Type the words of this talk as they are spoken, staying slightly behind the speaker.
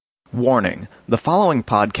Warning: the following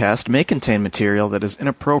podcast may contain material that is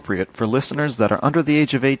inappropriate for listeners that are under the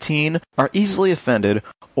age of 18, are easily offended,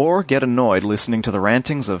 or get annoyed listening to the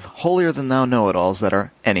rantings of holier-than-thou know-it-alls that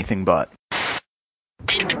are anything but.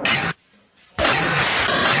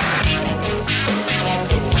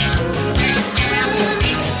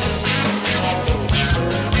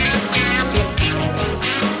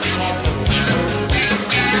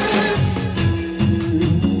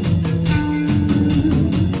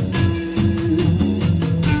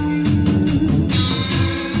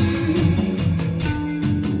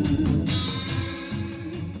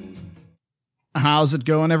 How's it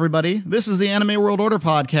going, everybody? This is the Anime World Order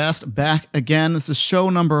podcast, back again. This is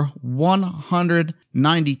show number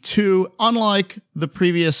 192. Unlike the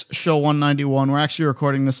previous show 191, we're actually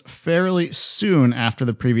recording this fairly soon after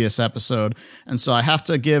the previous episode, and so I have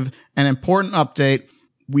to give an important update.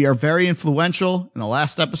 We are very influential. In the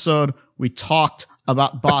last episode, we talked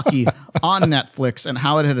about Baki on Netflix and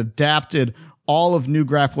how it had adapted all of New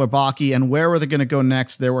Grappler Baki, and where were they going to go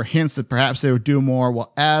next? There were hints that perhaps they would do more.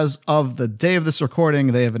 Well, as of the day of this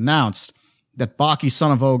recording, they have announced that Baki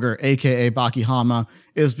Son of Ogre, aka Baki Hanma,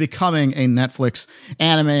 is becoming a Netflix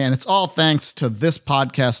anime, and it's all thanks to this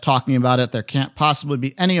podcast talking about it. There can't possibly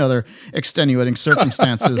be any other extenuating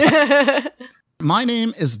circumstances. My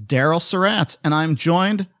name is Daryl Surratt, and I'm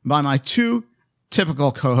joined by my two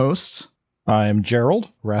typical co-hosts. I'm Gerald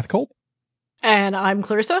Rathcolt. And I'm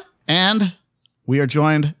Clarissa. And we are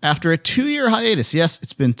joined after a 2-year hiatus. Yes,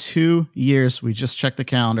 it's been 2 years. We just checked the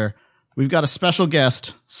calendar. We've got a special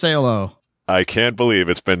guest. Say hello. I can't believe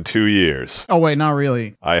it's been 2 years. Oh, wait, not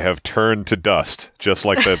really. I have turned to dust, just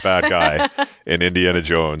like that bad guy in Indiana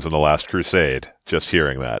Jones in The Last Crusade, just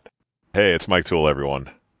hearing that. Hey, it's Mike Toole, everyone,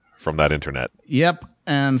 from that internet. Yep.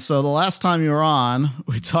 And so the last time you were on,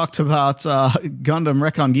 we talked about Gundam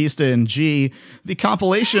Reconquista and G. The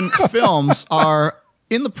compilation films are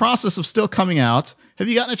in the process of still coming out. Have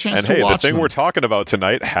you gotten a chance to watch them? And hey, the thing we're talking about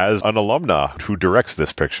tonight has an alumna who directs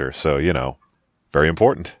this picture, so, you know, very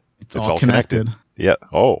important. It's all connected. Yeah.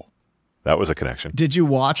 Oh, that was a connection. Did you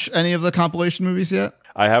watch any of the compilation movies yet?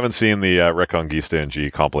 I haven't seen the Reconquista and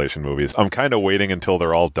G compilation movies. I'm kind of waiting until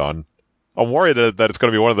they're all done. I'm worried that it's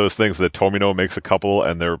going to be one of those things that Tomino makes a couple,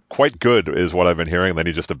 and they're quite good, is what I've been hearing. Then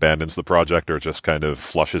he just abandons the project or just kind of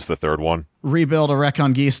flushes the third one. Rebuild a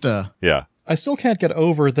Reconquista. Yeah. I still can't get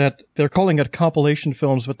over that they're calling it compilation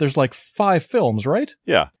films, but there's like 5 films, right?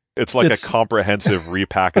 Yeah. It's like a comprehensive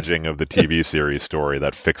repackaging of the TV series story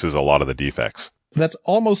that fixes a lot of the defects. That's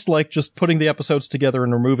almost like just putting the episodes together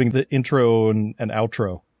and removing the intro and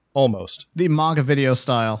outro. Almost. The manga video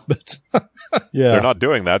style. But yeah. They're not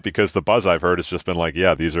doing that because the buzz I've heard has just been like,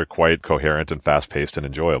 yeah, these are quite coherent and fast-paced and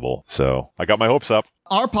enjoyable. So I got my hopes up.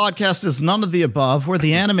 Our podcast is none of the above. We're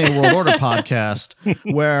the Anime World Order podcast,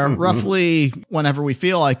 where roughly whenever we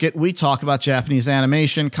feel like it, we talk about Japanese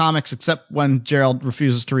animation, comics, except when Gerald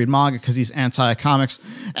refuses to read manga because he's anti-comics,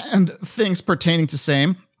 and things pertaining to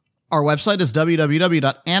same. Our website is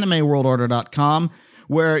www.animeworldorder.com,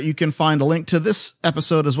 where you can find a link to this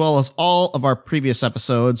episode as well as all of our previous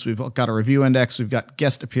episodes. We've got a review index. We've got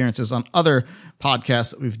guest appearances on other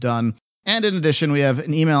podcasts that we've done. And in addition, we have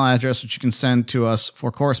an email address which you can send to us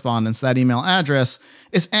for correspondence. That email address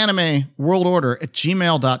is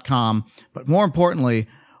animeworldorder@gmail.com. But more importantly,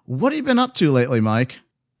 what have you been up to lately, Mike?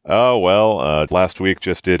 Oh, well, last week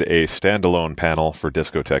just did a standalone panel for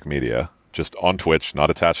Discotech Media, just on Twitch,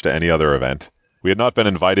 not attached to any other event. We had not been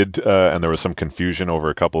invited, and there was some confusion over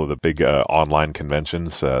a couple of the big online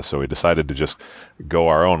conventions, so we decided to just go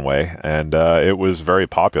our own way, and it was very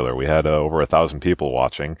popular. We had over 1,000 people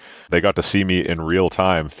watching. They got to see me in real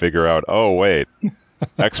time figure out, oh, wait,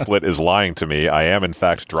 XSplit is lying to me. I am, in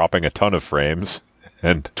fact, dropping a ton of frames,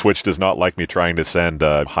 and Twitch does not like me trying to send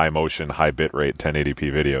a high-motion, high-bitrate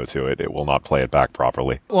 1080p video to it. It will not play it back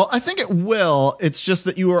properly. Well, I think it will. It's just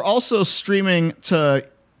that you were also streaming to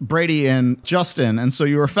Brady and Justin, and so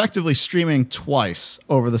you were effectively streaming twice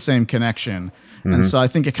over the same connection. Mm-hmm. And so I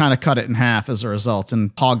think it kind of cut it in half as a result and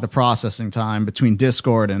hogged the processing time between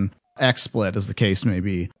Discord and XSplit, as the case may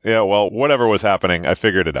be. Yeah, well, whatever was happening, I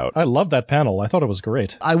figured it out. I love that panel. I thought it was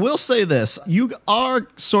great. I will say this. You are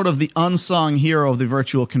sort of the unsung hero of the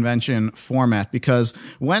virtual convention format, because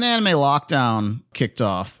when Anime Lockdown kicked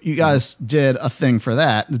off, you guys did a thing for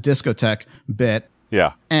that, the Discotech bit.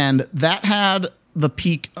 Yeah. And that had the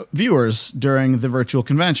peak viewers during the virtual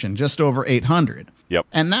convention, just over 800. Yep.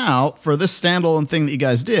 And now, for this standalone thing that you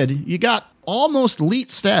guys did, you got almost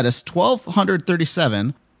elite status,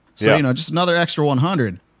 1,237. So, just another extra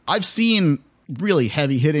 100. I've seen really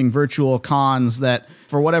heavy-hitting virtual cons that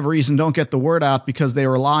for whatever reason, don't get the word out because they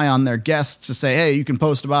rely on their guests to say, hey, you can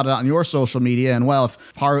post about it on your social media. And well, if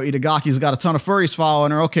Haru Itagaki's got a ton of furries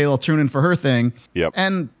following her, okay, they'll tune in for her thing. Yep.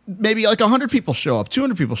 And maybe like 100 people show up,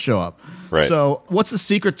 200 people show up. Right. So what's the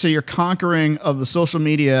secret to your conquering of the social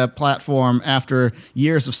media platform after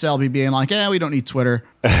years of Selby being like, we don't need Twitter?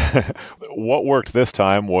 What worked this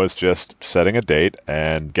time was just setting a date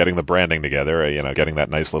and getting the branding together, getting that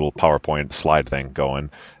nice little PowerPoint slide thing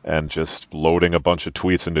going and just loading a bunch of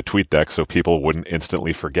tweets into TweetDeck so people wouldn't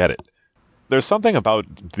instantly forget it. There's something about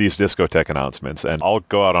these Discotech announcements, and I'll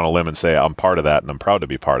go out on a limb and say I'm part of that, and I'm proud to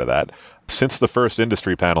be part of that. Since the first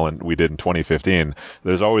industry panel we did in 2015,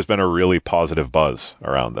 there's always been a really positive buzz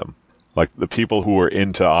around them. Like, the people who are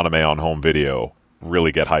into anime on home video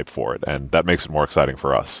really get hyped for it, and that makes it more exciting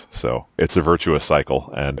for us. So it's a virtuous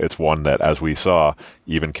cycle, and it's one that, as we saw,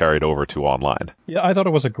 even carried over to online. Yeah, I thought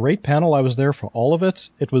it was a great panel. I was there for all of it.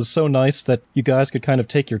 It was so nice that you guys could kind of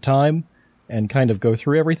take your time and kind of go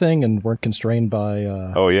through everything and weren't constrained by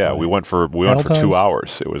we went for 2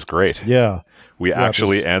 hours. It was great. Yeah. We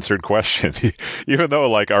actually answered questions, even though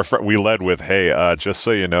we led with, hey, just so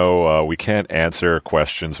you know, we can't answer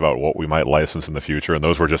questions about what we might license in the future. And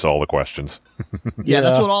those were just all the questions. Yeah,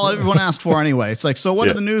 that's what everyone asked for anyway. It's like, so what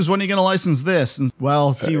are the news? When are you going to license this? And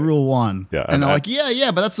well, see rule 1. Yeah, and they're like,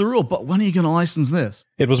 but that's the rule. But when are you going to license this?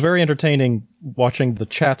 It was very entertaining watching the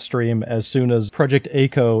chat stream as soon as Project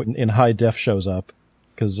ACO in high def shows up.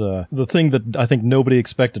 Because the thing that I think nobody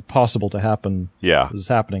expected possible to happen is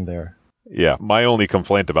happening there. Yeah, my only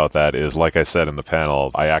complaint about that is, like I said in the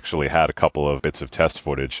panel, I actually had a couple of bits of test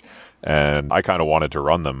footage, and I kind of wanted to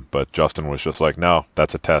run them, but Justin was just like, no,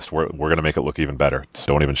 that's a test. We're going to make it look even better. So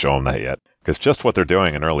don't even show them that yet. Because just what they're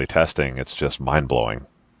doing in early testing, it's just mind-blowing.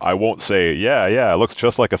 I won't say, it looks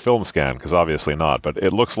just like a film scan, because obviously not, but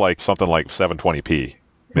it looks like something like 720p,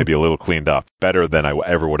 maybe a little cleaned up, better than I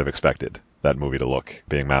ever would have expected that movie to look,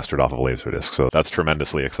 being mastered off of Laserdisc. So that's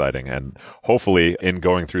tremendously exciting. And hopefully, in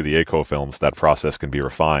going through the ACO films, that process can be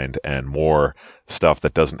refined and more stuff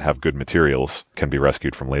that doesn't have good materials can be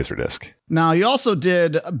rescued from Laserdisc. Now, you also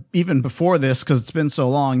did, even before this, because it's been so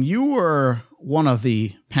long, you were one of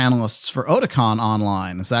the panelists for Otakon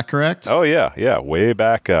Online. Is that correct? Oh, yeah. Way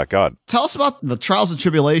back. God. Tell us about the trials and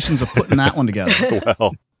tribulations of putting that one together.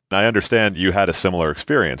 Well, I understand you had a similar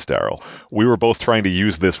experience, Daryl. We were both trying to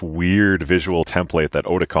use this weird visual template that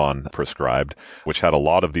Otakon prescribed, which had a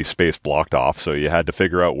lot of the space blocked off, so you had to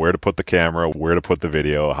figure out where to put the camera, where to put the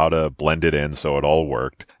video, how to blend it in so it all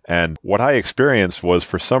worked. And what I experienced was,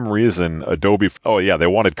 for some reason, Adobe, they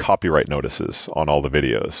wanted copyright notices on all the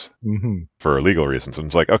videos for legal reasons. And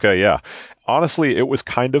it's like, okay, honestly, it was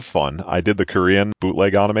kind of fun. I did the Korean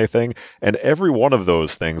bootleg anime thing, and every one of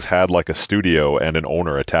those things had like a studio and an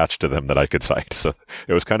owner attached to them that I could cite. So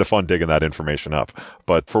it was kind of fun digging that information up.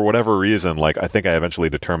 But for whatever reason, I think I eventually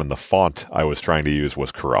determined the font I was trying to use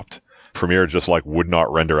was corrupt. Premiere just would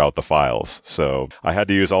not render out the files. So I had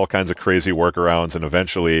to use all kinds of crazy workarounds, and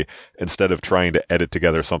eventually, instead of trying to edit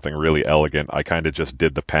together something really elegant, I kind of just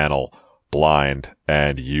did the panel blind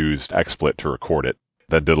and used XSplit to record it.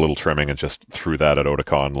 Then did a little trimming and just threw that at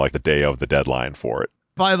Otakon the day of the deadline for it.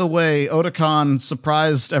 By the way, Otakon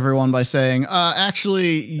surprised everyone by saying,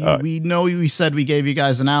 we know we said we gave you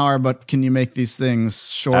guys an hour, but can you make these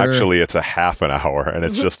things shorter? Actually, it's a half an hour, and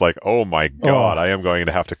it's just oh my God, I am going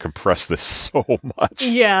to have to compress this so much.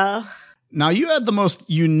 Yeah. Now, you had the most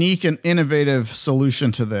unique and innovative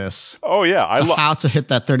solution to this. Oh, yeah. How to hit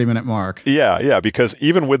that 30-minute mark. Yeah, because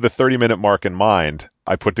even with the 30-minute mark in mind,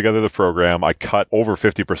 I put together the program, I cut over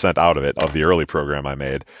 50% out of it, of the early program I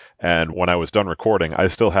made, and when I was done recording, I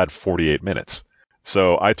still had 48 minutes.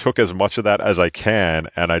 So I took as much of that as I can,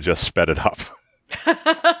 and I just sped it up.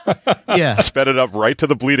 Yeah, sped it up right to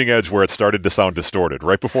the bleeding edge where it started to sound distorted.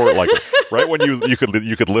 Right before it, right when you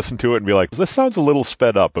could listen to it and be like, this sounds a little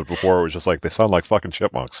sped up, but before it was just they sound like fucking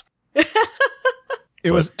chipmunks. It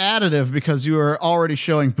was additive because you were already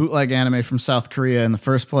showing bootleg anime from South Korea in the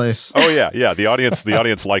first place. Oh yeah. The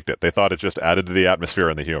audience liked it. They thought it just added to the atmosphere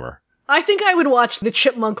and the humor. I think I would watch the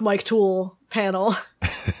Chipmunk Mike Tool panel.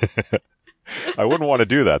 I wouldn't want to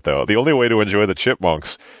do that, though. The only way to enjoy the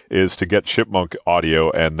Chipmunks is to get Chipmunk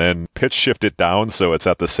audio and then pitch shift it down so it's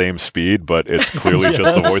at the same speed, but it's clearly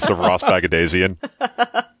just the voice of Ross Pagadaisian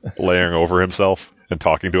layering over himself and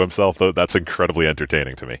talking to himself. That's incredibly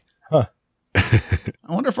entertaining to me. Huh. I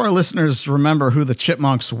wonder if our listeners remember who the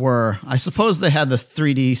Chipmunks were. I suppose they had the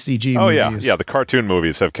 3D CG movies. Yeah. The cartoon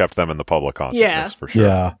movies have kept them in the public consciousness, for sure.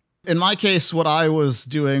 Yeah. In my case, what I was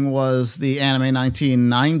doing was the Anime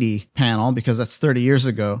 1990 panel, because that's 30 years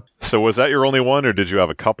ago. So was that your only one, or did you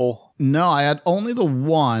have a couple? No, I had only the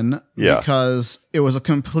one because it was a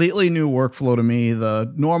completely new workflow to me.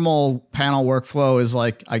 The normal panel workflow is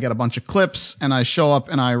like I get a bunch of clips and I show up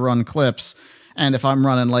and I run clips. And if I'm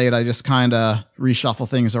running late, I just kind of reshuffle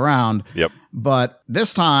things around. Yep. But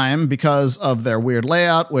this time, because of their weird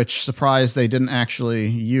layout, which surprised they didn't actually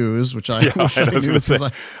use, which I wish I knew.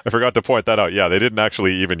 I forgot to point that out. Yeah, they didn't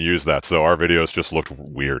actually even use that, so our videos just looked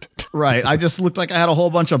weird. Right. I just looked like I had a whole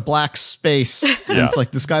bunch of black space. And it's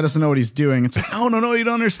like, this guy doesn't know what he's doing. It's like, no, you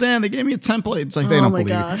don't understand. They gave me a template. It's like, they don't believe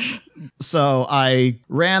it. So I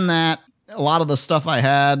ran that. A lot of the stuff I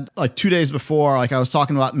had, like 2 days before, like I was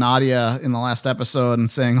talking about Nadia in the last episode and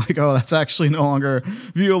saying like, oh, that's actually no longer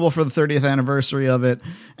viewable for the 30th anniversary of it,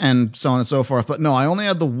 and so on and so forth. But no, I only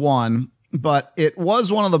had the one, but it was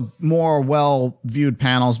one of the more well-viewed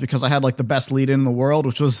panels because I had like the best lead-in in the world,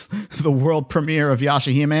 which was the world premiere of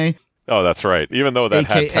Yashahime. Oh, that's right. Even though that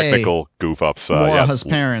had technical goof-ups. Mora's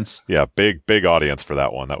parents. Yeah, big audience for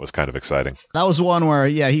that one. That was kind of exciting. That was one where,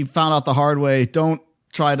 he found out the hard way. Don't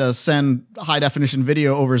try to send high definition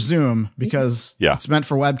video over Zoom because it's meant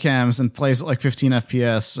for webcams and plays at like 15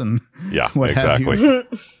 FPS and what have you.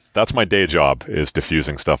 That's my day job, is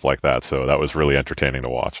diffusing stuff like that. So that was really entertaining to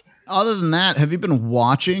watch. Other than that, have you been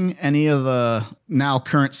watching any of the now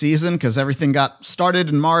current season? Because everything got started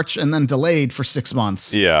in March and then delayed for 6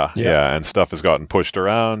 months. Yeah, and stuff has gotten pushed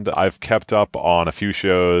around. I've kept up on a few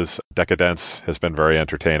shows. Decadence has been very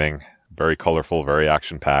entertaining. Very colorful, very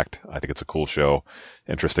action-packed. I think it's a cool show.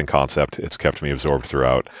 Interesting concept. It's kept me absorbed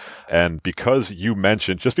throughout. And because you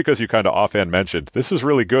kind of offhand mentioned, this is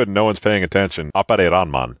really good and no one's paying attention, Appare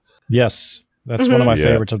Ranman. Yes, that's one of my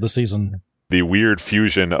favorites of the season. The weird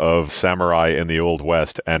fusion of samurai in the Old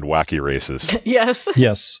West and wacky races.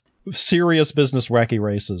 Yes. Serious business wacky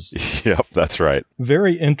races. Yep, that's right.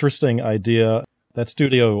 Very interesting idea. That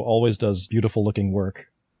studio always does beautiful-looking work.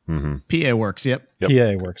 Mm-hmm. PA Works, yep.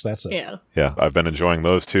 PA Works, that's it. Yeah, I've been enjoying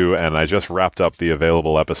those two, and I just wrapped up the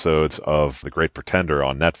available episodes of The Great Pretender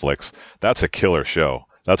on Netflix. That's a killer show.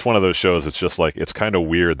 That's one of those shows that's just like, it's kind of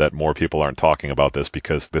weird that more people aren't talking about this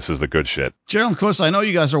because this is the good shit. Gerald and Clarissa, I know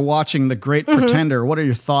you guys are watching The Great Pretender. What are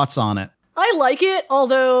your thoughts on it? I like it,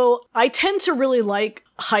 although I tend to really like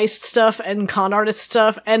heist stuff and con artist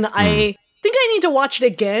stuff, and I think I need to watch it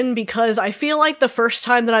again because I feel like the first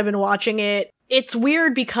time that I've been watching it, it's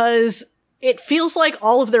weird because it feels like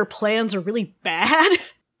all of their plans are really bad.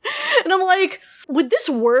 And I'm like, would this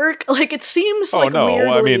work? Like, it seems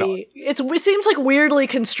weirdly, it seems like weirdly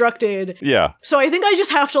constructed. Yeah. So I think I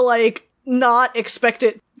just have to like not expect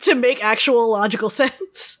it to make actual logical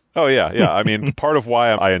sense. Oh, yeah. I mean, part of why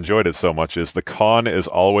I enjoyed it so much is the con is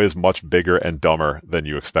always much bigger and dumber than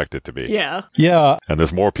you expect it to be. Yeah. And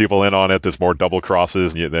there's more people in on it. There's more double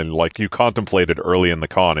crosses. And then, like, you contemplated early in the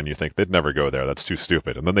con and you think they'd never go there. That's too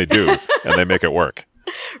stupid. And then they do, and they make it work.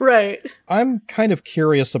 Right. I'm kind of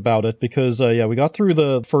curious about it because, we got through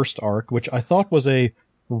the first arc, which I thought was a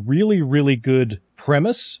really, really good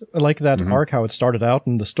premise, like that arc, how it started out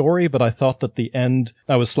in the story, but I thought that the end,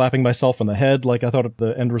 I was slapping myself on the head, like I thought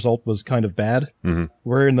the end result was kind of bad.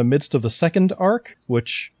 We're in the midst of the second arc,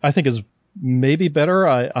 which I think is maybe better,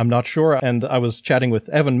 I'm not sure, and I was chatting with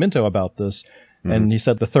Evan Minto about this, and he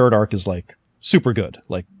said the third arc is like super good,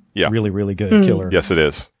 like really, really good, killer. Yes, it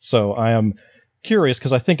is. So I am curious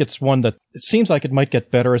because I think it's one that it seems like it might get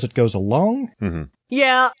better as it goes along.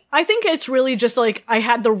 Yeah, I think it's really just like I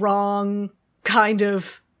had the wrong kind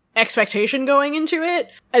of expectation going into it.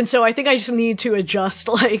 And so I think I just need to adjust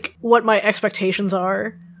like what my expectations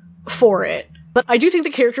are for it. But I do think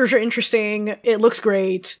the characters are interesting. It looks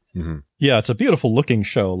great. Yeah, it's a beautiful looking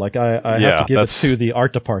show. Like I have to give it to the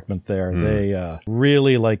art department there. They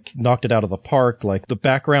really like knocked it out of the park. Like the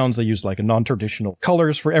backgrounds, they use like non-traditional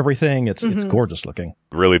colors for everything. It's gorgeous looking.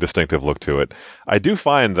 Really distinctive look to it. I do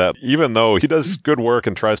find that even though he does good work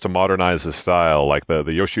and tries to modernize his style, like the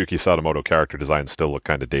Yoshiyuki Sadamoto character designs still look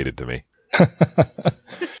kind of dated to me.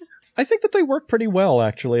 I think that they work pretty well,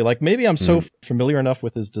 actually. Like, maybe I'm so familiar enough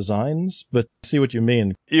with his designs, but I see what you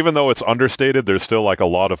mean. Even though it's understated, there's still, like, a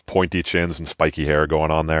lot of pointy chins and spiky hair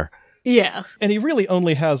going on there. Yeah. And he really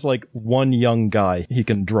only has, like, one young guy he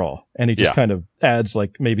can draw, and he just kind of adds,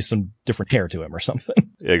 like, maybe some different hair to him or something.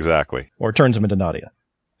 Exactly. Or turns him into Nadia.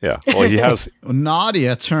 Yeah. Well, he has...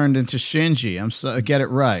 Nadia turned into Shinji. Get it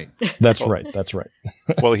right. That's right.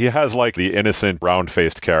 Well, he has like the innocent,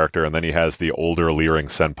 round-faced character, and then he has the older, leering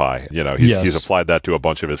senpai. You know, he's applied that to a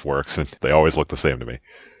bunch of his works, and they always look the same to me.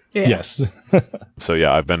 Yeah. Yes. So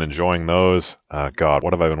yeah, I've been enjoying those. God,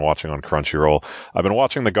 what have I been watching on Crunchyroll? I've been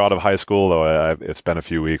watching The God of High School, though it's been a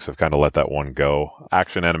few weeks. I've kind of let that one go.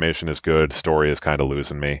 Action animation is good. Story is kind of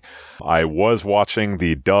losing me. I was watching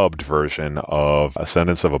the dubbed version of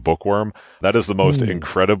Ascendance of a Bookworm. That is the most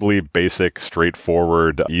incredibly basic,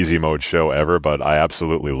 straightforward, easy mode show ever, but I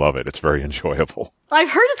absolutely love it. It's very enjoyable. I've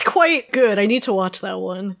heard it's quite good. I need to watch that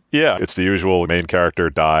one. Yeah, it's the usual main character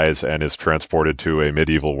dies and is transported to a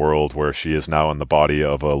medieval world where she is now in the body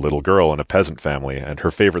of a little girl in a peasant family, and her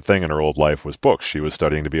favorite thing in her old life was books. She was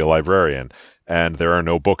studying to be a librarian, and there are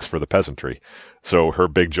no books for the peasantry. So her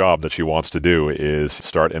big job that she wants to do is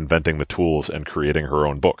start inventing the tools and creating her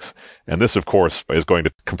own books. And this, of course, is going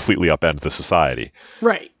to completely upend the society.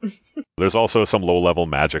 Right. There's also some low-level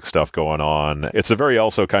magic stuff going on. It's a very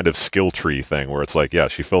also kind of skill tree thing where it's like, yeah,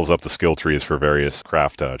 she fills up the skill trees for various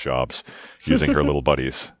craft jobs using her little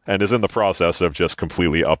buddies, and is in the process of just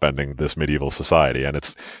completely upending this medieval society. And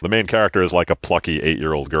the main character is like a plucky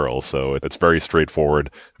 8-year-old girl, so it's very straightforward,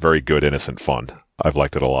 very good, innocent fun. I've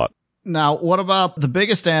liked it a lot. Now, what about the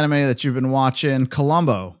biggest anime that you've been watching,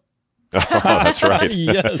 Columbo? Oh, that's right.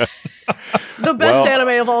 Yes. The best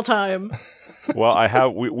anime of all time.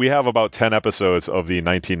 Well, we have about 10 episodes of the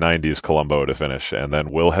 1990s Columbo to finish, and then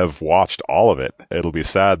we'll have watched all of it. It'll be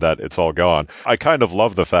sad that it's all gone. I kind of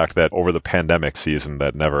love the fact that over the pandemic season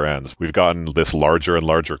that never ends, we've gotten this larger and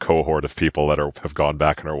larger cohort of people that have gone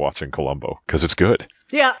back and are watching Columbo, because it's good.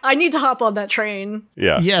 Yeah, I need to hop on that train.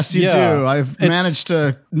 Yeah. Yes, you do. I've managed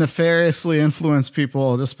to nefariously influence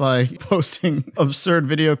people just by posting absurd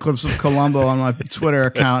video clips of Columbo on my Twitter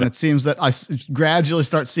account. And it seems that I gradually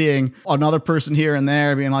start seeing another person here and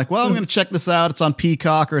there being like, well, I'm going to check this out. It's on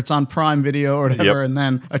Peacock or it's on Prime Video or whatever. Yep. And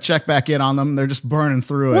then I check back in on them. They're just burning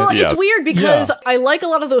through it. Well, it's weird because I like a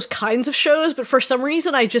lot of those kinds of shows, but for some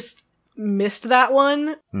reason I just missed that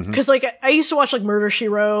one. Because like I used to watch like Murder, She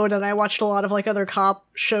Wrote, and I watched a lot of like other cop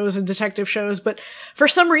shows and detective shows, but for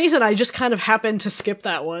some reason I just kind of happened to skip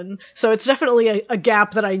that one. So it's definitely a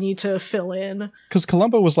gap that I need to fill in. Because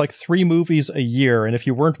Columbo was like 3 movies a year, and if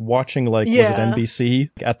you weren't watching like, was it NBC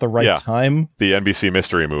at the right time? The NBC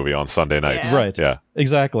mystery movie on Sunday nights. Yeah. Right. Yeah.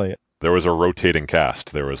 Exactly. There was a rotating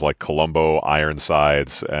cast. There was like Columbo,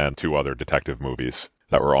 Ironsides, and 2 other detective movies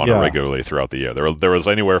that were on regularly throughout the year. There was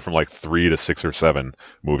anywhere from like 3 to 6 or 7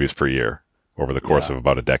 movies per year over the course of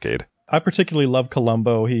about a decade. I particularly love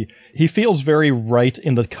Columbo. He feels very right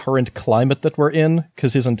in the current climate that we're in,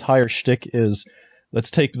 because his entire shtick is,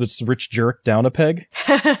 let's take this rich jerk down a peg.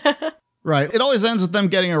 Right. It always ends with them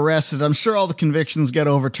getting arrested. I'm sure all the convictions get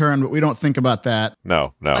overturned, but we don't think about that.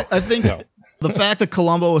 No. I think the fact that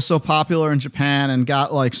Columbo was so popular in Japan and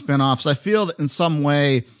got like spin-offs, I feel that in some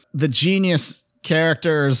way the genius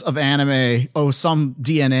characters of anime owe some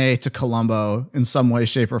DNA to Columbo in some way,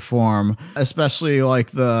 shape, or form, especially like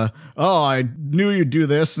I knew you'd do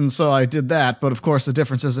this, and so I did that. But of course, the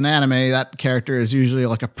difference is in anime, that character is usually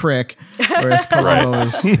like a prick, whereas Columbo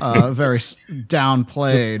is very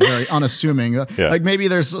downplayed, very unassuming. Like maybe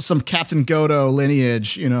there's some Captain Godo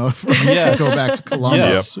lineage, to go back to Columbo.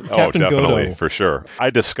 Yes, Captain definitely, Godo. For sure. I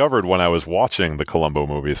discovered when I was watching the Columbo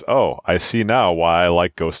movies, I see now why I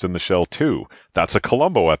like Ghost in the Shell 2. That's a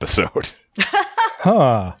Columbo episode.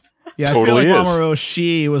 Huh. Yeah, totally I feel like Mamoru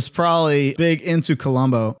Oshii was probably big into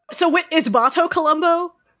Columbo. So wait, is Bato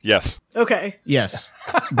Columbo? Yes. Okay. Yes.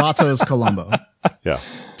 Bato's Columbo. Yeah.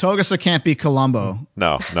 Togasa can't be Columbo.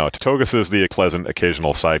 No. Togus is the pleasant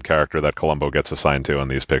occasional side character that Columbo gets assigned to in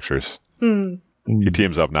these pictures. He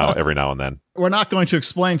teams up every now and then. We're not going to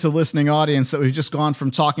explain to the listening audience that we've just gone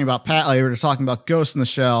from talking about Pat Labor to talking about Ghost in the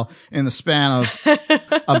Shell in the span of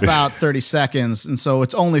about 30 seconds. And so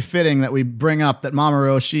it's only fitting that we bring up that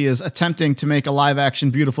Mamoru Oshii is attempting to make a live-action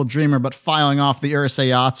Beautiful Dreamer, but filing off the Urusei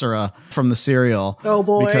Yatsura from the serial. Oh,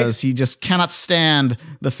 boy. Because he just cannot stand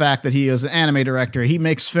the fact that he is an anime director. He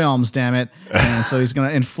makes films, damn it. And so he's going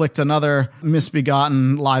to inflict another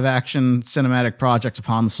misbegotten live-action cinematic project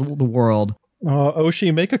upon the world.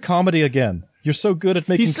 Oshii, make a comedy again. You're so good at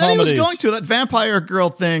making comedies. He said comedies. he was going to, that Vampire Girl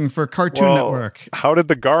thing for Cartoon Network. How did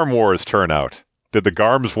the Garm Wars turn out? Did the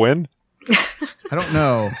Garms win? I don't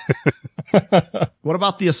know. What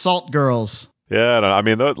about the Assault Girls? Yeah, I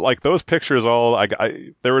mean, those pictures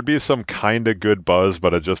there would be some kind of good buzz,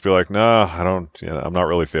 but I'd just be like, no, I don't, I'm not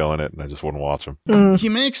really feeling it, and I just wouldn't watch them. He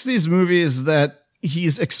makes these movies that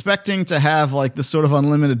he's expecting to have like this sort of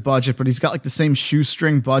unlimited budget, but he's got like the same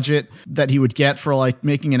shoestring budget that he would get for like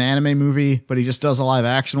making an anime movie, but he just does a live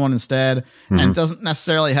action one instead, and doesn't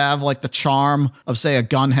necessarily have like the charm of, say, a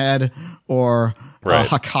Gunhead or a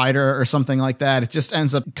Hakaider or something like that. It just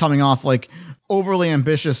ends up coming off like overly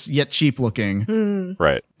ambitious yet cheap looking.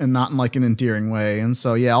 Right. And not in like an endearing way. And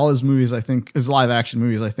so, yeah, all his movies, I think, his live action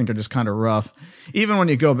movies, I think are just kind of rough. Even when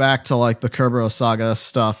you go back to like the Kerbero Saga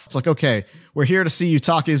stuff, it's like, okay, we're here to see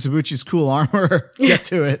Yutaka Izubuchi's cool armor. Get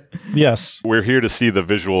to it. Yes. We're here to see the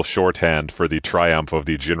visual shorthand for the triumph of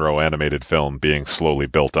the Jinro animated film being slowly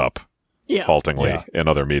built up. Haltingly in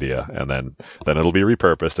other media, and then it'll be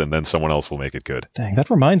repurposed, and then someone else will make it good. Dang, that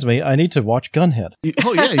reminds me, I need to watch Gunhead.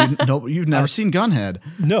 You've never seen Gunhead.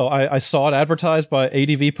 No, I saw it advertised by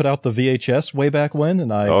ADV, put out the VHS way back when,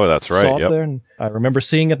 and I that's right, saw it there, and I remember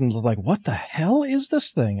seeing it and was like, what the hell is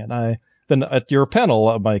this thing? And then at your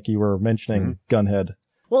panel, Mike, you were mentioning Gunhead.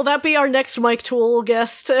 Will that be our next Mike Toole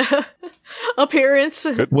guest appearance?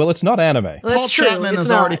 Well, it's not anime. Paul Chapman has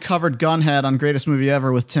already covered Gunhead on Greatest Movie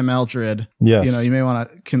Ever with Tim Eldred. Yes. You know, you may want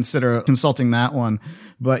to consider consulting that one.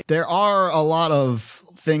 But there are a lot of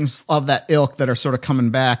things of that ilk that are sort of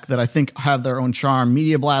coming back that I think have their own charm.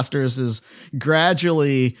 Media Blasters is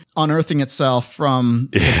gradually unearthing itself from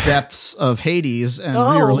the depths of Hades and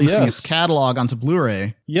re-releasing its catalog onto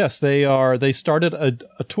Blu-ray. Yes, they started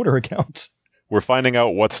a Twitter account. We're finding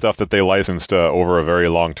out what stuff that they licensed over a very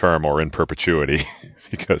long term or in perpetuity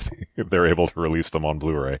because they're able to release them on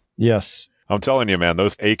Blu-ray. Yes. I'm telling you, man,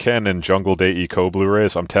 those Aiken and Jungle Day Eco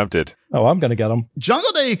Blu-rays, I'm tempted. Oh, I'm going to get them.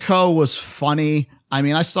 Jungle Day Eco was funny. I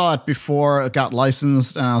mean, I saw it before it got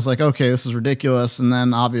licensed, and I was like, okay, this is ridiculous. And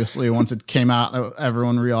then, obviously, once it came out,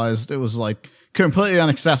 everyone realized it was, like, completely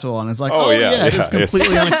unacceptable. And it's like, it is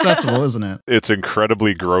completely unacceptable, isn't it? It's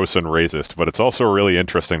incredibly gross and racist, but it's also really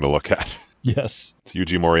interesting to look at. Yes. It's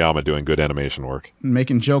Yuji Moriyama doing good animation work.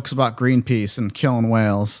 Making jokes about Greenpeece and killing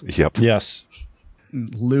whales. Yep. Yes.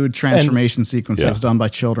 Lewd transformation sequences done by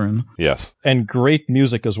children. Yes. And great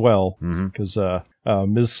music as well, because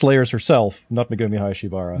Ms. Slayers herself, not Megumi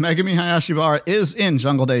Hayashibara. Megumi Hayashibara is in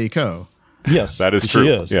Jungle Day Eco. Yes. That is true.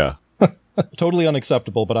 She is. Yeah. Totally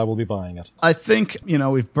unacceptable, but I will be buying it. I think,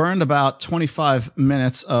 we've burned about 25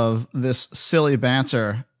 minutes of this silly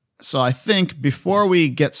banter. So I think before we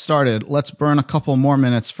get started, let's burn a couple more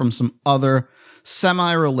minutes from some other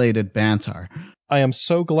semi-related banter. I am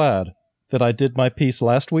so glad that I did my piece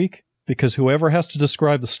last week, because whoever has to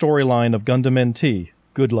describe the storyline of Gundam NT,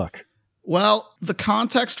 good luck. Well, the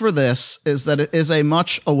context for this is that it is a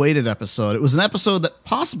much awaited episode. It was an episode that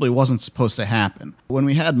possibly wasn't supposed to happen. When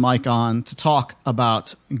we had Mike on to talk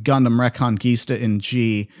about Gundam Reconquista in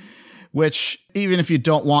G, which even if you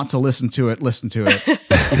don't want to listen to it,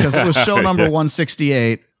 because it was show number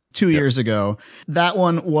 168 2 years ago. That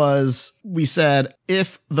one was, we said,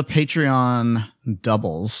 if the Patreon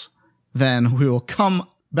doubles, then we will come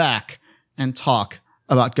back and talk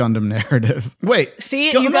about Gundam narrative. Wait.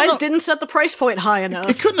 See, you guys didn't set the price point high enough.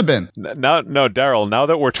 It couldn't have been. No, Daryl, now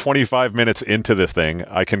that we're 25 minutes into this thing,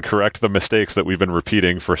 I can correct the mistakes that we've been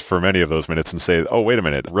repeating for many of those minutes and say, oh, wait a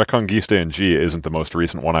minute, Reconquista in G isn't the most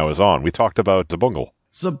recent one I was on. We talked about Zabungle.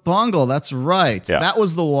 Zabungle, that's right. Yeah. That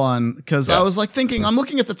was the one, because I was like thinking, I'm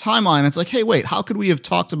looking at the timeline, it's like, hey, wait, how could we have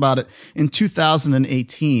talked about it in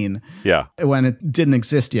 2018 when it didn't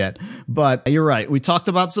exist yet? But you're right, we talked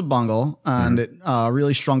about Zabungle, and it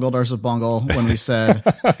really strungled our Zabungle when we said,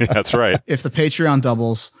 that's right. If the Patreon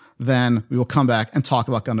doubles, then we will come back and talk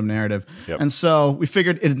about Gundam narrative. Yep. And so we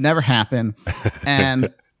figured it'd never happen,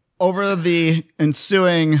 and over the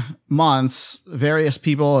ensuing months, various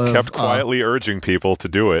people kept quietly urging people to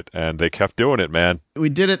do it, and they kept doing it, man. We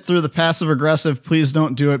did it through the passive-aggressive, please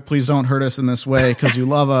don't do it, please don't hurt us in this way, because you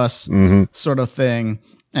love us, sort of thing.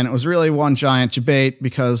 And it was really one giant debate,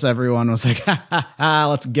 because everyone was like,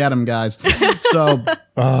 let's get him, guys. So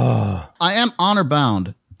I am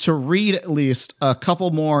honor-bound to read at least a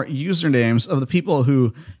couple more usernames of the people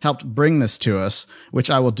who helped bring this to us,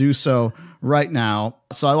 which I will do so right now.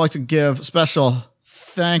 So I'd like to give special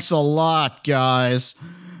thanks a lot, guys,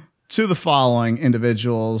 to the following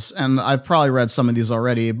individuals. And I've probably read some of these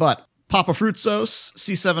already, but Papa Fruitsos,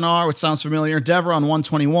 C7R, which sounds familiar, Devron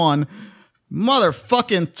 121,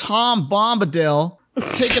 motherfucking Tom Bombadil,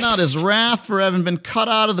 taking out his wrath for having been cut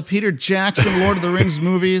out of the Peter Jackson Lord of the Rings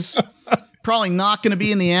movies. Probably not going to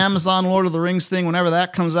be in the Amazon Lord of the Rings thing whenever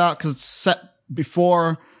that comes out, because it's set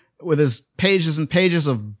before with his pages and pages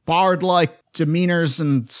of bard-like demeanors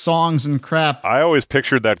and songs and crap. I always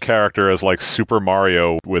pictured that character as like Super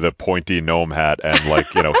Mario with a pointy gnome hat and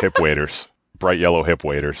hip waders, bright yellow hip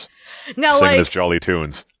waders, now, singing his jolly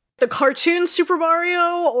tunes. The cartoon Super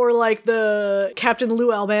Mario, or like the Captain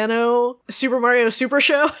Lou Albano Super Mario Super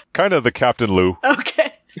Show? Kind of the Captain Lou.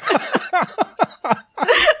 Okay.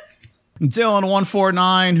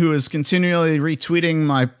 Dylan149, who is continually retweeting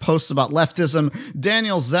my posts about leftism,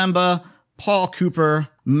 Daniel Zemba, Paul Cooper,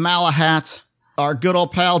 Malahat, our good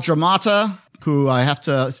old pal Dramata, who I have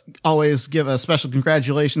to always give a special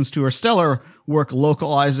congratulations to her stellar work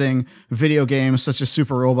localizing video games such as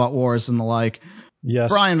Super Robot Wars and the like.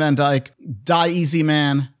 Yes. Brian Van Dyke, Die Easy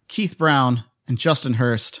Man, Keith Brown, and Justin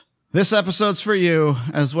Hurst. This episode's for you,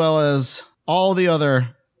 as well as all the other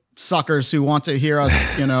suckers who want to hear us,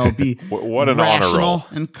 be what an honor rational roll.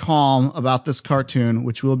 and calm about this cartoon,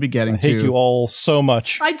 which we'll be getting to. I hate you all so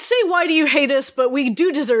much. I'd say, why do you hate us? But we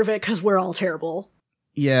do deserve it because we're all terrible.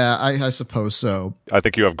 Yeah, I suppose so. I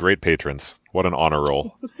think you have great patrons. What an honor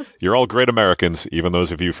roll. You're all great Americans, even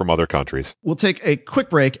those of you from other countries. We'll take a quick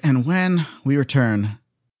break, and when we return,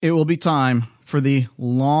 it will be time for the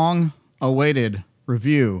long-awaited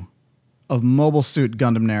review of Mobile Suit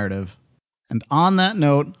Gundam Narrative. And on that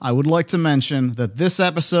note, I would like to mention that this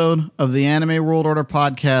episode of the Anime World Order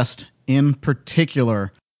podcast in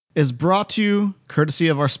particular is brought to you courtesy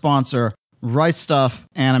of our sponsor,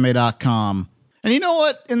 RightStuffAnime.com. And you know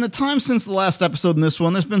what? In the time since the last episode in this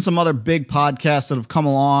one, there's been some other big podcasts that have come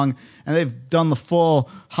along, and they've done the full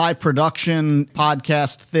high production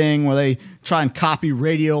podcast thing where they try and copy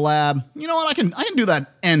Radiolab. You know what? I can do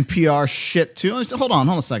that NPR shit too. Hold on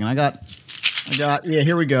a second. I got, yeah,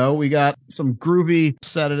 here we go. We got some groovy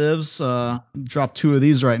sedatives. Drop 2 of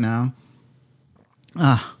these right now.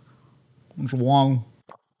 Wong.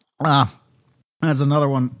 That's another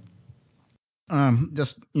one.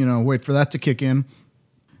 Just, wait for that to kick in.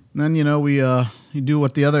 And then, we do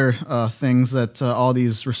what the other things that all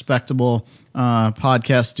these respectable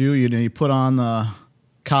podcasts do. You put on the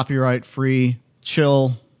copyright-free,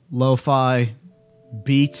 chill, lo-fi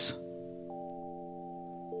beats.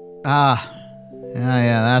 Yeah,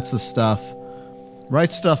 that's the stuff.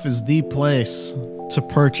 Right Stuff is the place to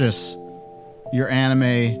purchase your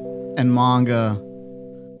anime and manga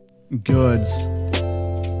goods.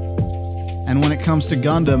 And when it comes to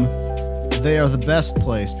Gundam, they are the best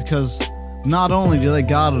place because not only do they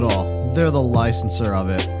got it all, they're the licensor of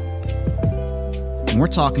it. And we're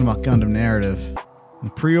talking about Gundam Narrative.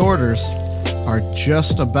 And pre-orders are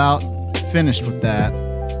just about finished with that.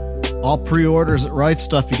 All pre-orders at Right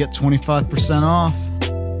Stuff, you get 25% off.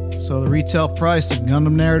 So the retail price of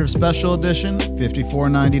Gundam Narrative Special Edition,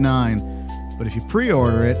 $54.99. But if you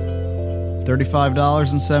pre-order it,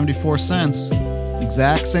 $35.74.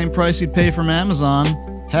 Exact same price you'd pay from Amazon.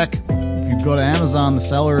 Heck, if you go to Amazon, the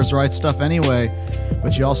seller is Right Stuff anyway.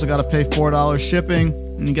 But you also got to pay $4 shipping,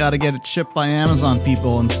 and you got to get it shipped by Amazon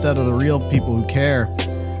people instead of the real people who care.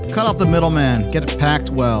 Cut out the middleman. Get it packed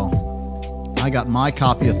well. I got my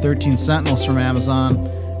copy of 13 Sentinels from Amazon,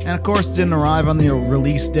 and of course it didn't arrive on the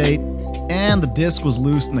release date, and the disc was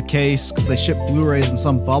loose in the case because they shipped Blu-rays in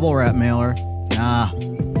some bubble wrap mailer. Nah,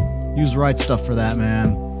 use Right Stuff for that,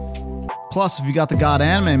 man. Plus, if you got the God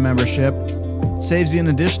Anime membership, it saves you an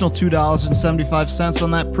additional $2.75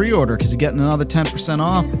 on that pre-order because you're getting another 10%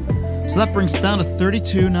 off. So that brings it down to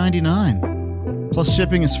 $32.99. Plus,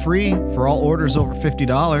 shipping is free for all orders over $50.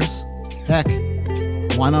 Heck,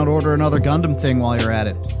 why not order another Gundam thing while you're at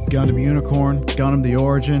it? Gundam Unicorn, Gundam The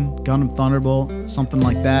Origin, Gundam Thunderbolt, something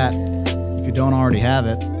like that, if you don't already have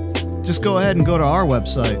it. Just go ahead and go to our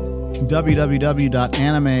website,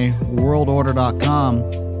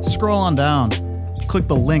 www.animeworldorder.com. Scroll on down, click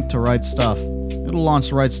the link to Right Stuff. It'll launch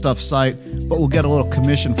the Right Stuff site, but we'll get a little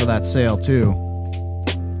commission for that sale too.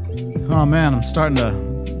 Oh man, I'm starting to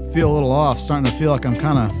feel a little off, starting to feel like I'm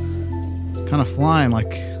kind of flying,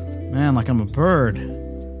 like I'm a bird.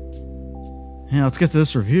 Yeah, let's get to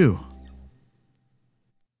this review.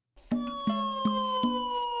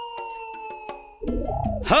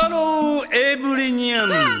 Hello, everyone.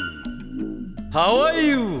 How are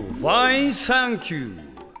you? Fine, thank you.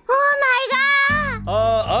 Oh my god!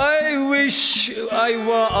 I wish I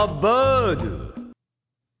were a bird.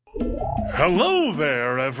 Hello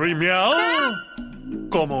there, every meow.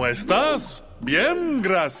 ¿Cómo estás? Bien,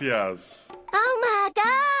 gracias. Oh my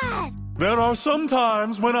god! There are some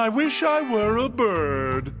times when I wish I were a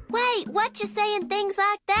bird. Wait, what you saying things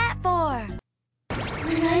like that for?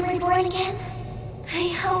 When I'm reborn again, I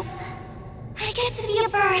hope I get to be a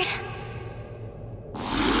bird.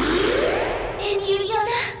 And you,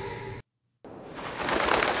 Yona?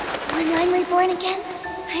 When I'm reborn again,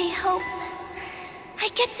 I hope I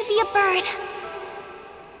get to be a bird.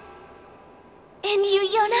 And you,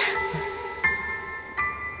 Yona?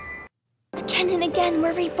 Again and again,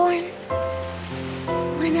 we're reborn.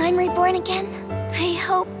 When I'm reborn again, I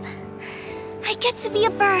hope I get to be a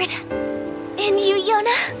bird. And you,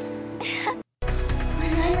 Yona?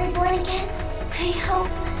 When I'm reborn again, I hope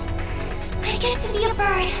I get to be a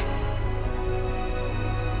bird.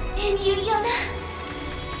 And you, Yona?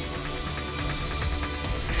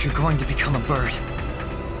 If you're going to become a bird,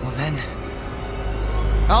 well then,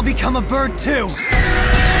 I'll become a bird too!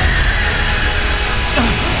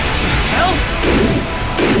 Hell?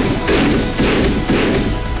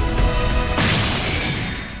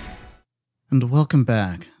 And welcome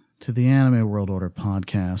back to the Anime World Order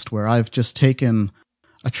podcast, where I've just taken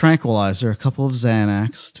a tranquilizer, a couple of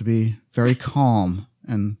Xanax, to be very calm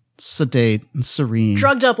and sedate and serene.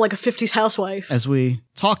 Drugged up like a 50s housewife. As we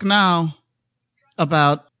talk now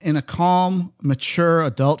about, in a calm, mature,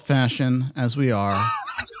 adult fashion, as we are,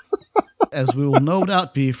 as we will no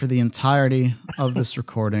doubt be for the entirety of this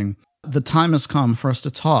recording, the time has come for us to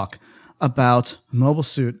talk about Mobile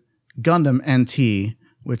Suit Gundam NT,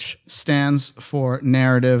 which stands for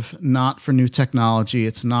narrative, not for new technology.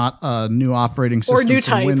 It's not a new operating system or new for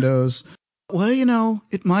type. Windows. Well, you know,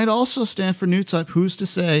 it might also stand for new type. Who's to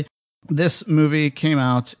say? This movie came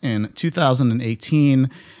out in 2018,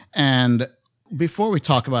 and before we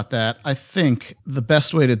talk about that, I think the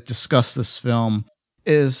best way to discuss this film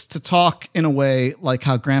is to talk in a way like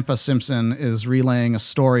how Grandpa Simpson is relaying a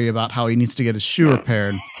story about how he needs to get his shoe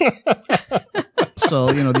repaired.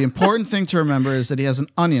 So, you know, the important thing to remember is that he has an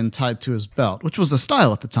onion tied to his belt, which was the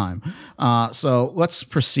style at the time. So let's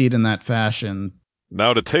proceed in that fashion.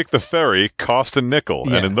 Now, to take the ferry cost a nickel,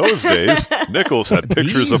 Yeah. and in those days, nickels had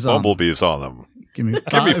pictures Bees of on bumblebees on them. Give me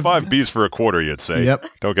Give me 5 bees for a quarter, you'd say. Yep.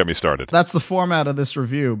 Don't get me started. That's the format of this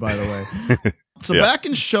review, by the way. So Yeah. back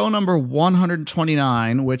in show number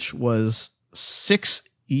 129, which was 6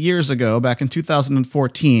 years ago, back in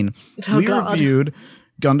 2014, Oh, we God. reviewed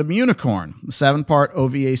Gundam Unicorn, the 7-part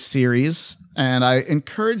OVA series. And I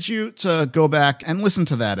encourage you to go back and listen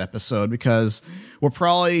to that episode, because we're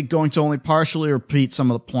probably going to only partially repeat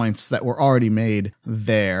some of the points that were already made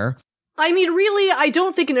there. I mean, really, I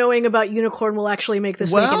don't think knowing about Unicorn will actually make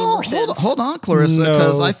this make any more sense. Hold on, Clarissa, No.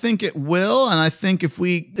 because I think it will, and I think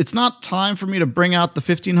it's not time for me to bring out the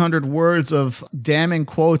 1,500 words of damning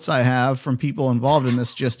quotes I have from people involved in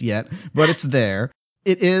this just yet, but it's there.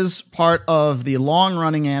 It is part of the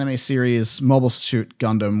long-running anime series Mobile Suit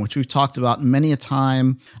Gundam, which we've talked about many a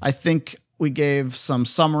time. I think we gave some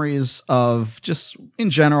summaries of just, in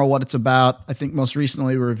general, what it's about. I think most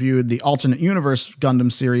recently we reviewed the alternate universe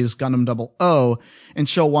Gundam series, Gundam 00, in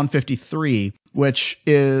show 153, which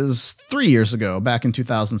is 3 years ago, back in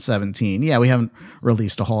 2017. Yeah, we haven't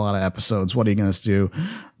released a whole lot of episodes. What are you going to do?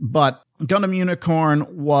 But Gundam Unicorn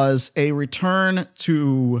was a return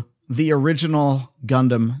to the original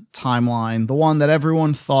Gundam timeline, the one that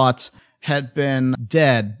everyone thought had been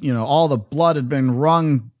dead. You know, all the blood had been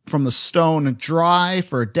wrung from the stone dry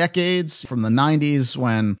for decades, from the 90s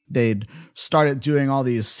when they'd started doing all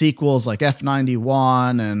these sequels like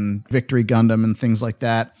F91 and Victory Gundam and things like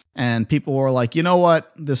that. And people were like, you know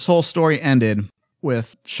what? This whole story ended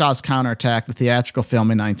with Shah's Counterattack, the theatrical film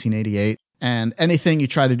in 1988. And anything you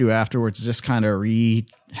try to do afterwards is just kind of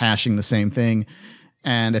rehashing the same thing.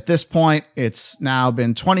 And at this point, it's now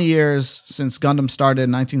been 20 years since Gundam started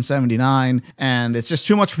in 1979, and it's just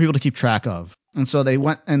too much for people to keep track of. And so they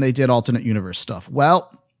went and they did alternate universe stuff. Well,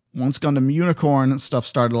 once Gundam Unicorn stuff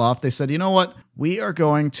started off, they said, you know what? We are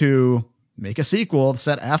going to make a sequel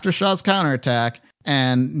set after Shah's Counterattack.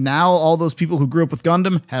 And now all those people who grew up with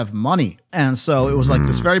Gundam have money. And so it was like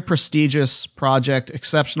this very prestigious project,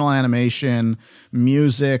 exceptional animation,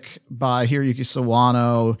 music by Hiroyuki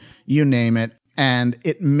Sawano, you name it. And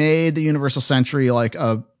it made the Universal Century like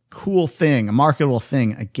a cool thing, a marketable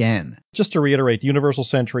thing again. Just to reiterate, Universal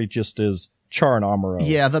Century just is Char and Amuro.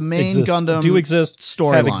 Yeah, the main Gundam do exist,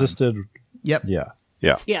 storyline. have existed. Yep.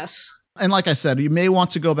 Yeah. Yes. And like I said, you may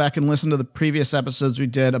want to go back and listen to the previous episodes we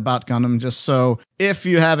did about Gundam, just so if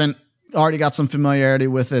you haven't already got some familiarity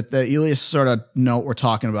with it, that you at least sort of know what we're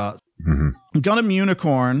talking about. Mm-hmm. Gundam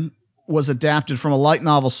Unicorn was adapted from a light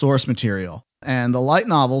novel source material. And the light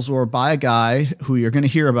novels were by a guy who you're going to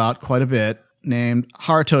hear about quite a bit, named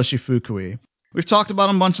Harutoshi Fukui. We've talked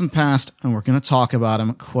about him a bunch in the past, and we're going to talk about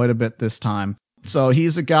him quite a bit this time. So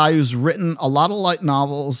he's a guy who's written a lot of light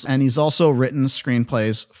novels, and he's also written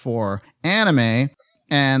screenplays for anime,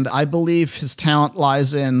 and I believe his talent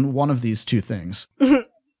lies in one of these two things. The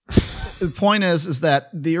point is that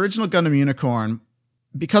the original Gundam Unicorn,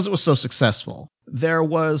 because it was so successful, there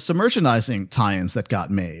was some merchandising tie-ins that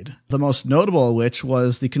got made. The most notable of which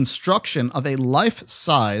was the construction of a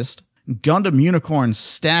life-sized Gundam Unicorn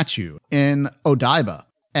statue in Odaiba.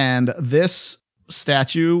 And this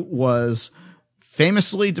statue was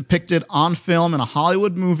famously depicted on film in a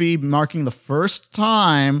Hollywood movie, marking the first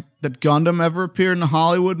time that Gundam ever appeared in a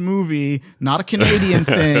Hollywood movie, not a Canadian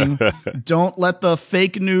thing. Don't let the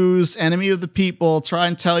fake news, enemy of the people, try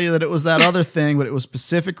and tell you that it was that other thing, but it was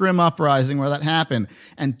Pacific Rim Uprising where that happened.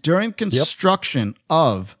 And during construction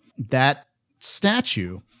of that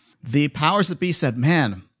statue, the powers that be said,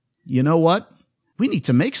 man, you know what? We need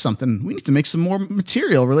to make something. We need to make some more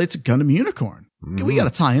material related to Gundam Unicorn. We got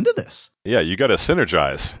to tie into this. Yeah, you got to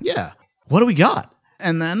synergize. Yeah. What do we got?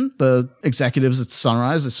 And then the executives at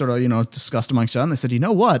Sunrise, they sort of, discussed amongst each other, and they said, you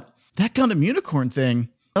know what? That Gundam Unicorn thing,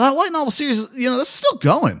 that light novel series, that's still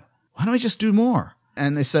going. Why don't we just do more?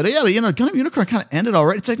 And they said, yeah, but, Gundam Unicorn kind of ended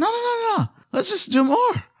already. It's like, no. Let's just do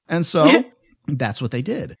more. And so that's what they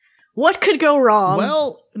did. What could go wrong?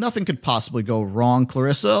 Well, nothing could possibly go wrong,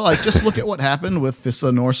 Clarissa. Like, just look at what happened with Fist of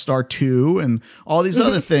the North Star 2 and all these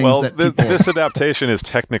other things this adaptation is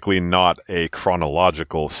technically not a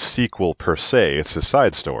chronological sequel per se. It's a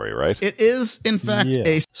side story, right? It is, in fact,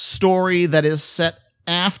 a story that is set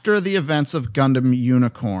after the events of Gundam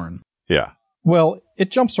Unicorn. Yeah. Well,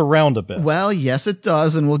 it jumps around a bit. Well, yes, it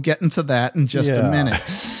does, and we'll get into that in just a minute.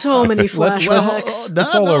 So many flashbacks.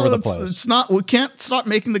 It's all over the place. It's not. We can't start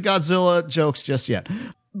making the Godzilla jokes just yet.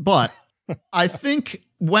 But I think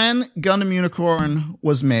when Gundam Unicorn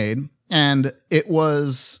was made and it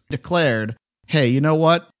was declared, hey, you know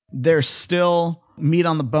what? There's still meat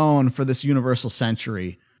on the bone for this universal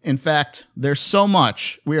century. In fact, there's so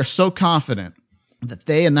much. We are so confident that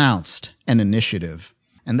they announced an initiative.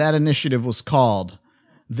 And that initiative was called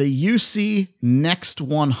the UC Next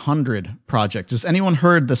 100 Project. Has anyone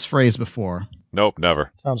heard this phrase before? Nope,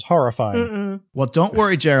 never. Sounds horrifying. Well, don't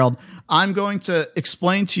worry, Gerald. I'm going to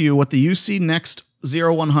explain to you what the UC Next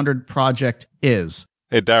 0100 Project is.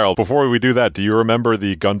 Hey, Daryl, before we do that, do you remember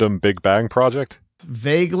the Gundam Big Bang Project?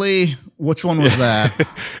 Vaguely. Which one was that?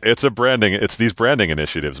 It's these branding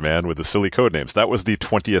initiatives, man, with the silly code names. That was the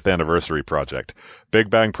 20th anniversary project.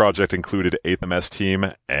 Big Bang Project included 8th MS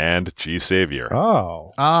Team and G Savior.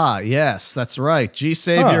 Oh. Ah, yes, that's right. G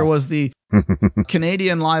Savior was the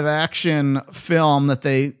Canadian live action film that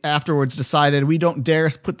they afterwards decided we don't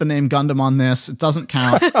dare put the name Gundam on this. It doesn't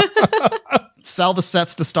count. Sell the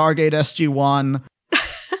sets to Stargate SG-1.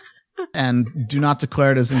 And do not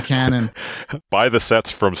declare it as in canon. Buy the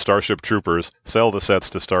sets from Starship Troopers. Sell the sets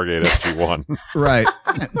to Stargate SG-1. Right.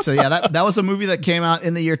 So yeah, that was a movie that came out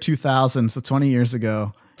in the year 2000, so 20 years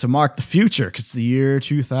ago, to mark the future, because it's the year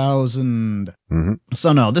 2000. Mm-hmm.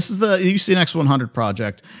 So no, this is the UC Next 100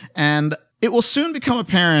 project, and it will soon become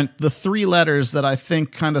apparent the three letters that I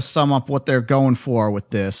think kind of sum up what they're going for with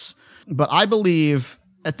this. But I believe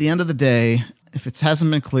at the end of the day, if it hasn't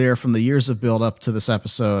been clear from the years of build up to this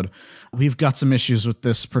episode, we've got some issues with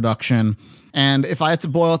this production. And if I had to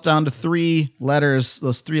boil it down to three letters,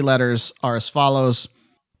 those three letters are as follows: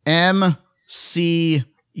 MCU.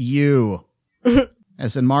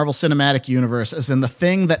 As in Marvel Cinematic Universe, as in the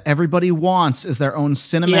thing that everybody wants is their own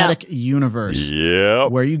cinematic universe. Yeah.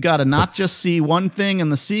 Where you gotta not just see one thing in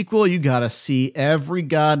the sequel, you gotta see every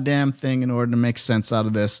goddamn thing in order to make sense out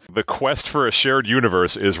of this. The quest for a shared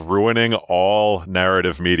universe is ruining all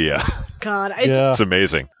narrative media. God, it's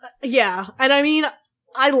amazing. Yeah, and I mean,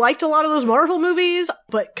 I liked a lot of those Marvel movies,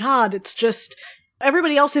 but God, it's just...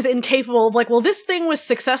 everybody else is incapable of well, this thing was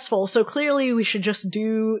successful, so clearly we should just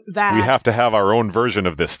do that. We have to have our own version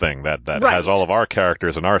of this thing that has all of our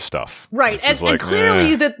characters and our stuff. Right, and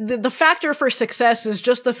clearly the factor for success is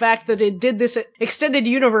just the fact that it did this extended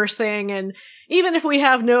universe thing, and even if we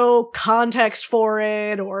have no context for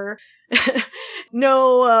it, or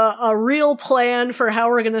no a real plan for how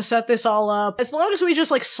we're gonna set this all up, as long as we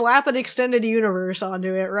just slap an extended universe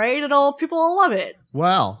onto it, right? People will love it.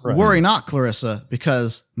 Well, worry not, Clarissa,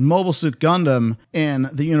 because Mobile Suit Gundam in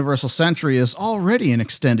the Universal Century is already an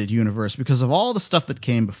extended universe because of all the stuff that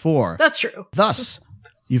came before. That's true. Thus,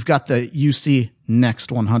 you've got the UC Next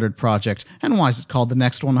 100 Project. And why is it called the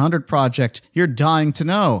Next 100 Project? You're dying to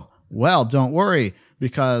know. Well, don't worry,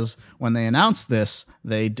 because when they announced this,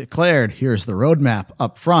 they declared, here's the roadmap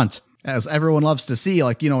up front. As everyone loves to see,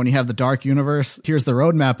 when you have the Dark Universe, here's the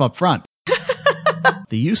roadmap up front.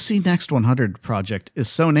 The UC Next 100 project is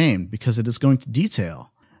so named because it is going to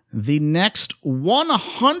detail the next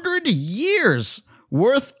 100 years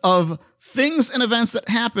worth of things and events that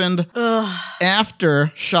happened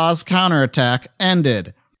after Shah's counterattack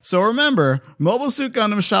ended. So remember, Mobile Suit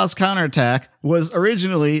Gundam Shah's counterattack was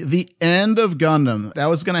originally the end of Gundam. That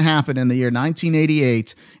was going to happen in the year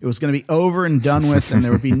 1988. It was going to be over and done with, and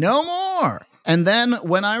there would be no more. And then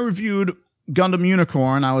when I reviewed Gundam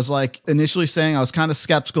Unicorn, I was initially saying I was kind of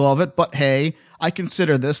skeptical of it, but hey, I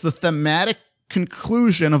consider this the thematic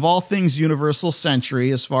conclusion of all things Universal Century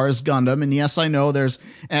as far as Gundam. And yes, I know there's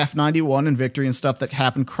F91 and Victory and stuff that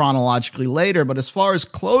happened chronologically later, but as far as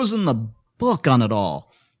closing the book on it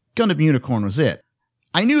all, Gundam Unicorn was it.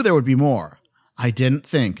 I knew there would be more. I didn't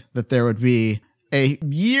think that there would be a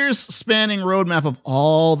years spanning roadmap of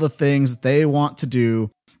all the things that they want to do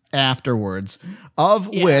afterwards, of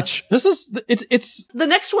which this is it's the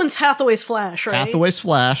next one's Hathaway's Flash, right? Hathaway's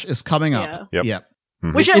Flash is coming up. Yep.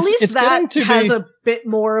 Mm-hmm. Which at least it's that has a bit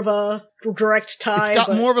more of a direct tie. It's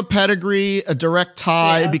got more of a pedigree, a direct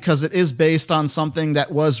tie, because it is based on something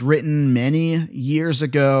that was written many years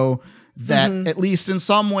ago that at least in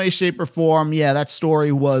some way, shape, or form, that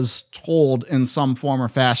story was told in some form or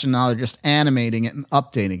fashion. Now they're just animating it and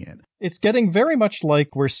updating it. It's getting very much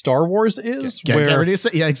like where Star Wars is. Get ready to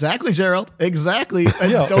say, exactly, Gerald. Exactly.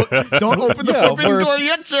 And don't open the flipping door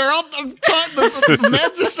yet, Gerald. The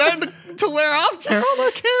meds are starting to wear off, Gerald.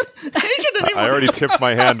 I can't take it anymore. I already tipped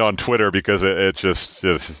my hand on Twitter because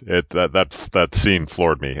that scene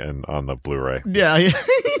floored me on the Blu-ray. Yeah.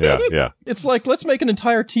 It's like, let's make an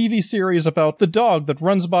entire TV series about the dog that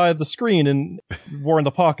runs by the screen in War in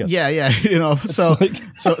the Pocket. Yeah. So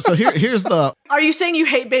here's the. Are you saying you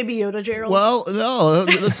hate Baby Yoda, Gerald? Well, no,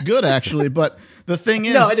 that's good actually. But the thing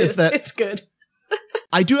is that it's good.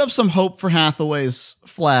 I do have some hope for Hathaway's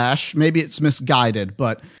Flash. Maybe it's misguided,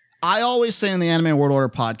 but I always say in the Anime World Order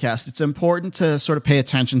podcast, it's important to sort of pay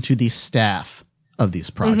attention to the staff of these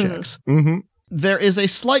projects. There is a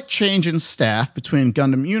slight change in staff between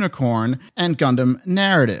Gundam Unicorn and Gundam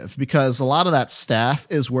Narrative because a lot of that staff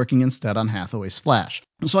is working instead on Hathaway's Flash.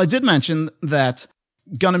 So I did mention that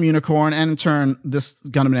Gundam Unicorn and in turn this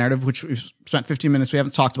Gundam Narrative, which we've spent 15 minutes we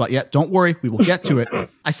haven't talked about yet. Don't worry, we will get to it.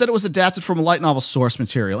 I said it was adapted from a light novel source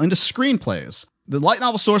material into screenplays. The light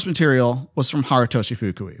novel source material was from Harutoshi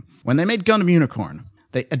Fukui. When they made Gundam Unicorn,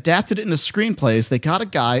 they adapted it into screenplays. They got a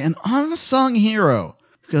guy, an unsung hero,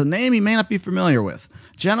 a name you may not be familiar with,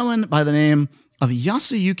 a gentleman by the name of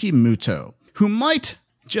Yasuyuki Muto, who might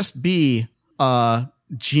just be a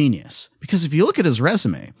genius. Because if you look at his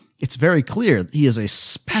resume, it's very clear that he is a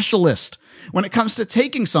specialist when it comes to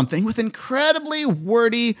taking something with incredibly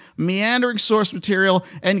wordy, meandering source material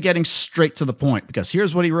and getting straight to the point. Because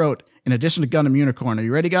here's what he wrote in addition to Gundam Unicorn. Are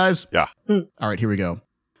you ready, guys? Yeah. All right, here we go.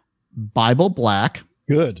 Bible Black.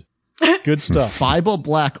 Good stuff. Bible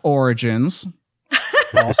Black Origins.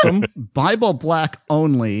 Awesome. Bible Black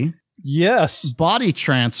Only. Yes. Body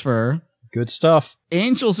Transfer. Good stuff.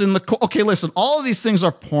 Angels in the... Okay, listen, all of these things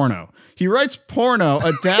are porno. He writes porno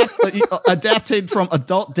adapted from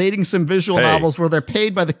adult dating sim visual novels where they're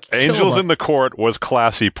paid by the Angels in the Court was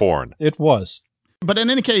classy porn. It was. But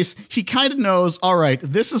in any case, he kind of knows, all right,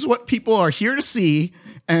 this is what people are here to see,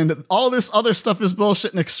 and all this other stuff is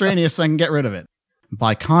bullshit and extraneous, so I can get rid of it.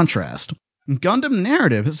 By contrast, Gundam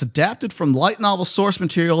Narrative is adapted from light novel source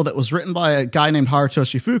material that was written by a guy named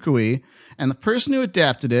Harutoshi Fukui, and the person who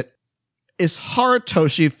adapted it is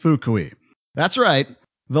Harutoshi Fukui. That's right.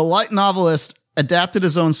 The light novelist adapted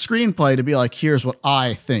his own screenplay to be like, here's what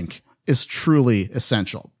I think is truly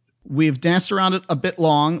essential. We've danced around it a bit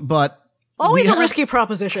long, but always a risky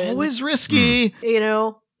proposition. Always risky. You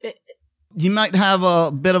know, you might have a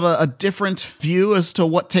bit of a different view as to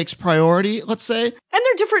what takes priority, let's say. And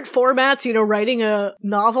they're different formats. You know, writing a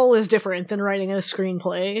novel is different than writing a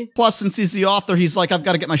screenplay. Plus, since he's the author, he's like, I've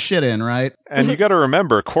got to get my shit in, right? And you got to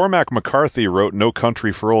remember, Cormac McCarthy wrote No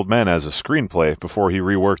Country for Old Men as a screenplay before he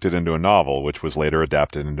reworked it into a novel, which was later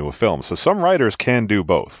adapted into a film. So some writers can do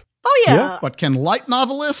both. Oh, yeah. But can light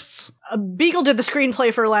novelists? Beagle did the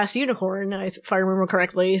screenplay for Last Unicorn, if I remember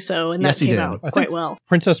correctly, and that came out quite well.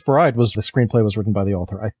 Princess Bride the screenplay was written by the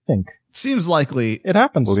author, I think. Seems likely. It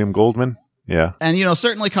happens. William Goldman? Yeah. And,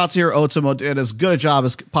 certainly Katsuhiro Otomo did as good a job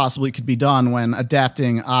as possibly could be done when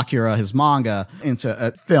adapting Akira, his manga, into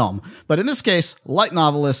a film. But in this case, light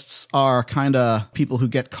novelists are kind of people who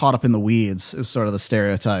get caught up in the weeds, is sort of the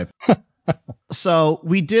stereotype. So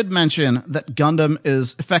we did mention that Gundam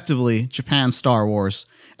is effectively Japan's Star Wars,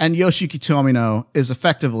 and Yoshiki Tomino is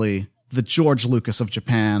effectively the George Lucas of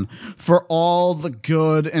Japan, for all the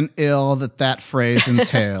good and ill that phrase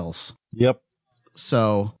entails. Yep.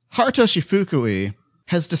 So Harutoshi Fukui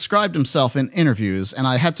has described himself in interviews, and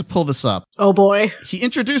I had to pull this up. Oh boy. He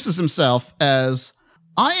introduces himself as,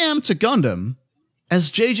 I am to Gundam as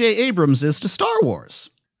J.J. Abrams is to Star Wars.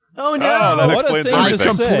 Oh no! Oh, that explains everything. I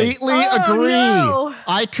completely agree. No.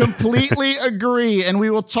 I completely agree, and we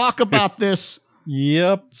will talk about this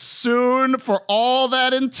soon for all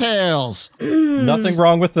that entails. Nothing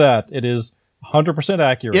wrong with that. It is 100%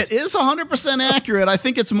 accurate. It is 100% accurate. I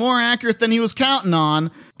think it's more accurate than he was counting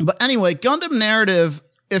on. But anyway, Gundam Narrative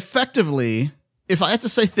effectively if I had to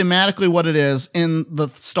say thematically what it is in the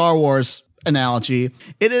Star Wars analogy,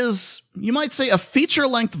 it is, you might say, a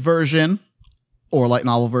feature-length version or light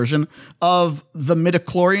novel version of the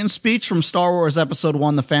midichlorian speech from Star Wars Episode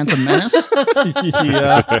 1, The Phantom Menace.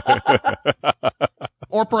 Yeah.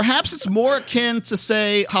 Or perhaps it's more akin to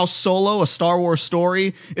say how Solo, a Star Wars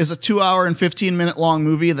story, is a 2-hour and 15-minute long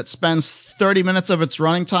movie that spends 30 minutes of its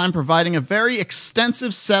running time providing a very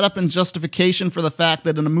extensive setup and justification for the fact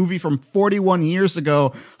that in a movie from 41 years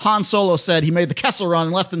ago, Han Solo said he made the Kessel Run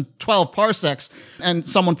and left in 12 parsecs. And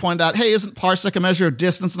someone pointed out, hey, isn't parsec a measure of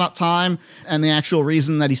distance, not time? And the actual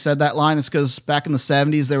reason that he said that line is because back in the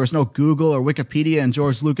 70s, there was no Google or Wikipedia, and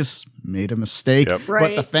George Lucas made a mistake. Yep. Right.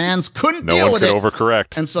 But the fans couldn't No deal one with could it. overcorrect.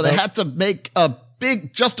 And so they had to make a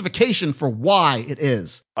big justification for why it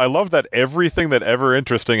is. I love that everything that ever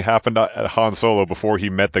interesting happened at Han Solo before he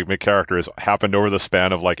met the characters happened over the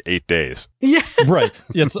span of like 8 days. Yeah. Right.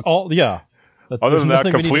 It's all, yeah. Other than that,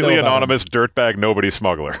 There's nothing we need to completely know about him. anonymous dirtbag nobody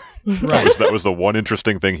smuggler. Right. That was the one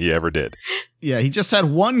interesting thing he ever did. Yeah, he just had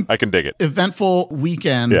one I can dig it. eventful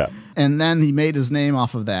weekend, Yeah. and then he made his name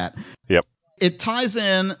off of that. Yep. It ties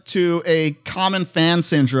in to a common fan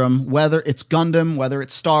syndrome, whether it's Gundam, whether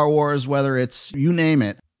it's Star Wars, whether it's you name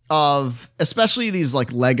it, of especially these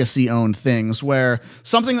like legacy owned things where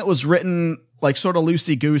something that was written like sort of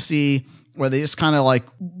loosey goosey, where they just kind of like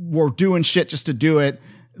were doing shit just to do it.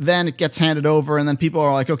 Then it gets handed over, and then people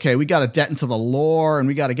are like, okay, we got to get into the lore and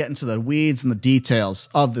we got to get into the weeds and the details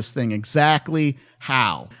of this thing. Exactly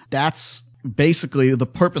how. That's basically the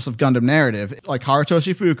purpose of Gundam narrative. Like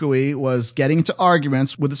Harutoshi Fukui was getting into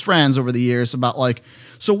arguments with his friends over the years about like,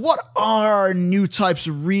 so what are new types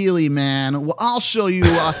really, man? Well, I'll show you.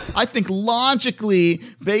 I think logically,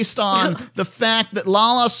 based on the fact that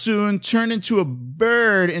Lala Soon turned into a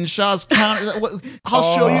bird in Shah's counter,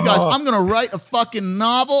 I'll show you guys. I'm going to write a fucking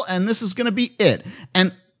novel and this is going to be it.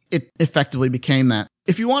 And it effectively became that.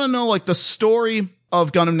 If you want to know like the story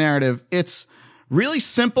of Gundam narrative, it's really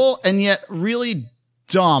simple and yet really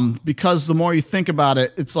dumb because the more you think about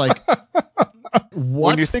it, it's like,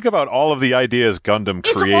 what? When you think about all of the ideas Gundam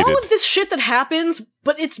It's created. all of this shit that happens,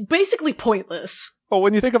 but it's basically pointless. Well,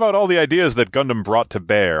 when you think about all the ideas that Gundam brought to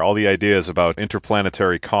bear, all the ideas about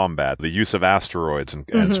interplanetary combat, the use of asteroids and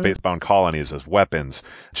spacebound colonies as weapons,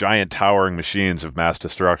 giant towering machines of mass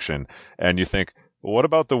destruction, and you think, well, what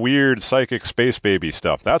about the weird psychic space baby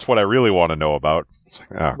stuff? That's what I really want to know about. It's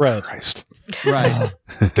like, oh, Right. Christ. Right.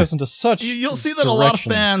 It goes into such You'll see that a lot of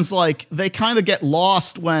direction. fans, like, they kind of get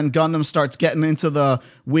lost when Gundam starts getting into the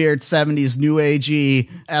weird 70s new agey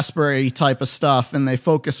Asbury type of stuff, and they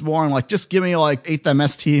focus more on, like, just give me, like, 8th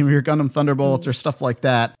MS Team or your Gundam Thunderbolts or stuff like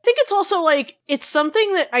that. I think it's also like, it's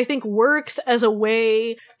something that I think works as a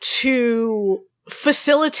way to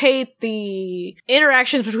facilitate the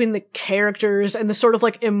interactions between the characters and the sort of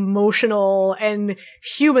like emotional and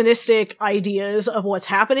humanistic ideas of what's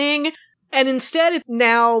happening. And instead,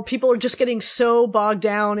 now people are just getting so bogged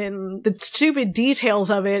down in the stupid details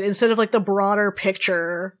of it instead of like the broader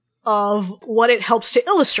picture of what it helps to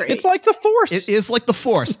illustrate. It's like the Force. It is like the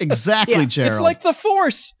Force. Exactly, Yeah. Gerald. It's like the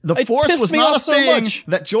Force. The It Force pissed was me not a off so thing much.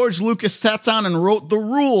 that George Lucas sat down and wrote the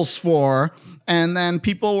rules for. And then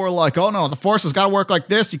people were like, oh no, the Force has got to work like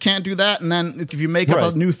this. You can't do that. And then if you make up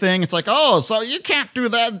Right. a new thing, it's like, oh, so you can't do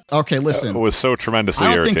that. Okay, listen. It was so tremendously I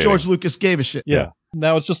don't irritating. think George Lucas gave a shit. Yeah.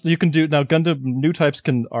 Now it's just you can do now. Gundam new types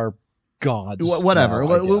are gods. Whatever.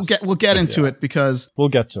 now, I We'll guess. get into Yeah. it because We'll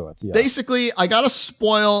get to it. Yeah. basically I gotta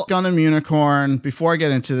spoil Gundam Unicorn before I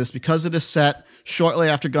get into this because it is set shortly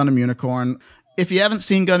after Gundam Unicorn. If you haven't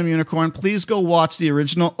seen Gundam Unicorn, please go watch the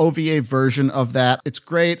original OVA version of that. It's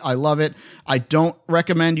great. I love it. I don't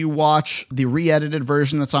recommend you watch the re-edited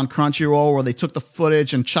version that's on Crunchyroll where they took the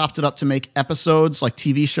footage and chopped it up to make episodes, like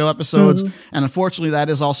TV show episodes. And unfortunately, that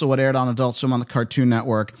is also what aired on Adult Swim on the Cartoon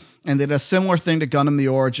Network. And they did a similar thing to Gundam The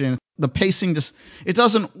Origin. The pacing just, it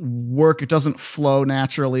doesn't work. It doesn't flow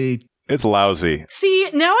naturally. It's lousy. See,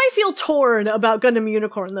 now I feel torn about Gundam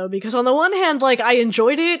Unicorn, though, because on the one hand, like, I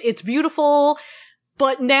enjoyed it, it's beautiful,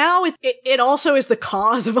 but now it also is the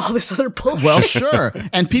cause of all this other bullshit. Well, sure.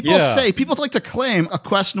 And people Yeah. people like to claim a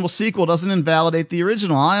questionable sequel doesn't invalidate the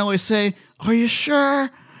original. I always say, are you sure?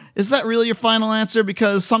 Is that really your final answer?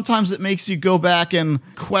 Because sometimes it makes you go back and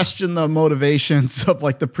question the motivations of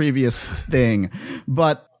like the previous thing.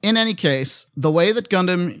 But in any case, the way that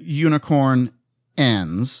Gundam Unicorn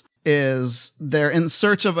ends is they're in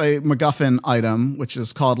search of a MacGuffin item, which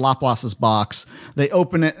is called Laplace's box. They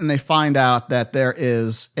open it and they find out that there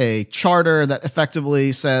is a charter that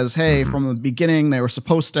effectively says, hey, from the beginning, they were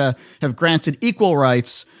supposed to have granted equal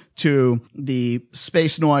rights to the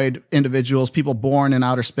Spacenoid individuals, people born in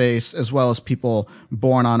outer space, as well as people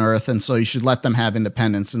born on Earth. And so you should let them have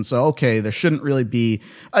independence. And so, okay, there shouldn't really be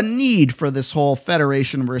a need for this whole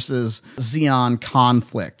Federation versus Zeon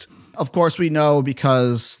conflict. Of course, we know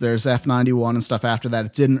because there's F91 and stuff after that,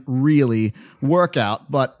 it didn't really work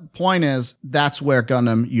out. But point is, that's where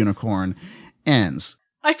Gundam Unicorn ends.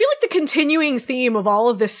 I feel like the continuing theme of all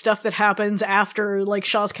of this stuff that happens after, like,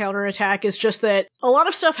 Shaw's counterattack is just that a lot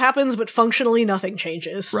of stuff happens, but functionally nothing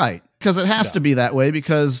changes. Right. Because it has to be that way,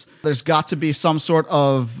 because there's got to be some sort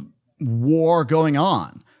of war going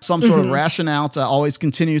on. Some sort of rationale to always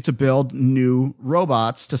continue to build new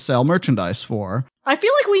robots to sell merchandise for. I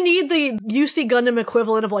feel like we need the UC Gundam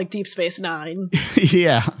equivalent of, like, Deep Space Nine.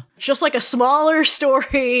 Yeah. Just like a smaller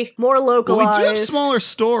story, more localized. Well, we do have smaller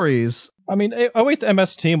stories. I mean, 08th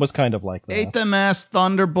MS Team was kind of like that. 8th MS,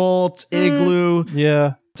 Thunderbolt, Igloo,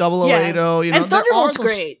 Yeah. 0080, you know, and Thunderbolt's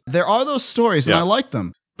great. There are those stories, and I like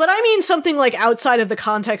them. But I mean something like outside of the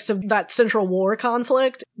context of that Central War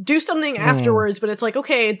conflict. Do something afterwards, but it's like,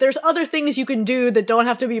 okay, there's other things you can do that don't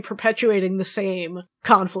have to be perpetuating the same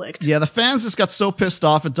conflict. Yeah, the fans just got so pissed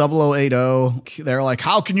off at 0080. They're like,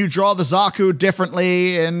 how can you draw the Zaku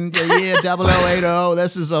differently? And yeah, 0080,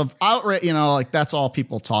 this is of outrage, you know, like that's all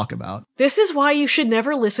people talk about. This is why you should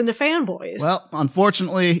never listen to fanboys. Well,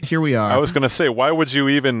 unfortunately, here we are. I was going to say, why would you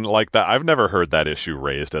even like that? I've never heard that issue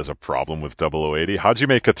raised as a problem with 0080. How'd you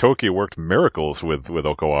make Katoki worked miracles with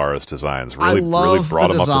Okawara's designs? Really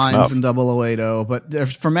brought him up to designs snuff. in 0080, but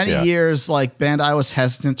for many years, like, Bandai was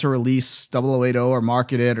hesitant to release 0080 or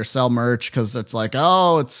market it or sell merch because it's like,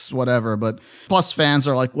 oh, it's whatever. But plus fans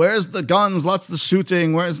are like, where's the guns? What's the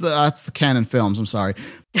shooting? That's the Canon Films. I'm sorry.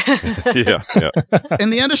 yeah.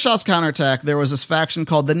 In the end of Shaw's counterattack, there was this faction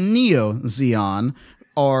called the Neo Zeon,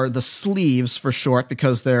 or the Sleeves for short,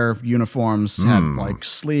 because their uniforms had like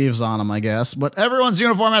sleeves on them, I guess. But everyone's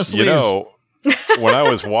uniform has sleeves. You know, when I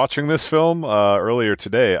was watching this film earlier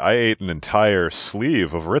today, I ate an entire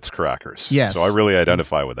sleeve of Ritz crackers. Yes. So I really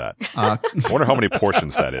identify with that. I wonder how many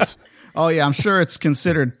portions that is. Oh, yeah, I'm sure it's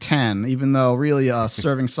considered 10, even though really a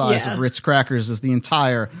serving size of Ritz crackers is the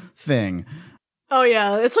entire thing. Oh,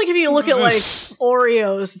 yeah. It's like if you look at, like,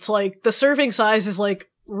 Oreos, it's like the serving size is, like,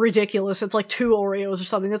 ridiculous. It's like 2 Oreos or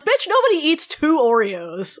something. It's, bitch, nobody eats 2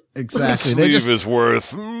 Oreos. Exactly. The sleeve is worth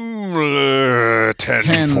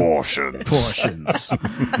 10 portions.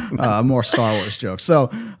 More Star Wars jokes. So,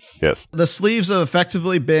 yes, the sleeves have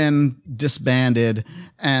effectively been disbanded,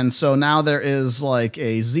 and so now there is like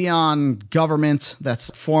a Zeon government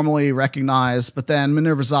that's formally recognized, but then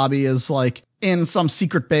Minerva Zabi is like in some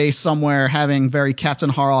secret base somewhere having very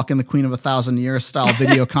Captain Harlock and the Queen of 1,000 Years style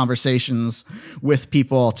video conversations with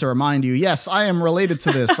people to remind you, yes, I am related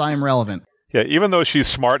to this. I am relevant. Yeah, even though she's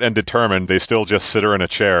smart and determined, they still just sit her in a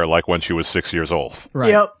chair like when she was 6 years old. Right.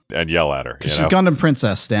 Yep. And yell at her. She's Gundam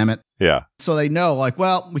Princess, damn it. Yeah. So they know, like,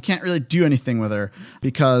 well, we can't really do anything with her,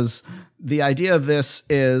 because the idea of this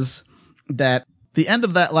is that the end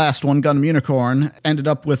of that last one, Gundam Unicorn, ended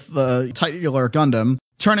up with the titular Gundam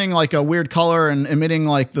turning like a weird color and emitting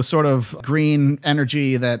like the sort of green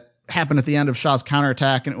energy that happened at the end of Shaw's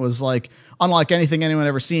counterattack. And it was like unlike anything anyone had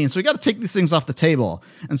ever seen. So we got to take these things off the table.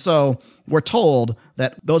 And so we're told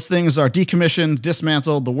that those things are decommissioned,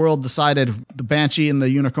 dismantled. The world decided the Banshee and the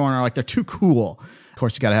Unicorn are like, they're too cool. Of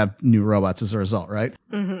course, you got to have new robots as a result, right?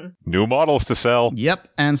 Mm-hmm. New models to sell. Yep.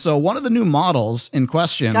 And so one of the new models in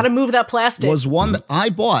question Got to move that plastic. was one that I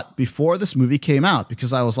bought before this movie came out,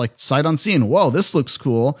 because I was like, sight unseen, whoa, this looks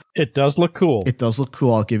cool. It does look cool. It does look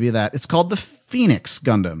cool. I'll give you that. It's called the Phoenix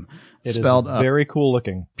Gundam. It spelled is very cool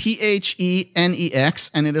looking. Phenex,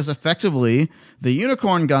 and it is effectively the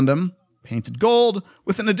Unicorn Gundam painted gold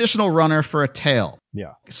with an additional runner for a tail.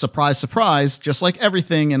 Yeah. Surprise, surprise, just like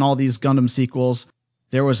everything in all these Gundam sequels,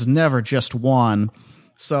 there was never just one.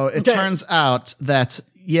 So it turns out that,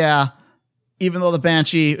 yeah, even though the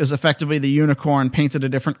Banshee is effectively the Unicorn painted a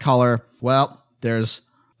different color, well, there's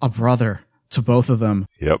a brother to both of them.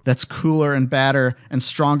 Yep. That's cooler and badder and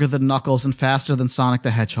stronger than Knuckles and faster than Sonic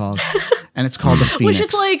the Hedgehog. And it's called the Phoenix. Which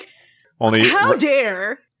is like, how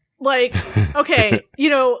dare? Like, okay, you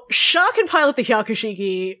know, Shaw can pilot the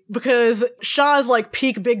Hyakushiki because Shaw's like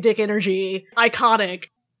peak big dick energy, iconic.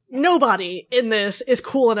 Nobody in this is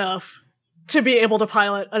cool enough to be able to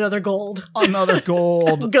pilot another gold,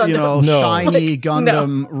 Gundam. You know, shiny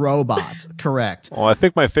Gundam robot. Correct. Well, I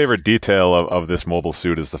think my favorite detail of this mobile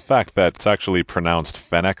suit is the fact that it's actually pronounced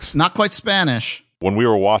Phoenix. Not quite Spanish. When we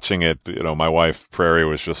were watching it, you know, my wife, Prairie,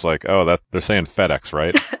 was just like, oh, they're saying FedEx,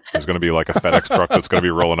 right? There's going to be like a FedEx truck that's going to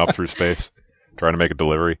be rolling up through space. trying to make a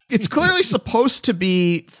delivery. It's clearly supposed to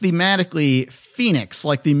be thematically Phoenix,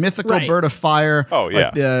 like the mythical bird of fire. Oh, yeah.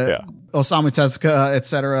 Like the Osamu Tezuka,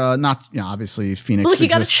 etc. Not, obviously Phoenix. Look, you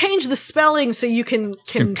got to change the spelling so you can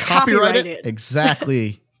copyright it.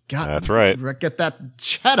 Exactly. That's right. Get that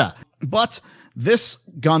cheddar. But this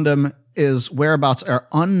Gundam is whereabouts are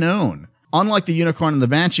unknown. Unlike the Unicorn and the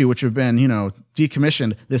Banshee, which have been,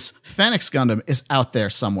 decommissioned, this Phoenix Gundam is out there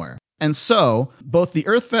somewhere. And so, both the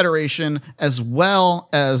Earth Federation as well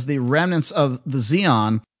as the remnants of the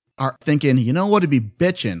Zeon are thinking, you know what would be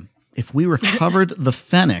bitchin' if we recovered the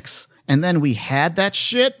Phoenix and then we had that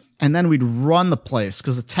shit and then we'd run the place,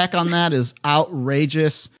 because the tech on that is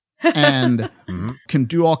outrageous and can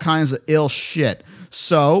do all kinds of ill shit.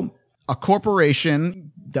 So, a corporation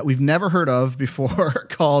that we've never heard of before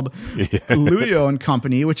called Luyo and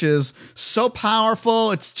Company, which is so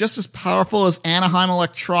powerful. It's just as powerful as Anaheim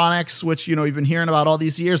Electronics, which, we've been hearing about all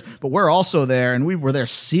these years, but we're also there, and we were there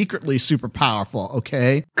secretly super powerful,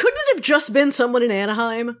 okay? Couldn't it have just been someone in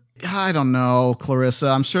Anaheim? I don't know, Clarissa.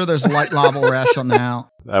 I'm sure there's a light novel rationale.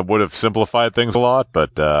 That would have simplified things a lot,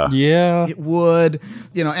 but yeah, it would.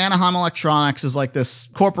 Anaheim Electronics is like this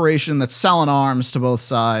corporation that's selling arms to both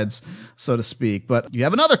sides, so to speak. But you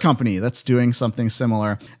have another company that's doing something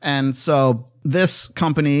similar. And so this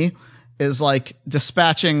company is like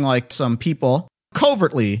dispatching like some people,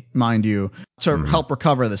 covertly, mind you, to help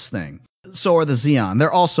recover this thing. So are the Zeon.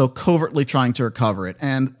 They're also covertly trying to recover it.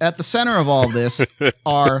 And at the center of all of this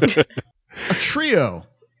are a trio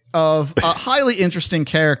of highly interesting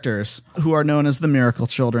characters who are known as the Miracle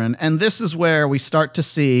Children. And this is where we start to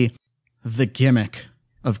see the gimmick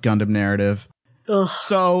of Gundam narrative. Ugh.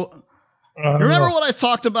 So, remember what I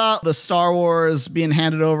talked about? The Star Wars being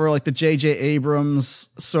handed over, like the J.J. Abrams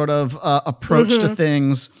sort of approach to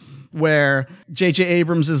things, where J.J.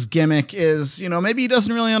 Abrams' gimmick is, maybe he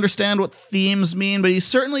doesn't really understand what themes mean, but he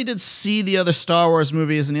certainly did see the other Star Wars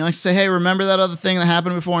movies, and he likes to say, hey, remember that other thing that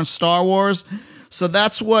happened before in Star Wars? So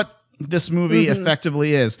that's what this movie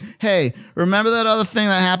effectively is. Hey, remember that other thing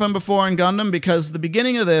that happened before in Gundam? Because the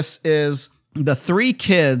beginning of this is the three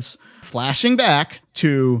kids flashing back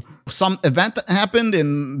to some event that happened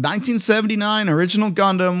in 1979, original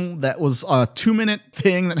Gundam, that was a 2-minute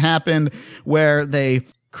thing that happened where they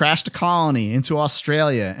crashed a colony into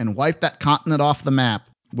Australia and wiped that continent off the map.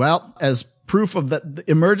 Well, as proof of the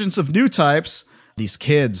emergence of new types, these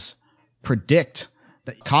kids predict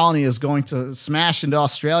that the colony is going to smash into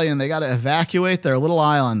Australia and they got to evacuate their little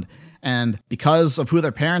island. And because of who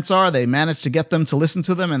their parents are, they manage to get them to listen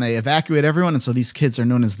to them and they evacuate everyone. And so these kids are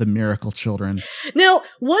known as the Miracle Children. Now,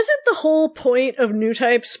 wasn't the whole point of new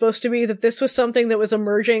types supposed to be that this was something that was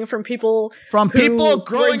emerging from people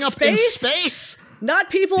growing up in space? Not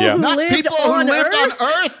people who lived on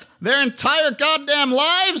Earth? Their entire goddamn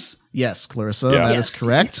lives? Yes, Clarissa, that is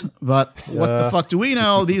correct. But what the fuck do we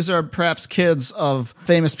know? These are perhaps kids of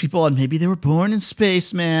famous people, and maybe they were born in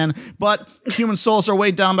space, man. But human souls are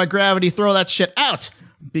weighed down by gravity. Throw that shit out.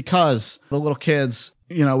 Because the little kids,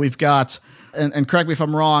 we've got, and correct me if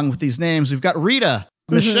I'm wrong with these names, we've got Rita,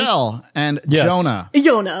 Michelle, and Jonah.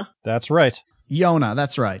 Yona. That's right. Yona,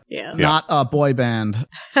 that's right. Yeah. Not a boy band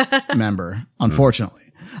member, unfortunately.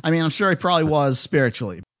 I mean, I'm sure he probably was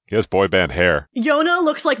spiritually. He has boy band hair. Yona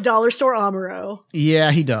looks like Dollar Store Amuro.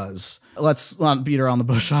 Yeah, he does. Let's not beat around the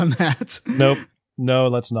bush on that. Nope. No,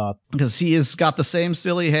 let's not. Because he has got the same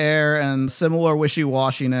silly hair and similar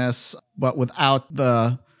wishy-washiness, but without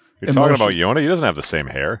the You're talking about Yona? He doesn't have the same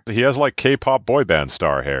hair. He has like K-pop boy band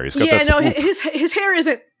star hair. He's got his hair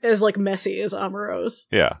isn't as like messy as Amuro's.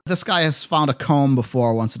 Yeah. This guy has found a comb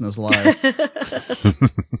before once in his life.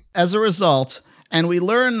 As a result, and we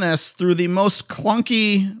learn this through the most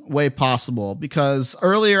clunky way possible, because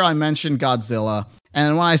earlier I mentioned Godzilla,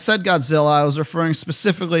 and when I said Godzilla, I was referring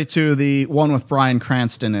specifically to the one with Bryan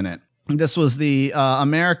Cranston in it. This was the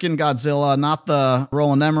American Godzilla, not the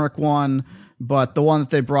Roland Emmerich one, but the one that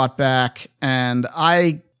they brought back, and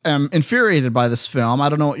I am infuriated by this film. I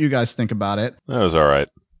don't know what you guys think about it. That was all right.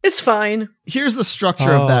 It's fine. Here's the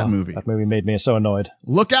structure of that movie. That movie made me so annoyed.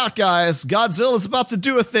 Look out, guys. Godzilla's about to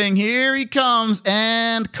do a thing. Here he comes,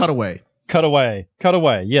 and cut away. Cut away. Cut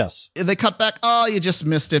away. Yes. They cut back. Oh, you just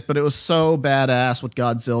missed it, but it was so badass what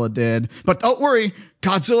Godzilla did. But don't worry.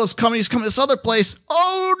 Godzilla's coming. He's coming to this other place.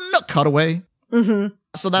 Oh, no. Cut away. Mm-hmm.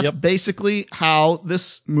 So that's basically how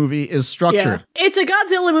this movie is structured. Yeah. It's a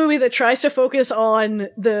Godzilla movie that tries to focus on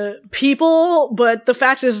the people, but the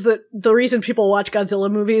fact is that the reason people watch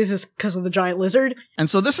Godzilla movies is because of the giant lizard. And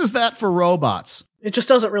so this is that for robots. It just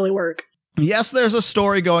doesn't really work. Yes, there's a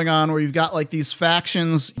story going on where you've got like these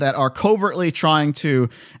factions that are covertly trying to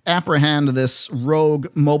apprehend this rogue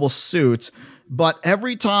mobile suit, But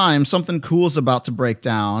every time something cool is about to break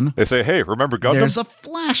down, They say, hey, remember Gundam? there's a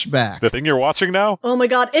flashback. The thing you're watching now? Oh my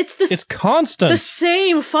god, It's constant. the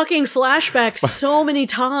same fucking flashback so many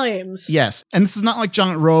times. Yes. And this is not like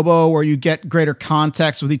Giant Robo where you get greater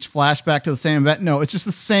context with each flashback to the same event. No, it's just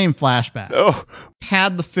the same flashback. Oh,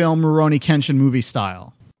 Had the film Rurouni Kenshin movie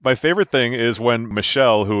style. my favorite thing is when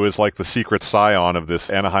Michelle, who is like the secret scion of this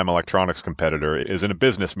Anaheim Electronics competitor, is in a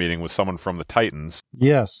business meeting with someone from the Titans.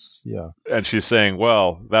 Yes, yeah. And she's saying,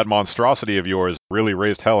 well, that monstrosity of yours really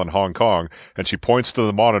raised hell in Hong Kong. And she points to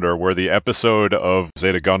the monitor where the episode of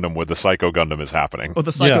Zeta Gundam with the Psycho Gundam is happening. Well,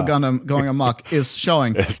 the Psycho Yeah. Gundam going amok is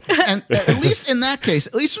showing. And at least in that case,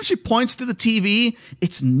 at least when she points to the TV,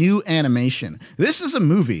 it's new animation. This is a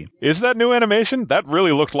movie. Is that new animation? That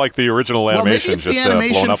really looked like the original Well, animation. maybe it's just the blown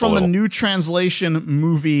animation up a from the little. new translation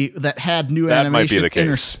movie that had new That might be animation the case.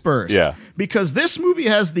 interspersed. Yeah. Because this movie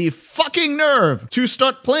has the fucking nerve to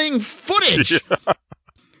start playing footage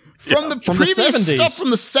from the From the previous 70s. stuff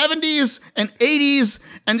from the 70s and 80s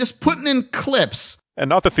and just putting in clips. And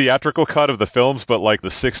not the theatrical cut of the films, but like the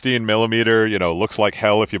 16 millimeter, looks like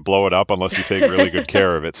hell if you blow it up unless you take really good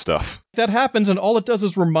care of it stuff. That happens, and all it does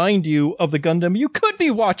is remind you of the Gundam you could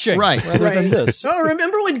be watching. Right. Rather than this. Oh,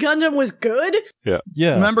 remember when Gundam was good?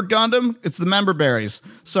 Yeah. Remember Gundam? It's the member berries.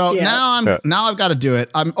 So Yeah. now I've got to do it.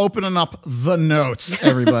 I'm opening up the notes,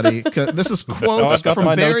 everybody. 'Cause this is quotes I've got from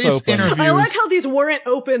my notes various open. interviews. I like how these weren't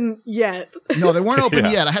open yet. No, they weren't open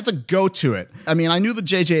Yeah. yet. I had to go to it. I mean, I knew the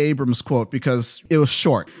J.J. Abrams quote because it was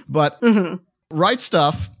short. But Right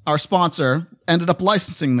Stuff, our sponsor, ended up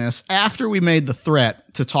licensing this after we made the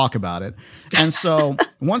threat to talk about it. And so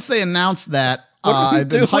once they announced that, I've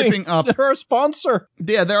been hyping up. They're our sponsor.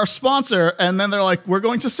 Yeah, they're our sponsor. And then they're like, we're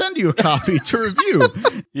going to send you a copy to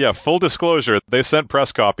review. Yeah, full disclosure, they sent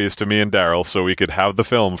press copies to me and Daryl so we could have the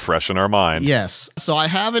film fresh in our mind. Yes. So I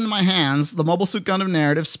have in my hands the Mobile Suit Gundam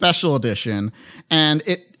Narrative Special Edition, and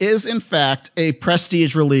it is, in fact, a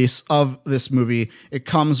prestige release of this movie. It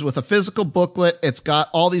comes with a physical booklet. It's got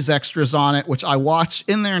all these extras on it, which I watch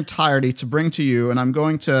in their entirety to bring to you, and I'm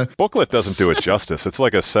going to... Booklet doesn't do it justice. It's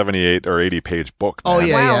like a 78 or 80 page book. Oh, man.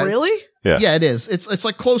 yeah, Wow, yeah. really? Yeah. Yeah, it is. It's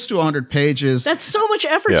like close to 100 pages. That's so much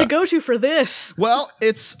effort Yeah. to go to for this. Well,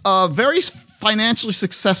 it's a very financially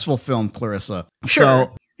successful film, Clarissa. Sure.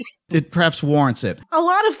 So it perhaps warrants it. A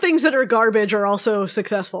lot of things that are garbage are also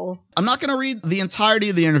successful. I'm not going to read the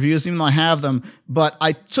entirety of the interviews, even though I have them, but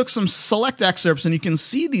I took some select excerpts, and you can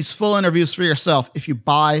see these full interviews for yourself if you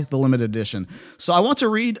buy the limited edition. So I want to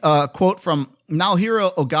read a quote from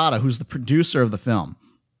Naohiro Ogata, who's the producer of the film.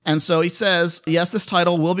 And so he says, yes, this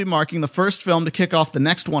title will be marking the first film to kick off the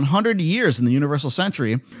next 100 years in the Universal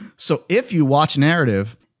Century. So if you watch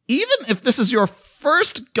Narrative, even if this is your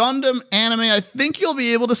first Gundam anime, I think you'll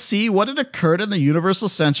be able to see what had occurred in the Universal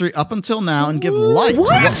Century up until now and give light to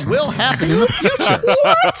what will happen in the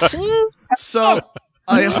future. So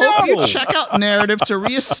I hope you check out Narrative to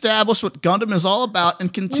reestablish what Gundam is all about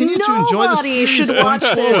and continue to enjoy the Nobody series should going watch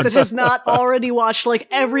this forward. that has not already watched like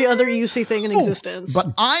every other UC thing in existence. But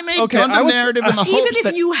I made Okay, Gundam I was- Narrative in the even hopes if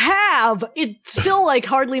that you have, it still like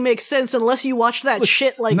hardly makes sense unless you watched that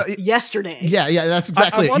shit like yesterday. Yeah, that's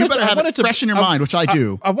exactly it. You better have it fresh in your mind, which I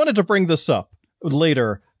do. I wanted to bring this up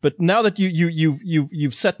later, but now that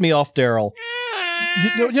you've set me off, Daryl.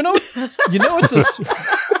 You know what this.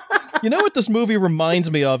 You know what this movie reminds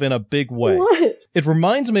me of in a big way? What? It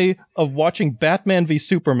reminds me of watching Batman v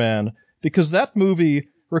Superman, because that movie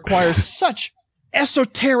requires such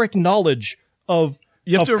esoteric knowledge of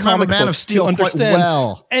You have of to remember comic Man of books Steel to quite understand.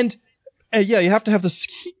 well. And yeah, you have to have this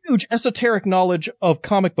huge esoteric knowledge of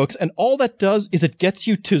comic books, and all that does is it gets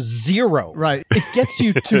you to zero. Right. It gets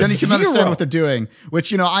you to Then you can zero. understand what they're doing,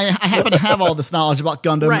 which, I happen to have all this knowledge about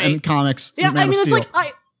Gundam Right. and comics. Yeah, and Man I mean, of it's Steel.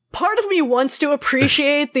 like part of me wants to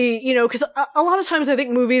appreciate the, because a lot of times I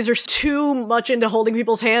think movies are too much into holding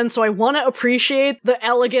people's hands, so I want to appreciate the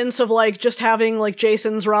elegance of like just having like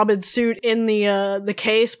Jason's Robin suit in the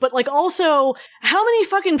case, but like also how many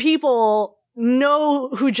fucking people know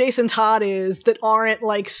who Jason Todd is that aren't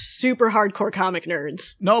like super hardcore comic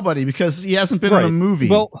nerds? Nobody, because he hasn't been in a Right. movie,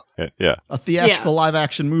 Well, Yeah. a theatrical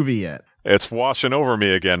live-action movie yet. It's washing over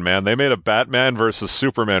me again, man. They made a Batman versus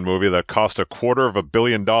Superman movie that cost $250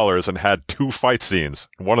 million and had 2 fight scenes.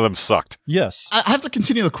 One of them sucked. yes. I have to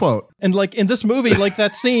continue the quote. And like in this movie, like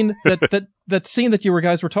that scene that scene that you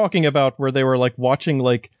guys were talking about, where they were like watching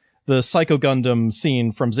like the Psycho Gundam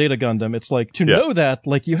scene from Zeta Gundam. It's like to know that,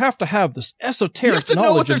 like you have to have this esoteric You have to know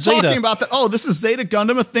knowledge what they're of Zeta. talking about. That this is Zeta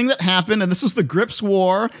Gundam, a thing that happened, and this was the Grips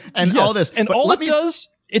War, and all this. And But all let it me- does.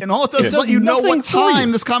 And all it does is let you know nothing what for you.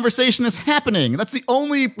 time this conversation is happening. That's the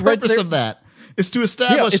only purpose there- of that. is to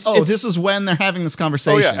establish, this is when they're having this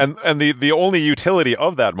conversation. Oh, yeah, and the only utility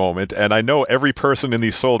of that moment, and I know every person in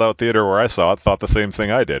the sold-out theater where I saw it thought the same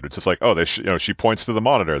thing I did, which is like, she points to the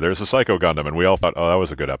monitor, there's a Psycho Gundam, and we all thought, oh, that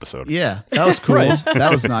was a good episode. Yeah, that was cool.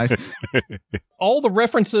 That was nice. All the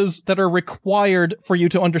references that are required for you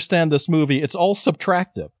to understand this movie, it's all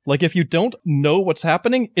subtractive. Like, if you don't know what's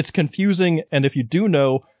happening, it's confusing, and if you do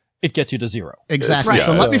know, it gets you to 0. Exactly. Right.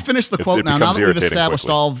 So let me finish the quote now that we've established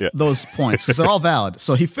quickly. all of those points, because they're all valid.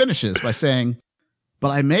 So he finishes by saying,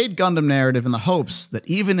 "But I made Gundam Narrative in the hopes that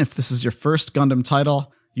even if this is your first Gundam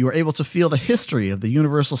title, you are able to feel the history of the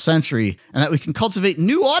Universal Century, and that we can cultivate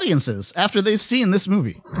new audiences after they've seen this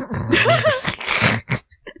movie."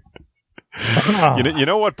 You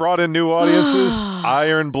know what brought in new audiences?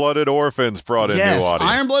 Iron-Blooded Orphans brought in new audience.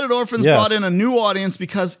 Iron-Blooded Orphans brought in a new audience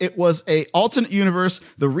because it was a alternate universe.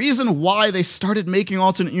 The reason why they started making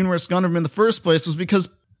alternate universe Gundam in the first place was because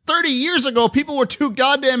 30 years ago, people were too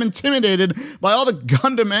goddamn intimidated by all the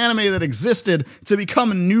Gundam anime that existed to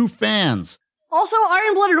become new fans. Also,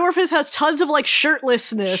 Iron-Blooded Orphans has tons of, like,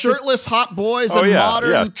 shirtlessness. Shirtless hot boys and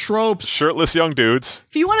modern tropes. Shirtless young dudes.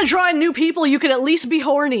 If you want to draw in new people, you can at least be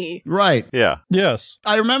horny. Right. Yeah. Yes.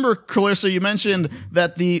 I remember, Clarissa, you mentioned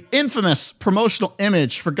that the infamous promotional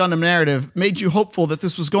image for Gundam Narrative made you hopeful that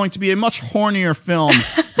this was going to be a much hornier film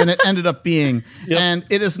than it ended up being. Yep. And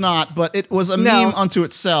it is not, but it was a meme unto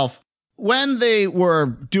itself. When they were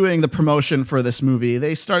doing the promotion for this movie,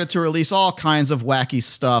 they started to release all kinds of wacky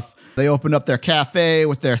stuff. They opened up their cafe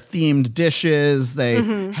with their themed dishes. They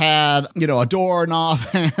had, a doorknob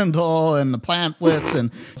handle and the pamphlets and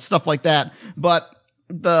stuff like that. But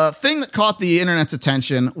the thing that caught the internet's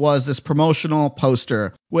attention was this promotional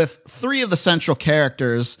poster with 3 of the central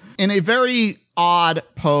characters in a very odd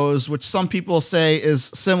pose, which some people say is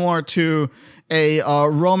similar to a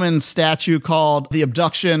Roman statue called the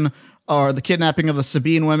Abduction or the Kidnapping of the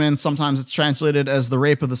Sabine Women. Sometimes it's translated as the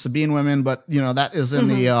Rape of the Sabine Women, but, that is in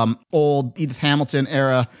the old Edith Hamilton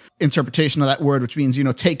era interpretation of that word, which means,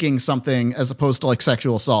 taking something as opposed to like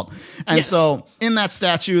sexual assault. And so in that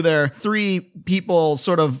statue, there are 3 people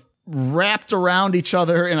sort of wrapped around each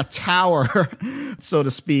other in a tower, so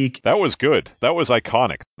to speak. That was good. That was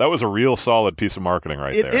iconic. That was a real solid piece of marketing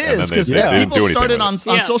right there. It is, because people started on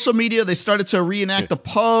social media, they started to reenact the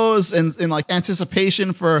pose and in like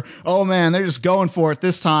anticipation for, oh man, they're just going for it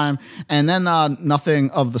this time. And then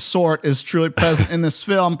nothing of the sort is truly present in this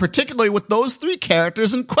film, particularly with those 3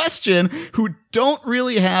 characters in question who don't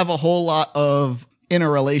really have a whole lot of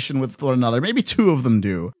interrelation with one another. Maybe 2 of them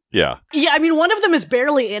do. Yeah. Yeah, I mean, one of them is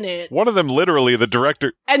barely in it. One of them, literally, the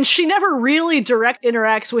director... And she never really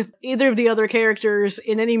interacts with either of the other characters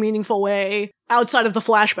in any meaningful way outside of the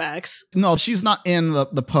flashbacks. No, she's not in the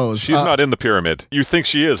pose. She's not in the pyramid. You think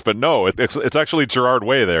she is, but no, it's actually Gerard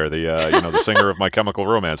Way there, the singer of My Chemical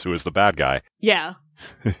Romance, who is the bad guy. Yeah.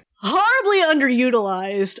 Horribly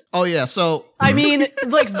underutilized. Oh, yeah, so... I mean,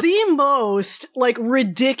 like, the most, like,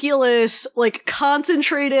 ridiculous, like,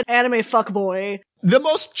 concentrated anime fuckboy. The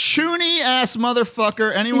most chuny-ass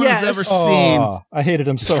motherfucker anyone has ever seen. I hated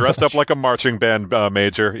him so much. Dressed up like a marching band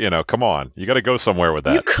major. Come on. You gotta go somewhere with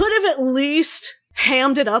that. You could have at least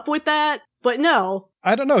hammed it up with that, but no.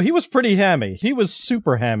 I don't know. He was pretty hammy. He was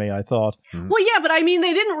super hammy, I thought. Well, yeah, but I mean,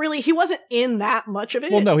 he wasn't in that much of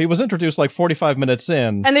it. Well, no, he was introduced like 45 minutes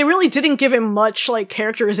in. And they really didn't give him much, like,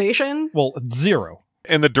 characterization. Well, 0.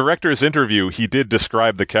 In the director's interview, he did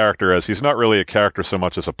describe the character as he's not really a character so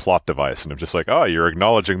much as a plot device. And I'm just like, you're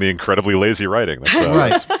acknowledging the incredibly lazy writing. That's,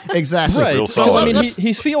 right, exactly. Real so, solid. I mean,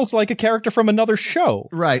 he feels like a character from another show.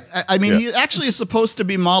 Right. I mean, he actually is supposed to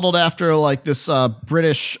be modeled after, like, this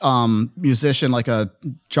British musician, like a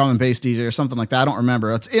drum and bass DJ or something like that. I don't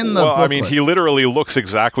remember. It's in the booklet. I mean, he literally looks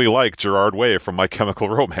exactly like Gerard Way from My Chemical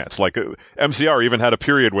Romance. Like, MCR even had a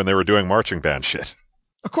period when they were doing marching band shit.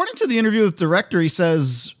 According to the interview with the director, he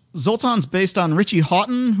says Zoltan's based on Richie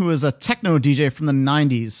Houghton, who is a techno DJ from the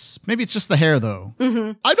 90s. Maybe it's just the hair, though.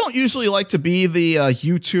 Mm-hmm. I don't usually like to be the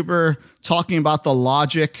YouTuber talking about the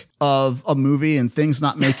logic of a movie and things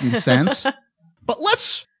not making sense. But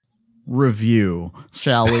let's review,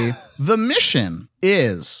 shall we? The mission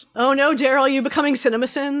is... Oh no, Daryl, are you becoming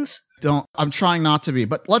CinemaSins? I'm trying not to be,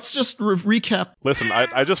 but let's just recap. Listen,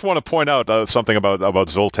 I just want to point out something about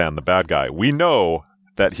Zoltan, the bad guy. We know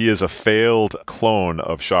that he is a failed clone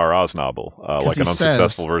of Shah Aznable, like an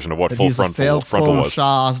unsuccessful version of what Full Frontal was.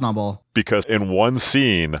 Shah Aznable. because in one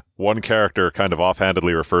scene, one character kind of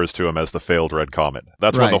offhandedly refers to him as the failed Red Comet.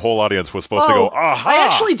 That's when the whole audience was supposed to go, aha! I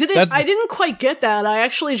actually didn't. I didn't quite get that. I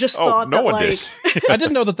actually just thought no that one like did. I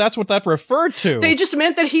didn't know that that's what that referred to. they just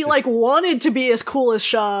meant that he like wanted to be as cool as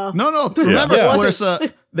Shaw. No. Remember,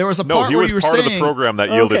 there was a part he where was you were part saying, of the program that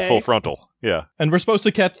yielded full frontal. Yeah. And we're supposed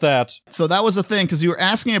to catch that. So that was the thing, because you were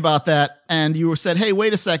asking about that, and you said, "Hey,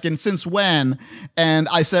 wait a second, since when?" And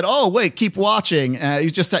I said, "Oh, wait, keep watching." You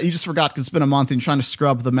just forgot because it's been a month, and you're trying to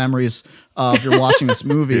scrub the memories of you're watching this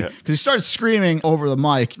movie. Because you started screaming over the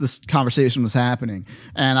mic. This conversation was happening,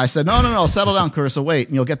 and I said, "No, settle down, Clarissa. Wait,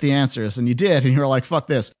 and you'll get the answers." And you did, and you were like, "Fuck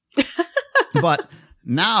this." But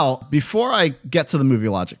now, before I get to the movie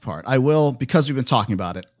logic part, I will, because we've been talking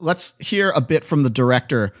about it, let's hear a bit from the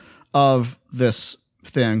director of this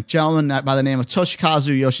thing, gentleman by the name of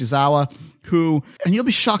Toshikazu Yoshizawa, who, and you'll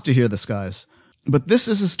be shocked to hear this, guys, but this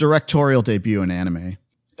is his directorial debut in anime.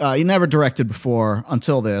 He never directed before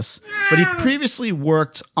until this, but he previously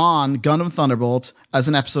worked on Gundam Thunderbolt as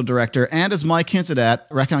an episode director, and as Mike hinted at,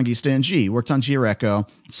 Reconquista and G, worked on G-Reco.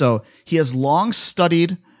 So he has long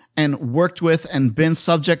studied and worked with and been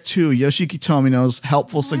subject to Yoshiki Tomino's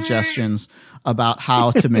helpful suggestions about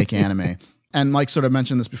how to make anime. And Mike sort of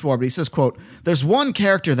mentioned this before, but he says, quote, "There's one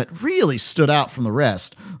character that really stood out from the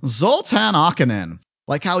rest, Zoltan Akanen.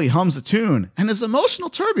 Like how he hums a tune and his emotional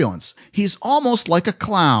turbulence. He's almost like a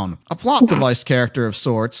clown, a plot device character of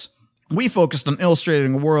sorts. We focused on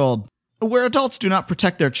illustrating a world where adults do not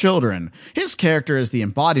protect their children. His character is the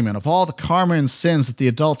embodiment of all the karma and sins that the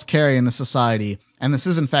adults carry in the society, and this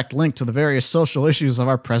is in fact linked to the various social issues of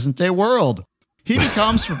our present-day world. He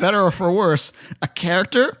becomes, for better or for worse, a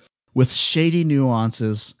character with shady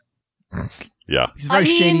nuances." Yeah. He's a very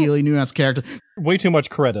shadily nuanced character. Way too much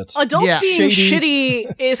credit. Adults being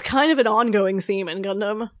shitty is kind of an ongoing theme in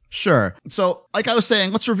Gundam. Sure. So, like I was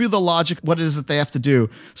saying, let's review the logic, what it is that they have to do.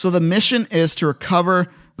 So the mission is to recover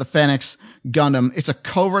the Phoenix Gundam. It's a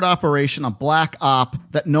covert operation, a black op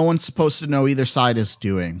that no one's supposed to know either side is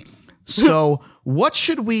doing. So what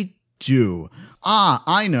should we do?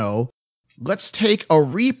 I know. Let's take a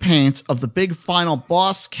repaint of the big final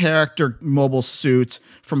boss character mobile suit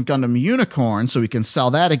from Gundam Unicorn so we can sell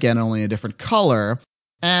that again, only a different color.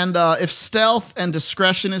 And if stealth and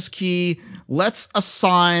discretion is key, let's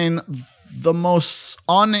assign the most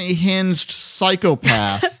unhinged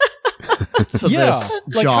psychopath to this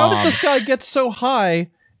like, job. How did this guy get so high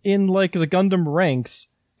in like the Gundam ranks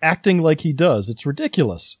acting like he does? It's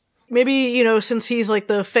ridiculous. Maybe, since he's like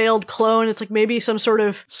the failed clone, it's like maybe some sort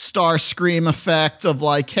of Starscream effect of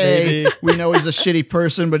like, hey, we know he's a shitty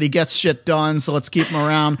person, but he gets shit done, so let's keep him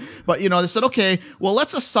around. But, they said, okay, well,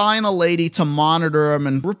 let's assign a lady to monitor him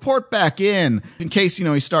and report back in case,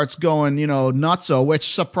 he starts going, nutso,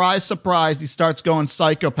 which, surprise, surprise, he starts going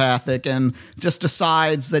psychopathic and just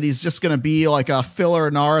decides that he's just going to be like a filler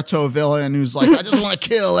Naruto villain who's like, I just want to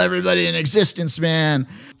kill everybody in existence, man.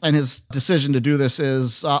 And his decision to do this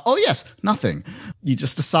is, yes, nothing. He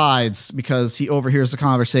just decides because he overhears the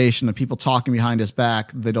conversation of people talking behind his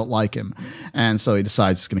back. They don't like him. And so he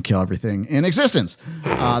decides he's going to kill everything in existence.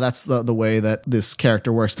 That's the way that this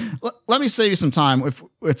character works. Let me save you some time if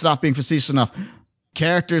it's not being facetious enough.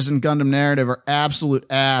 Characters in Gundam narrative are absolute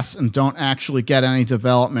ass and don't actually get any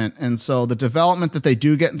development. And so the development that they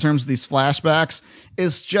do get in terms of these flashbacks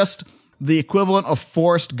is just the equivalent of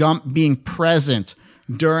Forrest Gump being present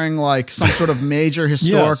during like some sort of major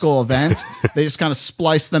historical event. They just kind of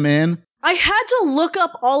splice them in. I had to look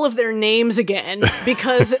up all of their names again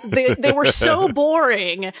because they were so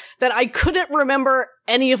boring that I couldn't remember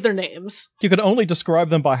any of their names. You could only describe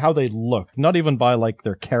them by how they look, not even by like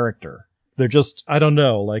their character. They're just, I don't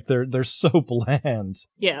know, like they're so bland.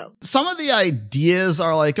 Yeah. Some of the ideas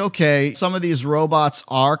are like, okay, some of these robots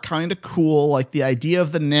are kind of cool. Like the idea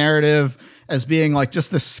of the narrative as being like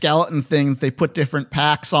just this skeleton thing that they put different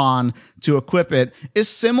packs on to equip it is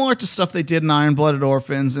similar to stuff they did in Iron-Blooded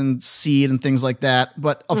Orphans and Seed and things like that.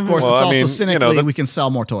 But of course, it's also cynically, we can sell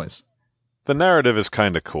more toys. The narrative is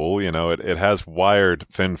kind of cool. It has wired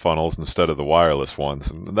fin funnels instead of the wireless ones.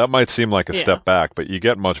 And that might seem like a step back, but you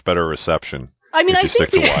get much better reception. I mean, I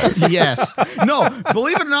think yes. No,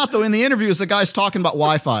 believe it or not, though, in the interviews, the guy's talking about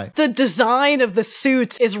Wi-Fi. The design of the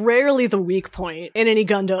suits is rarely the weak point in any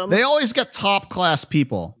Gundam. They always get top-class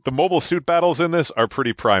people. The mobile suit battles in this are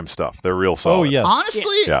pretty prime stuff. They're real solid. Oh, yes.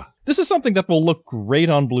 Honestly? Yeah. This is something that will look great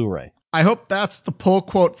on Blu-ray. I hope that's the pull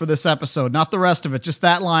quote for this episode, not the rest of it, just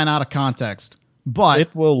that line out of context. But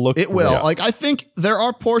it will look. It will. Yeah. Like, I think there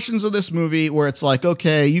are portions of this movie where it's like,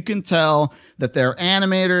 okay, you can tell that they're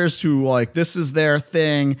animators who, like, this is their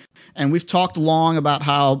thing. And we've talked long about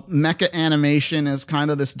how mecha animation is kind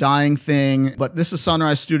of this dying thing. But this is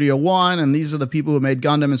Sunrise Studio 1, and these are the people who made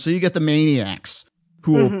Gundam. And so you get the maniacs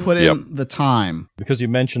who will put in the time. Because you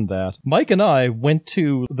mentioned that. Mike and I went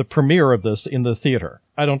to the premiere of this in the theater.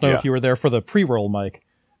 I don't know if you were there for the pre-roll, Mike.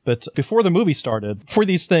 But before the movie started, for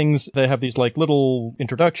these things, they have these like little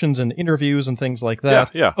introductions and interviews and things like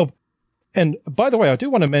that. Yeah. Oh, and by the way, I do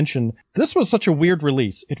want to mention, this was such a weird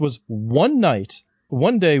release. It was one night,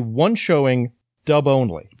 one day, one showing, dub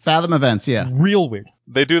only. Fathom Events, yeah. Real weird.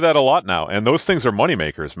 They do that a lot now, and those things are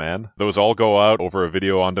moneymakers, man. Those all go out over a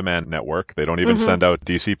video-on-demand network. They don't even send out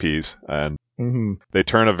DCPs, and they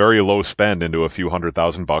turn a very low spend into a few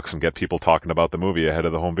 $100,000 and get people talking about the movie ahead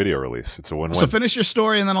of the home video release. It's a win-win. So finish your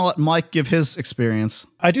story, and then I'll let Mike give his experience.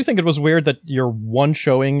 I do think it was weird that your one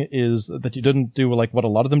showing is that you didn't do like what a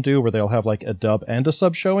lot of them do, where they'll have like a dub and a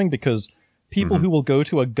sub showing, because people who will go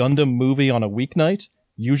to a Gundam movie on a weeknight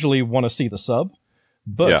usually want to see the sub.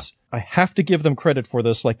 But I have to give them credit for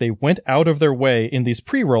this. Like, they went out of their way in these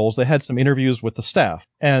pre-rolls. They had some interviews with the staff,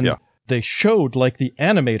 and they showed like the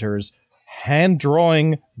animators hand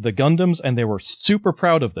drawing the Gundams, and they were super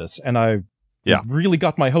proud of this. And I really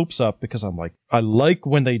got my hopes up, because I'm like, I like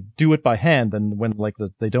when they do it by hand and when like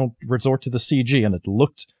they don't resort to the CG, and it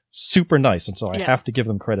looked super nice. And so I have to give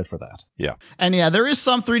them credit for that. Yeah. And yeah, there is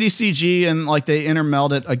some 3D CG, and like they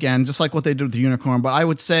intermeld it again, just like what they did with the Unicorn. But I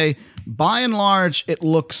would say, by and large, it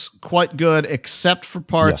looks quite good, except for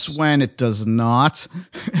parts when it does not.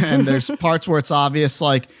 And there's parts where it's obvious,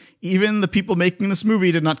 like, even the people making this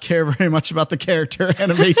movie did not care very much about the character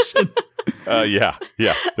animation.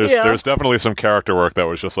 There's definitely some character work that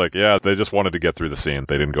was just like, they just wanted to get through the scene.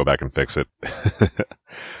 They didn't go back and fix it.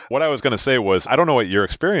 What I was going to say was, I don't know what your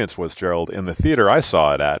experience was, Gerald. In the theater I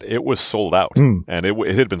saw it at, it was sold out. And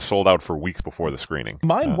it had been sold out for weeks before the screening.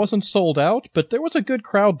 Mine wasn't sold out, but there was a good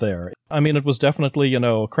crowd there. I mean, it was definitely,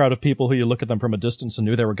 a crowd of people who you look at them from a distance and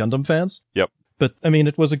knew they were Gundam fans. Yep. But, I mean,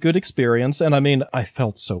 it was a good experience. And, I mean, I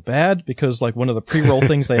felt so bad because, like, one of the pre-roll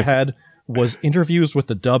things they had was interviews with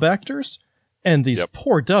the dub actors. And these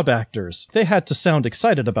poor dub actors, they had to sound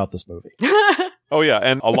excited about this movie. Oh, yeah.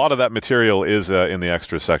 And a lot of that material is in the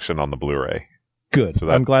extra section on the Blu-ray. Good. So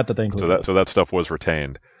I'm glad that they included it. So that stuff was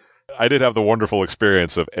retained. I did have the wonderful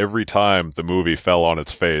experience of every time the movie fell on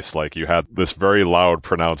its face, like, you had this very loud,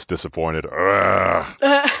 pronounced, disappointed from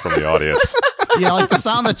the audience. Yeah, like the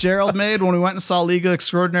sound that Gerald made when we went and saw League of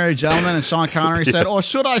Extraordinary Gentlemen, and Sean Connery said, or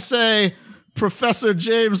should I say, Professor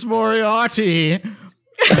James Moriarty?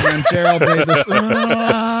 And then Gerald made this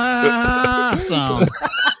sound.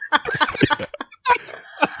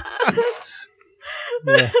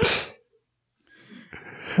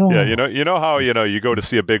 You know how you go to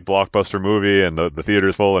see a big blockbuster movie and the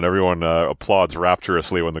theater's full and everyone applauds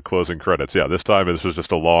rapturously when the closing credits. Yeah, this time this was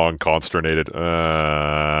just a long, consternated.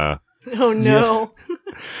 Oh no!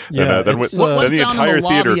 Then the entire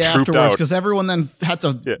theater trooped out because everyone then had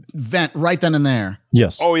to vent right then and there.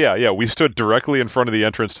 Yes. Oh yeah. We stood directly in front of the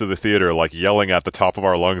entrance to the theater, like yelling at the top of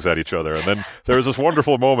our lungs at each other. And then there was this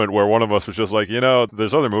wonderful moment where one of us was just like,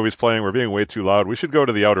 there's other movies playing. We're being way too loud. We should go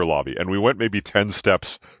to the outer lobby. And we went maybe 10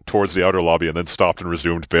 steps towards the outer lobby and then stopped and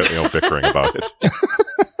resumed bickering about it.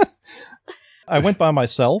 I went by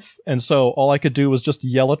myself, and so all I could do was just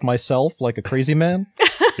yell at myself like a crazy man.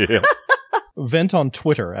 Yeah. Vent on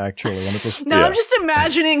Twitter, actually, and it was. Now I'm just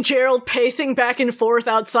imagining Gerald pacing back and forth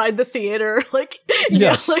outside the theater, like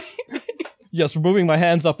yelling. Yes, moving my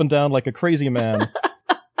hands up and down like a crazy man.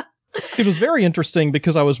 It was very interesting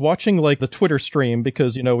because I was watching like the Twitter stream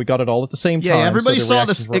because we got it all at the same time. Yeah, everybody saw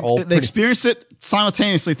this. They experienced it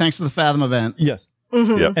simultaneously thanks to the Fathom event. Yes.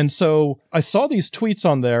 Mm-hmm. Yep. And so I saw these tweets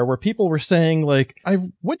on there where people were saying, like, I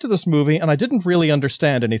went to this movie and I didn't really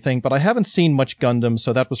understand anything, but I haven't seen much Gundam,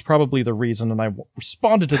 so that was probably the reason. And I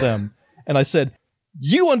responded to them and I said,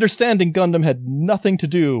 you understanding Gundam had nothing to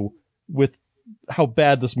do with how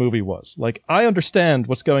bad this movie was. Like, I understand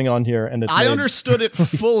what's going on here. And I understood it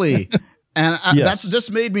fully. And that's just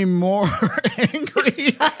made me more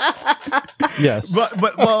angry. Yes.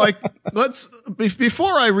 But like,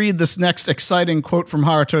 before I read this next exciting quote from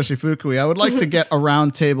Harutoshi Fukui, I would like to get a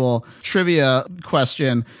roundtable trivia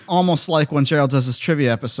question, almost like when Gerald does his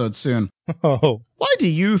trivia episode soon. Oh. Why do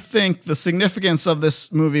you think the significance of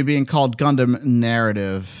this movie being called Gundam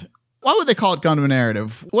Narrative? Why would they call it Gundam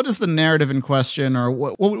Narrative? What is the narrative in question, or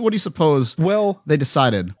what do you suppose they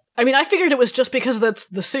decided? I mean, I figured it was just because that's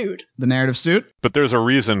the suit. The narrative suit? But there's a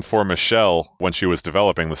reason for Michelle, when she was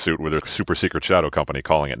developing the suit with her super secret shadow company,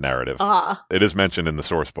 calling it narrative. It is mentioned in the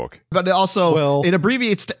source book. But it also, it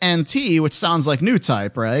abbreviates to NT, which sounds like new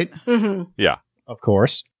type, right? Mm-hmm. Yeah. Of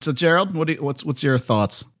course. So, Gerald, what's your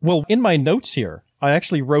thoughts? Well, in my notes here, I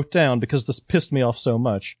actually wrote down, because this pissed me off so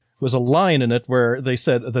much, was a line in it where they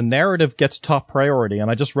said, the narrative gets top priority,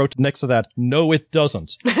 and I just wrote next to that, no, it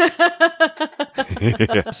doesn't.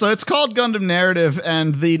 So it's called Gundam Narrative,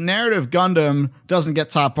 and the narrative Gundam doesn't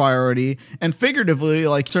get top priority, and figuratively,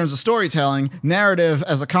 like in terms of storytelling, narrative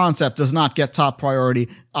as a concept does not get top priority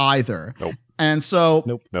either. Nope. And so...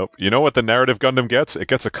 Nope. You know what the narrative Gundam gets? It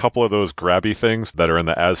gets a couple of those grabby things that are in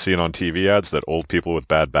the as seen on TV ads that old people with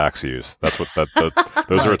bad backs use. That's what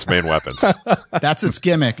those are its main weapons. That's its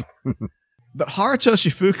gimmick. But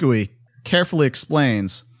Harutoshi Fukui carefully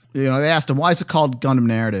explains, they asked him, why is it called Gundam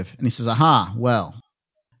Narrative? And he says, well,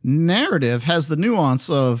 narrative has the nuance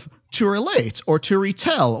of to relate, or to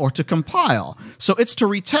retell, or to compile. So it's to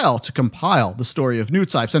retell, to compile the story of new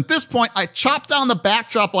types. And at this point, I chop down the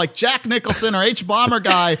backdrop like Jack Nicholson or H-Bomber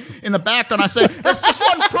guy in the background. I say, there's just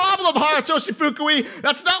one problem, Harutoshi Fukui.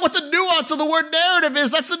 That's not what the nuance of the word narrative is.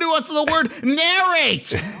 That's the nuance of the word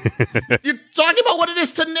narrate. You're talking about what it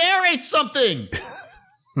is to narrate something.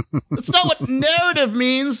 That's not what narrative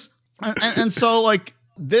means. And so, like,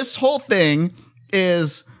 this whole thing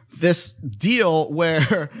is this deal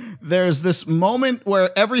where there's this moment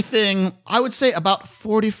where everything, I would say about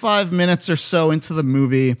 45 minutes or so into the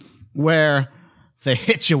movie, where they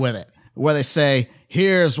hit you with it, where they say,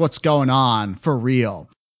 here's what's going on for real.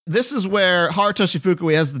 This is where Harutoshi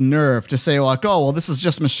Fukui has the nerve to say, like, this is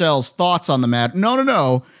just Michelle's thoughts on the matter.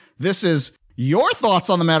 No. This is your thoughts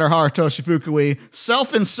on the matter, Harutoshi Fukui,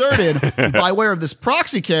 self-inserted by way of this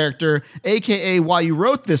proxy character, aka why you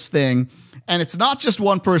wrote this thing. And it's not just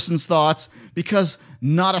one person's thoughts, because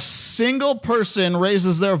not a single person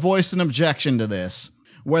raises their voice in objection to this,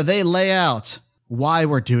 where they lay out why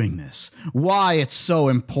we're doing this, why it's so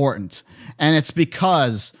important. And it's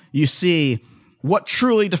because, you see, what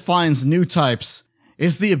truly defines new types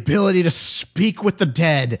is the ability to speak with the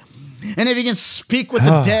dead. And if you can speak with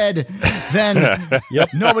the dead, then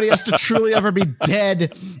nobody has to truly ever be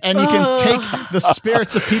dead. And you can take the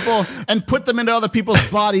spirits of people and put them into other people's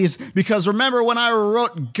bodies. Because remember when I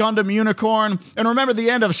wrote Gundam Unicorn, and remember the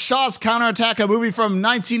end of Shaw's Counterattack, a movie from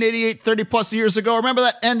 1988, 30 plus years ago. Remember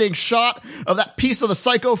that ending shot of that piece of the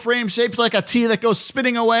Psycho frame shaped like a T that goes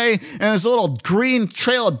spinning away, and there's a little green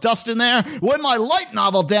trail of dust in there? Well, in my light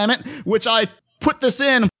novel, damn it, which I put this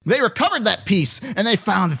in, they recovered that piece, and they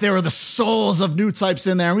found that there were the souls of new types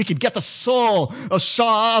in there, and we could get the soul of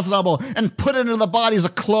Shah Aznable and put it into the bodies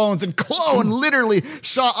of clones and clone literally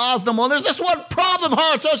Shah Aznable. And there's this one problem,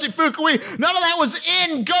 Harutoshi Fukui. None of that was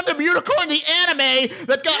in Gundam Unicorn, the anime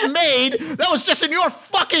that got made. That was just in your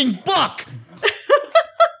fucking book.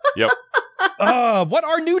 Yep. What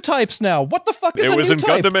are new types now? What the fuck is a new type? It was in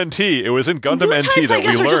Gundam NT. It was in Gundam new NT types, that I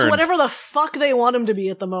guess, we are learned. just whatever the fuck they want them to be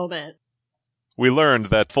at the moment. We learned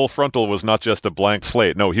that Full Frontal was not just a blank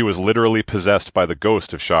slate. No, he was literally possessed by the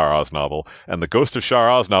ghost of Shah Aznable, and the ghost of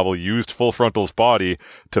Shah Aznable used Full Frontal's body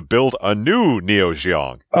to build a new Neo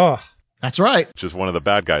Geong. That's right. Which is one of the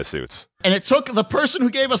bad guy suits. And it took the person who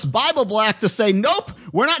gave us Bible Black to say, nope,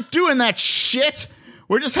 we're not doing that shit.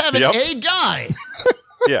 We're just having a guy.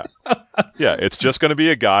 Yeah. Yeah, it's just going to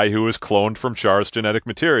be a guy who is cloned from Char's genetic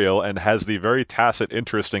material and has the very tacit,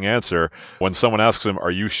 interesting answer when someone asks him,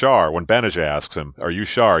 are you Char? When Banijay asks him, are you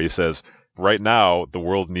Char? He says, right now, the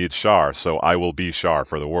world needs Char, so I will be Char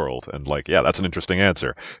for the world. And that's an interesting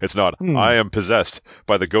answer. It's not, I am possessed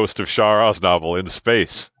by the ghost of Char Aznable in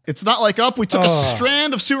space. It's not like, we took a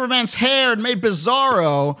strand of Superman's hair and made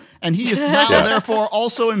Bizarro, and he is now therefore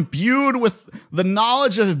also imbued with the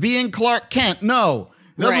knowledge of being Clark Kent. No.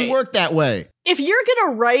 It doesn't work that way. If you're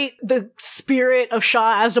gonna write the spirit of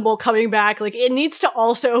Shah Aznable coming back, it needs to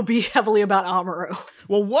also be heavily about Amuro.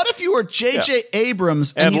 Well, what if you were J.J.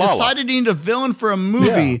 Abrams and you decided you needed a villain for a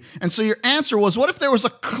movie, and so your answer was, what if there was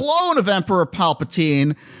a clone of Emperor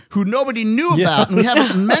Palpatine who nobody knew about and we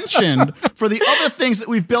haven't mentioned for the other things that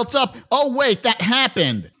we've built up? Oh, wait, that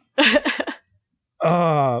happened.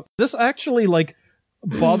 This actually,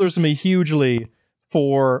 bothers me hugely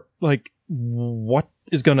for, what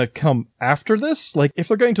is going to come after this? If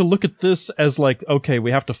they're going to look at this as okay,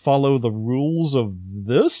 we have to follow the rules of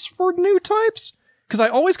this for new types? Because I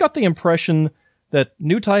always got the impression that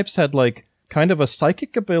new types had kind of a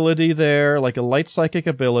psychic ability there, a light psychic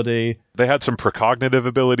ability. They had some precognitive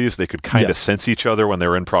abilities. They could kind of sense each other when they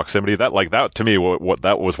were in proximity. That to me,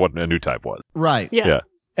 that was what a new type was. Right. Yeah.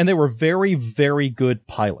 and they were very, very good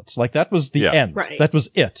pilots. Like, that was the end. Right. That was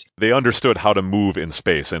it. They understood how to move in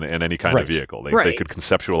space in any kind Right. of vehicle. They Right. could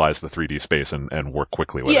conceptualize the 3D space and work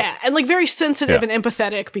quickly with it. Yeah, and like very sensitive Yeah. and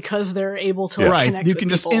empathetic because they're able to like, Right. connect You with can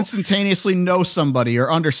just people. instantaneously know somebody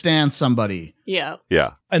or understand somebody. Yeah.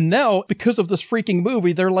 Yeah. And now, because of this freaking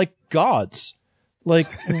movie, they're like gods. Like,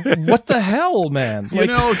 what the hell, man? You Like,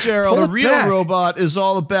 know, Gerald, pull a it real back. robot is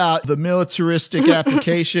all about the militaristic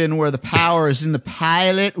application where the power is in the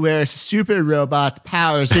pilot, whereas a super robot, the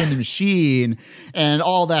power is in the machine, and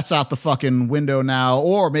all that's out the fucking window now.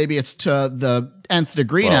 Or maybe it's to the nth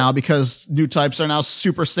degree now because new types are now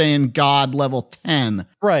Super Saiyan God level 10.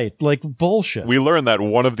 Right, like bullshit. We learn that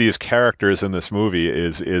one of these characters in this movie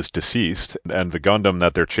is deceased, and the Gundam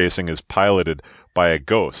that they're chasing is piloted by a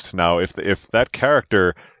ghost. Now, if that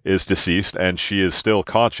character is deceased and she is still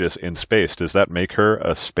conscious in space, does that make her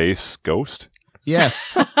a space ghost?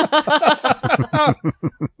 Yes.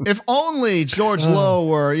 If only George Lowe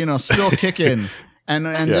were, still kicking and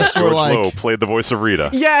just were George like, Lowe played the voice of Rita.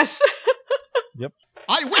 Yes.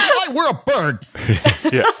 I wish I were a bird.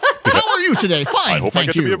 Yeah. How are you today? Fine, I hope thank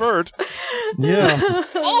I get you. to be a bird. Yeah.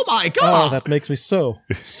 Oh my Oh, god! that makes me so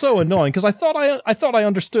annoying, because I thought I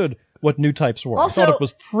understood what new types were. Also- I thought it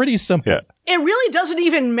was pretty simple. Yeah. It really doesn't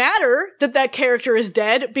even matter that character is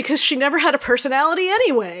dead because she never had a personality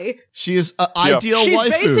anyway. She is an ideal She's waifu.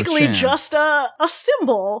 basically Chan. just a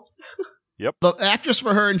symbol. The actress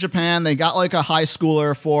for her in Japan. They got like a high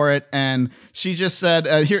schooler for it, and she just said,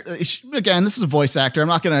 again, this is a voice actor. I'm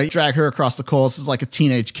not going to drag her across the coals. This is like a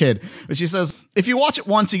teenage kid. But she says, if you watch it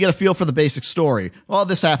once, you get a feel for the basic story. Well,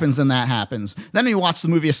 this happens and that happens. Then when you watch the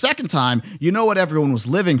movie a second time, you know what everyone was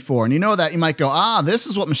living for. And you know that you might go, this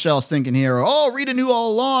is what Michelle's thinking here. Or, oh, Rita knew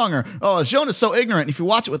all along. Or, oh, Joan is so ignorant. And if you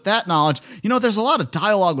watch it with that knowledge, there's a lot of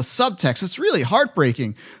dialogue with subtext. It's really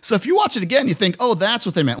heartbreaking. So if you watch it again, you think, oh, that's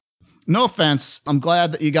what they meant. No offense. I'm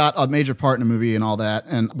glad that you got a major part in a movie and all that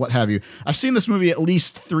and what have you. I've seen this movie at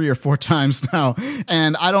least 3 or 4 times now,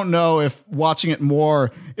 and I don't know if watching it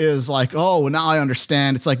more is like, oh, now I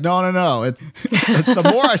understand. It's like, no.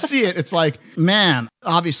 The more I see it, it's like, man,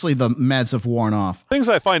 obviously the meds have worn off. Things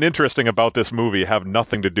I find interesting about this movie have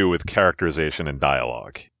nothing to do with characterization and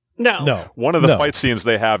dialogue. No. One of the fight scenes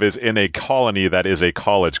they have is in a colony that is a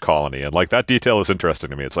college colony. And like that detail is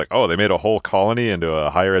interesting to me. It's like, oh, they made a whole colony into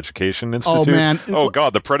a higher education institute. Oh, man. Oh,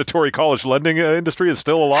 God, the predatory college lending industry is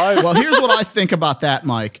still alive. Well, here's what I think about that,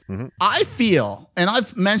 Mike. Mm-hmm. I feel, and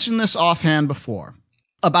I've mentioned this offhand before,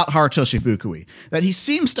 about Harutoshi Fukui, that he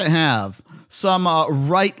seems to have some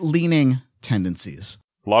right-leaning tendencies.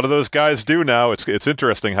 A lot of those guys do now. It's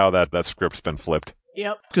interesting how that script's been flipped.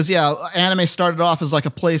 Yep. Because, anime started off as like a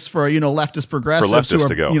place for, leftist progressives For leftists who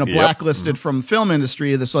are, to go. blacklisted from film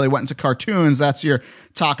industry. So they went into cartoons. That's your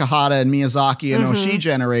Takahata and Miyazaki and Oshii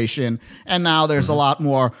generation. And now there's a lot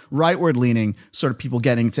more rightward leaning sort of people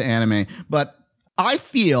getting to anime. But I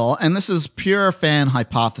feel, and this is pure fan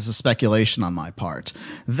hypothesis speculation on my part,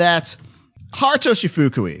 that Harutoshi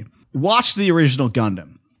Fukui watched the original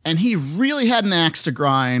Gundam. And he really had an axe to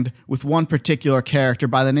grind with one particular character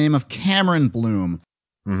by the name of Cameron Bloom.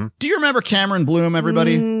 Mm-hmm. Do you remember Cameron Bloom,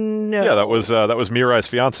 everybody? No. Yeah, that was Mirai's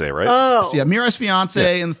fiance, right? Oh. So, Mirai's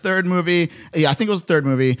fiance in the third movie. Yeah, I think it was the third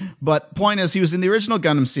movie. But point is, he was in the original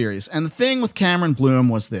Gundam series. And the thing with Cameron Bloom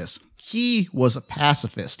was this. He was a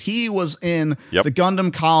pacifist. He was in the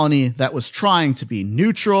Gundam colony that was trying to be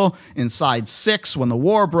neutral. In Side 6, when the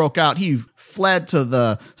war broke out, he fled to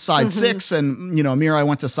the Side 6, and, Mirai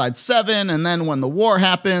went to Side 7, and then when the war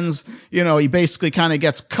happens, he basically kind of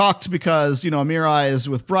gets cucked because, Mirai is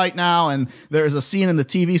with Bright now, and there's a scene in the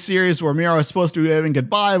TV series where Mirai was supposed to be waving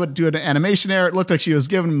goodbye, but due to an animation error, it looked like she was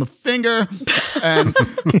giving him the finger, and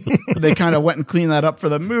they kind of went and cleaned that up for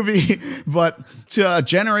the movie. But to a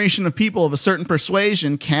generation of people of a certain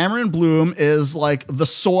persuasion, Cameron Bloom is like the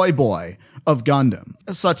soy boy of Gundam,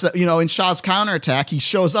 such that, in Shah's counterattack, he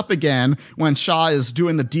shows up again when Shah is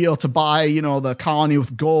doing the deal to buy, the colony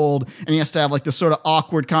with gold, and he has to have like this sort of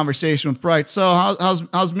awkward conversation with Bright. So how's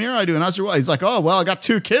Mirai doing? How's your wife? He's like, oh, well, I got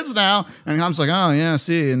 2 kids now. And Ham's like, oh, yeah,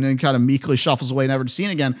 see. And then kind of meekly shuffles away, never to see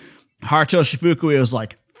him again. Harutoshi Fukui was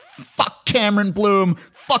like, fuck Cameron Bloom,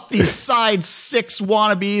 fuck these Side 6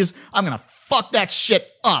 wannabes. I'm going to fuck that shit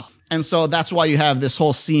up. And so that's why you have this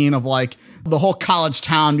whole scene of like the whole college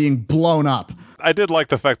town being blown up. I did like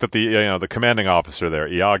the fact that the commanding officer there,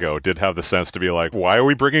 Iago, did have the sense to be like, why are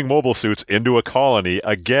we bringing mobile suits into a colony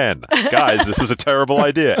again? Guys, this is a terrible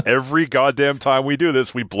idea. Every goddamn time we do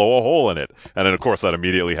this, we blow a hole in it. And then, of course, that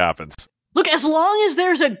immediately happens. Look, as long as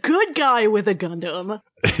there's a good guy with a Gundam.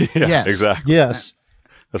 Yeah, yes. Exactly. Yes.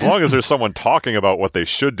 As long as there's someone talking about what they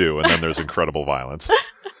should do, and then there's incredible violence.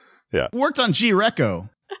 Yeah. Worked on G-Reco.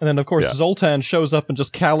 And then, of course, Yeah. Zoltan shows up and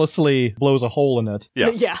just callously blows a hole in it.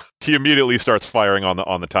 Yeah. Yeah. He immediately starts firing on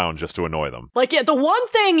the town just to annoy them. Like, yeah, the one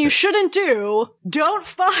thing you shouldn't do, don't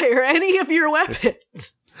fire any of your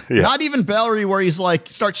weapons. Yeah. Not even Bellry, where he's like,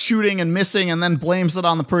 starts shooting and missing and then blames it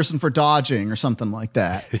on the person for dodging or something like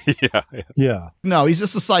that. Yeah. No, he's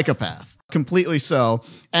just a psychopath. Completely so.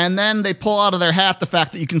 And then they pull out of their hat the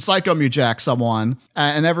fact that you can psychomujack someone,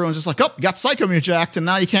 and everyone's just like, oh, you got psychomujacked, and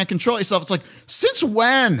now you can't control yourself. It's like, since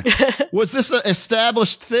when was this an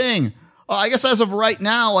established thing? I guess as of right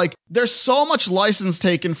now, like, there's so much license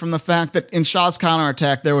taken from the fact that in Shah's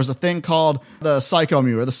counterattack, there was a thing called the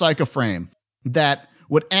Psychomu, or the Psychoframe, that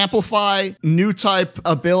would amplify new type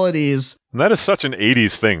abilities. And that is such an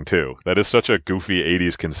 80s thing, too. That is such a goofy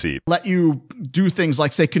 80s conceit. Let you do things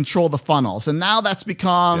like, say, control the funnels. And now that's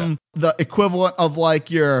become the equivalent of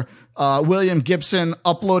like your William Gibson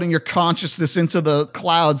uploading your consciousness into the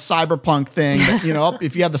cloud cyberpunk thing. That, you know,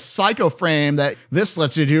 if you have the Psycho Frame, that this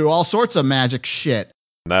lets you do all sorts of magic shit.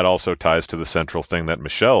 And that also ties to the central thing that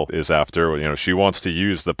Michelle is after. You know, she wants to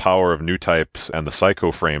use the power of new types and the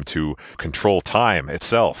Psycho Frame to control time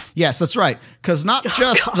itself. Yes, that's right. Because not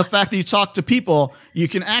just the fact that you talk to people, you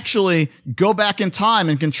can actually go back in time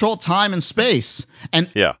and control time and space. And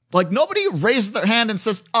like, nobody raised their hand and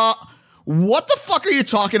says, what the fuck are you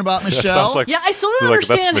talking about, Michelle? I still don't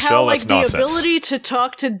understand how, like, the ability to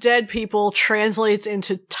talk to dead people translates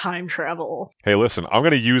into time travel. Hey, listen, I'm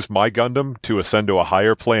going to use my Gundam to ascend to a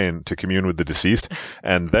higher plane to commune with the deceased,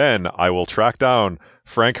 and then I will track down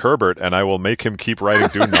Frank Herbert, and I will make him keep writing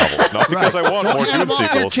Dune novels. Not because I want more Dune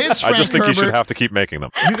sequels. Kids, I just think Herbert. you should have to keep making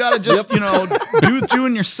them. You gotta just, you know, do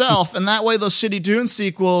Dune yourself, and that way those shitty Dune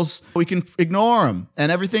sequels, we can ignore them,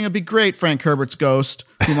 and everything will be great, Frank Herbert's ghost,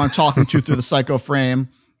 whom I'm talking to through the Psycho Frame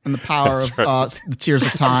and the power of the Tears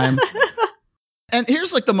of Time. And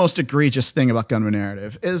here's like the most egregious thing about Gundam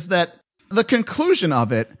Narrative, is that the conclusion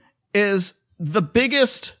of it is the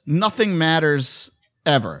biggest nothing matters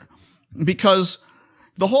ever. Because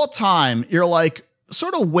the whole time, you're like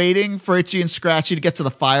sort of waiting for Itchy and Scratchy to get to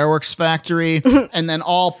the fireworks factory, and then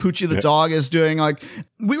all Poochie the dog is doing. Like,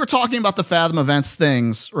 we were talking about the Fathom Events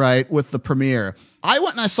things, right, with the premiere. I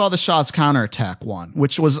went and I saw the Shah's counterattack one,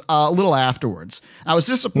 which was a little afterwards. I was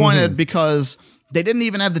disappointed because they didn't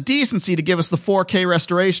even have the decency to give us the 4K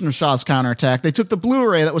restoration of Shah's counterattack. They took the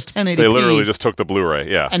Blu-ray that was 1080p. They literally just took the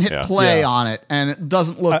Blu-ray, and hit play on it, and it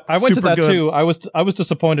doesn't look. I went to that good. too. I was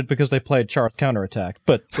disappointed because they played Char's counterattack,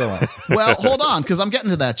 but go on. Well, hold on, because I'm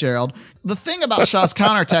getting to that, Gerald. The thing about Shah's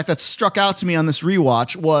counterattack that struck out to me on this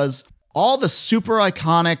rewatch was all the super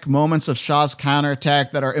iconic moments of Shah's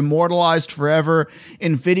counterattack that are immortalized forever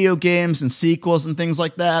in video games and sequels and things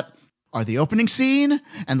like that are the opening scene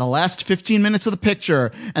and the last 15 minutes of the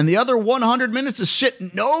picture. And the other 100 minutes is shit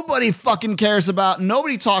nobody fucking cares about,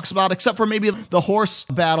 nobody talks about, except for maybe the horse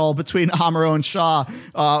battle between Amuro and Shah,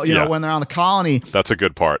 you know, when they're on the colony. That's a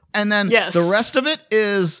good part. And then the rest of it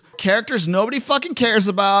is characters nobody fucking cares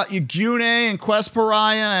about. Yugune and Quest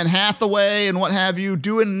Pariah and Hathaway and what have you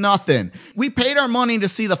doing nothing. We paid our money to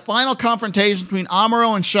see the final confrontation between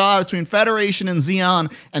Amuro and Shah, between Federation and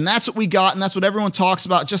Zeon, and that's what we got, and that's what everyone talks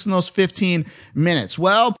about just in those 15 minutes.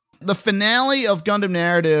 Well, the finale of Gundam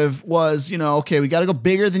Narrative was, you know, okay, we got to go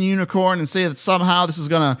bigger than Unicorn and say that somehow this is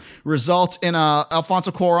going to result in a Alfonso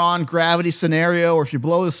Cuarón gravity scenario, or if you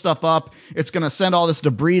blow this stuff up, it's going to send all this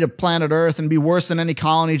debris to planet Earth and be worse than any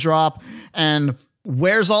colony drop. And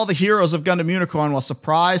where's all the heroes of Gundam Unicorn? Well,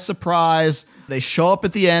 surprise, surprise, they show up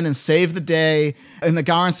at the end and save the day in the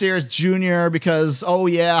Garden Series Jr. because, oh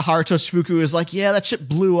yeah, Haruto Shifuku is like, yeah, that shit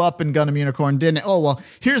blew up in Gundam Unicorn, didn't it? Oh, well,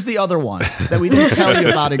 here's the other one that we didn't tell you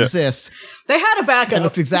about exists. They had a backup. It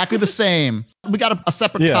looks exactly the same. We got a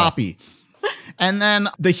separate copy. And then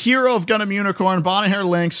the hero of Gundam Unicorn, Bonahair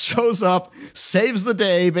Lynx, shows up, saves the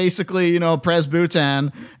day, basically, you know, Prez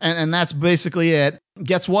Bhutan, and that's basically it.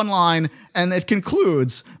 Gets one line, and it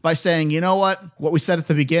concludes by saying, you know what we said at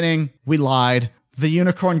the beginning, we lied. The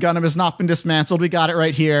Unicorn Gundam has not been dismantled. We got it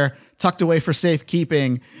right here, tucked away for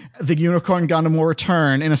safekeeping. The Unicorn Gundam will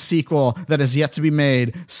return in a sequel that is yet to be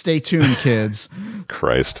made. Stay tuned, kids.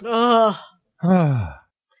 Christ. None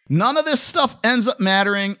of this stuff ends up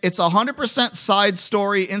mattering. It's 100% side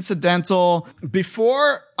story, incidental.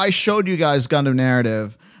 Before I showed you guys Gundam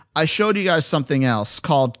Narrative, I showed you guys something else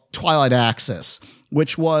called Twilight Axis,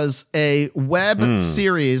 which was a web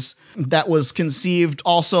series that was conceived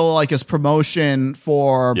also like as promotion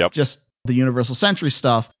for just the Universal Century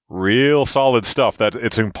stuff, real solid stuff that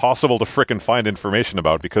it's impossible to frickin' find information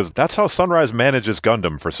about, because that's how Sunrise manages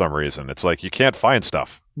Gundam for some reason. It's like you can't find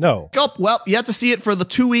stuff. No. Oh, well, you have to see it for the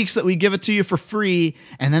 2 weeks that we give it to you for free,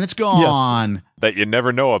 and then it's gone. Yes. That you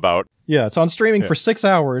never know about. Yeah, it's on streaming for 6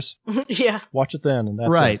 hours. Yeah. Watch it then, and that's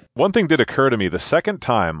Right. it. One thing did occur to me the second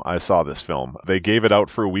time I saw this film. They gave it out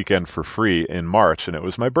for a weekend for free in March, and it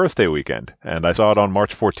was my birthday weekend. And I saw it on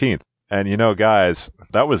March 14th. And you know, guys,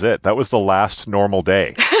 that was it. That was the last normal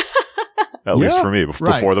day. At least for me,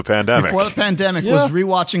 before the pandemic. Before the pandemic was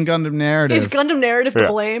rewatching Gundam Narrative. Is Gundam Narrative to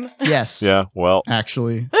blame? Yes. Yeah, well.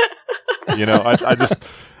 Actually. You know,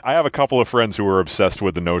 I have a couple of friends who were obsessed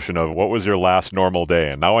with the notion of what was your last normal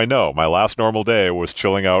day. And now I know my last normal day was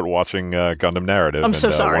chilling out watching Gundam Narrative. I'm so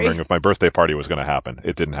sorry. Wondering if my birthday party was going to happen.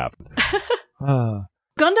 It didn't happen.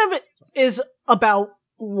 Gundam is about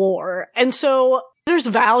war. And so there's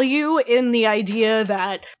value in the idea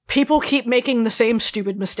that people keep making the same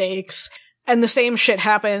stupid mistakes and the same shit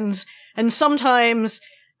happens. And sometimes,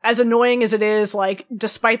 as annoying as it is, like,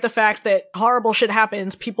 despite the fact that horrible shit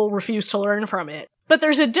happens, people refuse to learn from it. But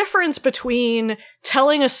there's a difference between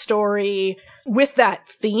telling a story with that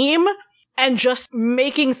theme and just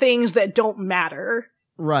making things that don't matter.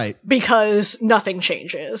 Right. Because nothing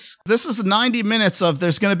changes. This is 90 minutes of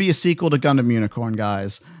there's going to be a sequel to Gundam Unicorn,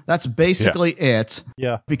 guys. That's basically it.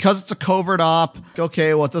 Yeah. Because it's a covert op.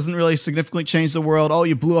 Okay, well, it doesn't really significantly change the world. Oh,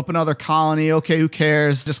 you blew up another colony. Okay, who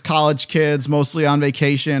cares? Just college kids, mostly on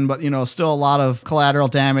vacation, but, you know, still a lot of collateral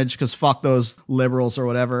damage because fuck those liberals or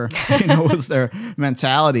whatever, you know, was their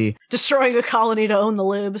mentality. Destroying a colony to own the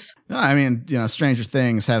libs. I mean, you know, stranger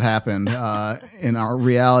things have happened in our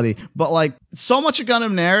reality. But, like, so much of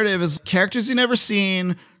Gundam Narrative is characters you never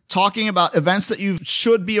seen, talking about events that you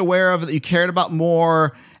should be aware of, that you cared about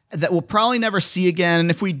more, that we'll probably never see again. And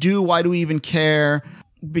if we do, why do we even care?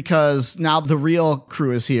 Because now the real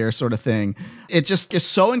crew is here, sort of thing. It just is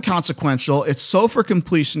so inconsequential. It's so for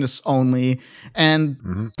completionists only.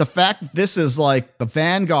 And the fact that this is like the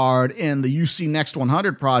vanguard in the UC Next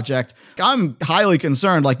 100 project, I'm highly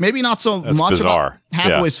concerned. Like, maybe not so That's much bizarre. about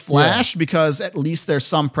Hathaway's Flash, because at least there's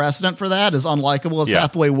some precedent for that, as unlikable as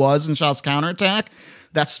Hathaway was in Shaw's Counterattack.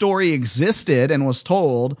 That story existed and was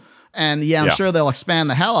told. And I'm sure they'll expand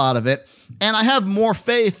the hell out of it. And I have more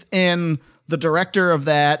faith in the director of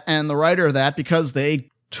that and the writer of that, because they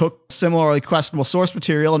took similarly questionable source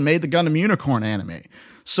material and made the Gundam Unicorn anime.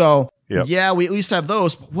 So, yeah, we at least have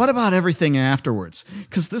those. But what about everything afterwards?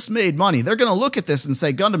 Because this made money. They're going to look at this and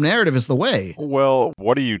say Gundam Narrative is the way. Well,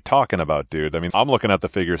 what are you talking about, dude? I mean, I'm looking at the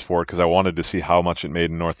figures for it because I wanted to see how much it made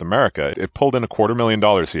in North America. It pulled in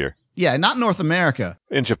 $250,000 here. Yeah, not North America.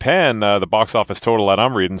 In Japan, the box office total that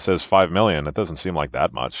I'm reading says $5 million. It doesn't seem like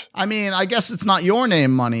that much. I mean, I guess it's not your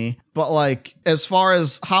name money, but, like, as far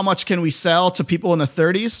as how much can we sell to people in the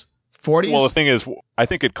 30s, 40s? Well, the thing is, I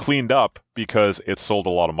think it cleaned up because it sold a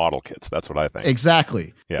lot of model kits. That's what I think.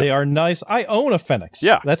 Exactly. Yeah. They are nice. I own a Phoenix.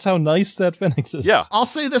 Yeah. That's how nice that Phoenix is. Yeah. I'll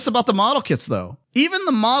say this about the model kits, though. Even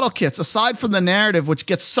the model kits, aside from the narrative, which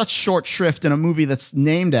gets such short shrift in a movie that's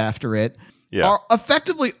named after it, are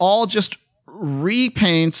effectively all just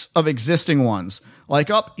repaints of existing ones. Like,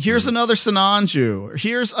 here's another Sinanju.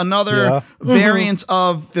 Here's another variant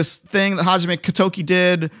of this thing that Hajime Katoki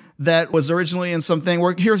did that was originally in something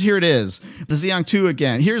where here it is. The Zeong 2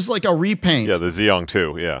 again. Here's like a repaint. Yeah, the Zeong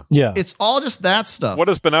 2, yeah. Yeah. It's all just that stuff. What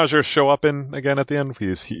does Benazir show up in again at the end?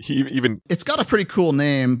 He even... It's got a pretty cool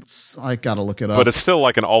name. I gotta look it up. But it's still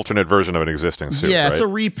like an alternate version of an existing suit, Yeah, right? it's a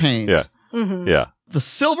repaint. Yeah. Yeah. The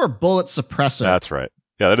Silver Bullet Suppressor. That's right.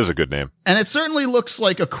 Yeah, that is a good name. And it certainly looks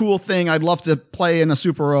like a cool thing I'd love to play in a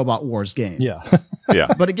Super Robot Wars game. Yeah. Yeah.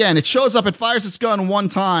 But again, it shows up, it fires its gun one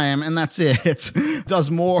time, and that's it. It does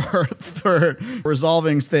more for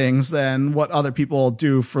resolving things than what other people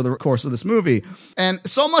do for the course of this movie. And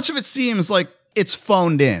so much of it seems like it's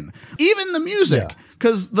phoned in. Even the music,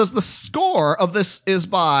 because the score of this is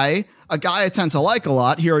by a guy I tend to like a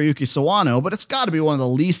lot, Hiroyuki Sawano, but it's got to be one of the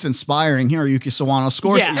least inspiring Hiroyuki Sawano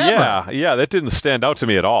scores ever. Yeah, that didn't stand out to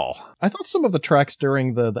me at all. I thought some of the tracks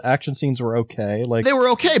during the action scenes were okay. Like, they were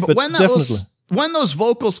okay, but when those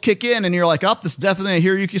vocals kick in and you're like, this is definitely a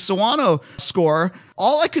Hiroyuki Sawano score,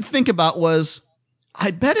 all I could think about was,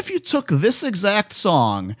 I bet if you took this exact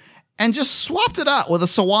song and just swapped it out with a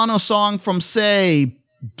Sawano song from, say,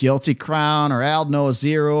 Guilty Crown or Al Noah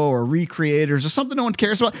Zero or Recreators or something no one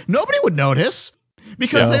cares about, nobody would notice,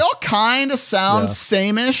 because they all kind of sound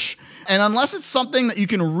same-ish. And unless it's something that you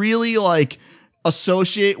can really, like,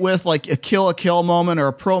 associate with, like a Kill moment or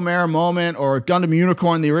a Promare moment or Gundam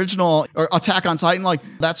Unicorn, the original, or Attack on Titan, like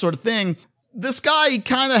that sort of thing, this guy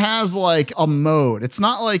kind of has like a mode. It's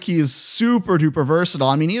not like he's super duper versatile.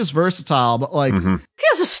 I mean, he is versatile, but like he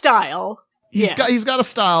has a style. He's got a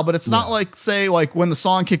style, but it's not like, say, like when the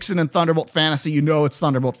song kicks in Thunderbolt Fantasy, you know it's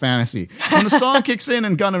Thunderbolt Fantasy. When the song kicks in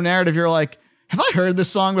Gundam Narrative, you're like, have I heard this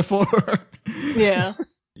song before? Yeah.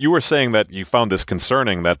 You were saying that you found this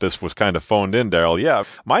concerning, that this was kind of phoned in, Daryl. Yeah,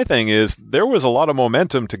 my thing is, there was a lot of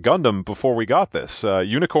momentum to Gundam before we got this.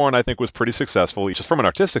 Unicorn, I think, was pretty successful, just from an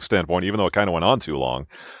artistic standpoint, even though it kind of went on too long.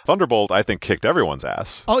 Thunderbolt, I think, kicked everyone's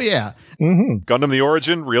ass. Oh, yeah. Gundam The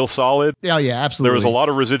Origin, real solid. Yeah, absolutely. There was a lot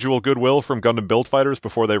of residual goodwill from Gundam Build Fighters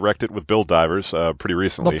before they wrecked it with Build Divers pretty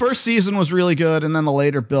recently. The first season was really good, and then the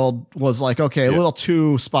later build was like, okay, a little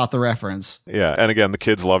too spot the reference. Yeah, and again, the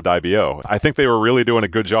kids loved IBO. I think they were really doing a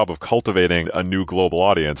good job of cultivating a new global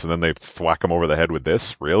audience, and then they thwack them over the head with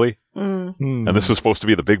this? Really? And this was supposed to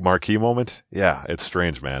be the big marquee moment? Yeah, it's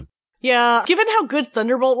strange, man. Yeah, given how good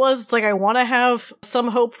Thunderbolt was, it's like I want to have some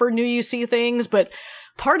hope for new UC things, but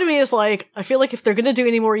part of me is like, I feel like if they're going to do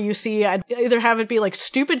any more UC, I'd either have it be like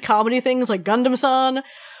stupid comedy things like Gundam-san,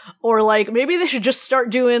 or like maybe they should just start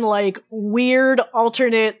doing like weird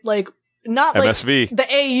alternate, like not MSV. Like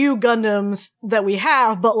the AU Gundams that we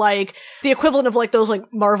have, but like the equivalent of like those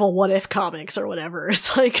like Marvel What If comics or whatever.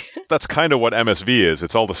 It's like that's kind of what MSV is.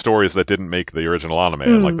 It's all the stories that didn't make the original anime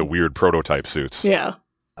and like the weird prototype suits. Yeah.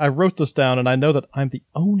 I wrote this down, and I know that I'm the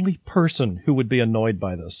only person who would be annoyed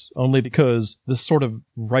by this, only because this sort of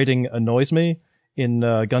writing annoys me in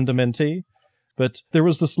Gundam NT. But there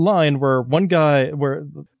was this line where one guy, where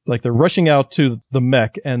like they're rushing out to the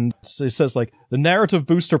mech, and it says like, the narrative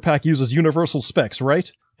booster pack uses universal specs, right?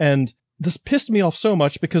 And this pissed me off so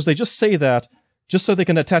much because they just say that just so they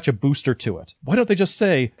can attach a booster to it. Why don't they just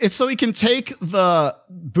say... It's so he can take the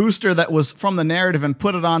booster that was from the narrative and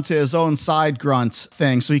put it onto his own side grunt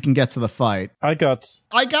thing so he can get to the fight. I got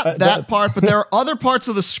that part, but there are other parts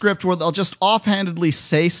of the script where they'll just offhandedly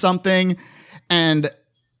say something, and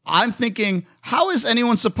I'm thinking, how is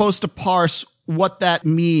anyone supposed to parse what that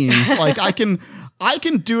means? Like, I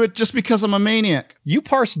can do it just because I'm a maniac. You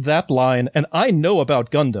parsed that line, and I know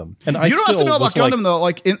about Gundam. And you don't have to know about Gundam, though.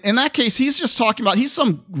 Like, in that case, he's just talking about, he's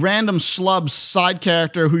some random schlub side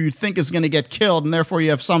character who you think is going to get killed, and therefore you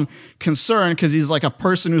have some concern because he's like a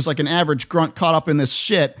person who's like an average grunt caught up in this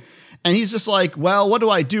shit. And he's just like, well, what do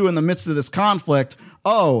I do in the midst of this conflict?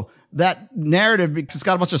 Oh, that narrative, because it's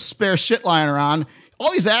got a bunch of spare shit lying around.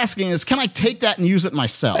 All he's asking is, can I take that and use it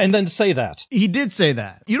myself? And then say that. He did say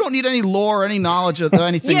that. You don't need any lore or any knowledge of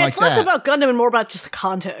anything like that. Yeah, it's less about Gundam and more about just the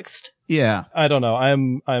context. Yeah. I don't know.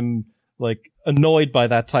 I'm like annoyed by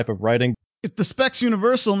that type of writing. If the spec's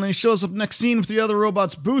universal and then he shows up next scene with the other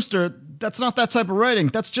robot's booster, that's not that type of writing.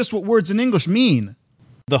 That's just what words in English mean.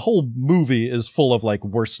 The whole movie is full of like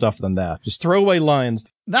worse stuff than that. Just throwaway lines.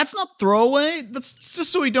 That's not throwaway. That's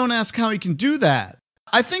just so we don't ask how he can do that.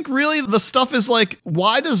 I think really the stuff is like,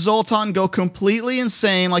 why does Zoltan go completely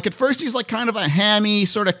insane? Like at first he's like kind of a hammy,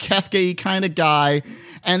 sort of Kefka-y kind of guy.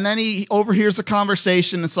 And then he overhears a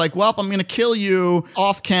conversation. It's like, well, I'm going to kill you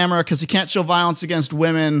off camera because you can't show violence against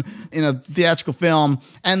women in a theatrical film.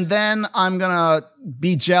 And then I'm going to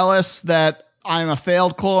be jealous that I'm a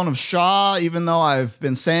failed clone of Shaw, even though I've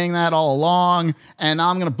been saying that all along, and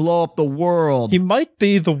I'm going to blow up the world. He might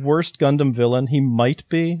be the worst Gundam villain. He might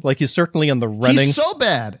be. Like, he's certainly in the running. He's so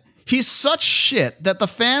bad. He's such shit that the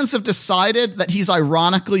fans have decided that he's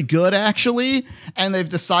ironically good, actually, and they've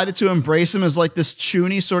decided to embrace him as like this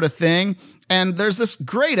chuny sort of thing. And there's this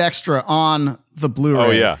great extra on the Blu-ray.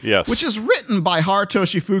 Oh, yeah, yes. Which is written by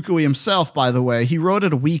Harutoshi Fukui himself, by the way. He wrote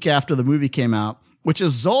it a week after the movie came out, which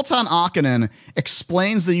is Zoltan Akinen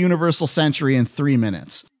explains the Universal Century in 3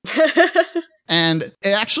 minutes. And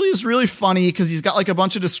it actually is really funny because he's got like a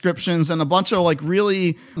bunch of descriptions and a bunch of like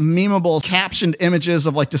really memeable captioned images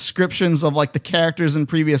of like descriptions of like the characters in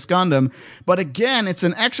previous Gundam. But again, it's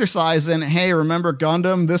an exercise in, hey, remember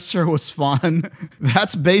Gundam? This sure was fun.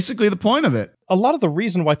 That's basically the point of it. A lot of the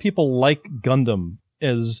reason why people like Gundam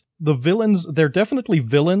is the villains, they're definitely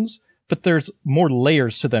villains, but there's more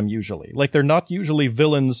layers to them usually. Like, they're not usually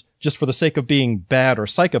villains just for the sake of being bad or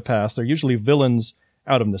psychopaths. They're usually villains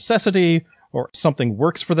out of necessity, or something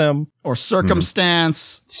works for them. Or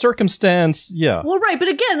circumstance. Circumstance, yeah. Well, right, but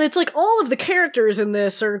again, it's like all of the characters in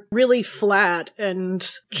this are really flat and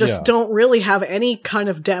just don't really have any kind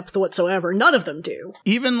of depth whatsoever. None of them do.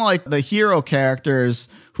 Even like the hero characters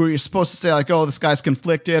who you're supposed to say like, oh, this guy's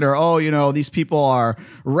conflicted, or, oh, you know, these people are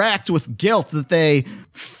racked with guilt that they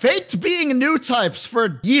faked being new types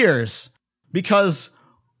for years because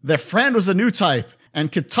their friend was a new type. and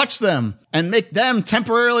could touch them and make them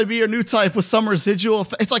temporarily be a new type with some residual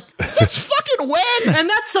it's like, since fucking when? And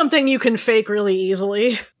that's something you can fake really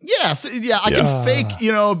easily. Yes, yeah, I can fake,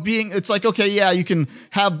 being, it's like, okay, yeah, you can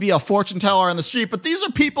be a fortune teller on the street, but these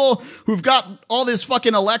are people who've got all these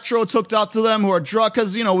fucking electrodes hooked up to them who are drug,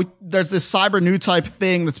 because, there's this cyber new type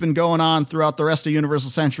thing that's been going on throughout the rest of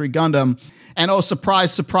Universal Century Gundam. And oh,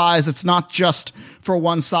 surprise, surprise, it's not just for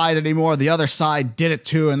one side anymore. The other side did it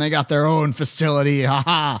too, and they got their own facility.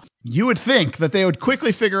 Haha. You would think that they would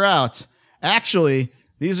quickly figure out, actually,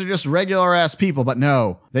 these are just regular ass people, but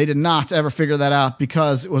no, they did not ever figure that out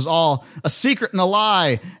because it was all a secret and a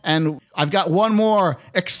lie. And I've got one more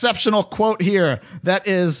exceptional quote here that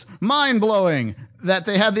is mind blowing, that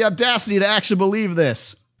they had the audacity to actually believe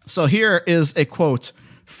this. So here is a quote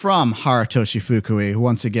from Harutoshi Fukui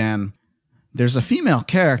once again. There's a female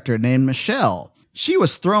character named Michelle. She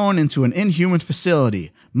was thrown into an inhuman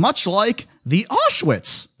facility, much like the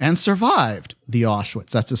Auschwitz, and survived the Auschwitz.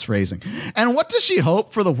 That's his phrasing. And what does she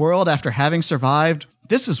hope for the world after having survived?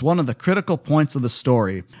 This is one of the critical points of the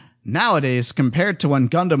story. Nowadays, compared to when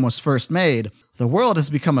Gundam was first made, the world has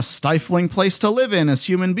become a stifling place to live in as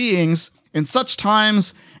human beings. In such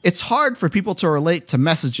times, it's hard for people to relate to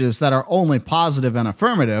messages that are only positive and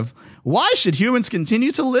affirmative. Why should humans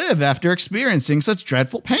continue to live after experiencing such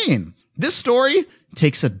dreadful pain? This story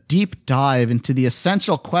takes a deep dive into the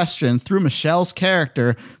essential question through Michelle's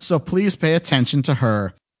character, so please pay attention to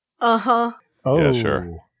her. Uh-huh. Oh, yeah,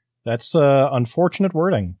 sure. That's unfortunate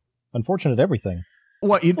wording. Unfortunate everything.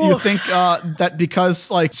 What, you think that because,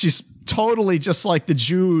 like, she's totally just like the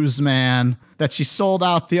Jews, man, that she sold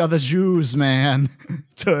out the other Jews, man,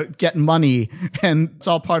 to get money, and it's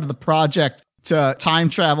all part of the project to time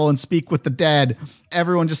travel and speak with the dead.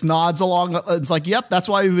 Everyone just nods along. It's like, yep, that's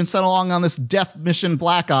why we've been sent along on this death mission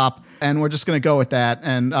Black Op, and we're just going to go with that.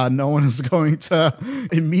 And no one is going to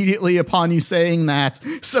immediately upon you saying that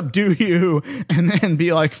subdue you and then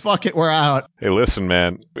be like, fuck it, we're out. Hey, listen,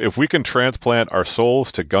 man, if we can transplant our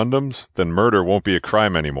souls to Gundams, then murder won't be a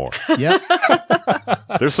crime anymore. Yep.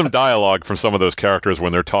 There's some dialogue from some of those characters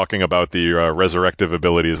when they're talking about the resurrective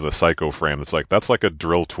abilities of the Psycho Frame. It's like, that's like a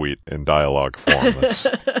drill tweet in dialogue form.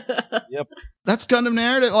 Yep. That's Gundam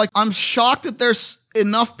narrative. Like, I'm shocked that there's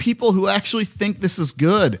enough people who actually think this is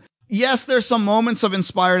good. Yes, there's some moments of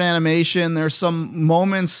inspired animation. There's some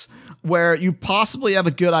moments where you possibly have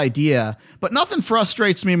a good idea, but nothing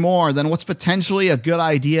frustrates me more than what's potentially a good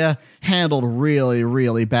idea handled really,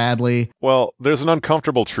 really badly. Well, there's an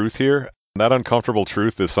uncomfortable truth here. That uncomfortable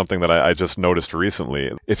truth is something that I just noticed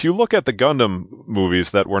recently. If you look at the Gundam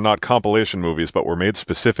movies that were not compilation movies, but were made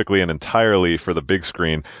specifically and entirely for the big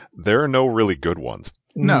screen, there are no really good ones.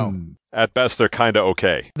 No. At best, they're kind of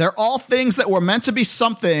okay. They're all things that were meant to be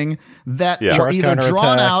something that were Char's either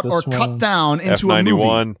drawn Counterattack, out or this cut one. down into a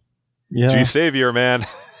F91, movie. Yeah. G-Savior, man.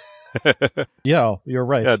 Yeah, you're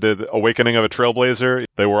right. Yeah, the Awakening of a Trailblazer.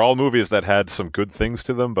 They were all movies that had some good things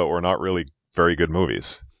to them, but were not really very good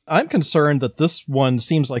movies. I'm concerned that this one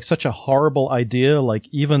seems like such a horrible idea, like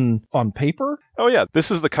even on paper. Oh yeah,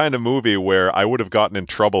 this is the kind of movie where I would have gotten in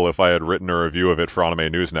trouble if I had written a review of it for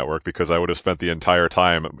Anime News Network, because I would have spent the entire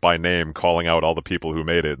time by name calling out all the people who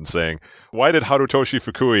made it and saying, why did Harutoshi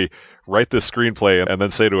Fukui write this screenplay and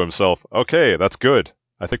then say to himself, okay, that's good.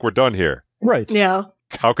 I think we're done here. Right. Yeah.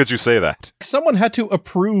 How could you say that? Someone had to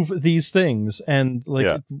approve these things, and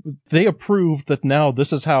they approved that now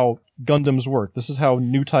this is how Gundams work. This is how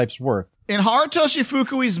new types work. In Harutoshi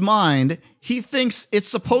Fukui's mind, he thinks it's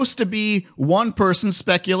supposed to be one person's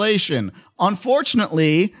speculation.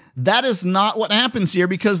 Unfortunately, that is not what happens here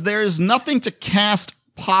because there is nothing to cast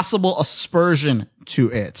possible aspersion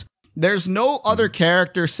to it. There's no other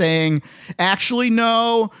character saying, actually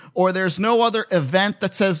no, or there's no other event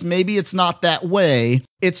that says maybe it's not that way.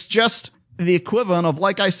 It's just the equivalent of,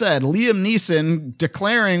 like I said, Liam Neeson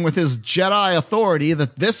declaring with his Jedi authority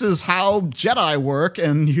that this is how Jedi work,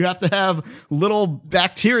 and you have to have little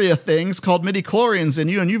bacteria things called midichlorians in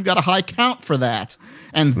you, and you've got a high count for that.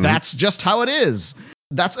 And that's just how it is.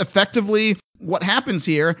 That's effectively what happens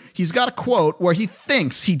here. He's got a quote where he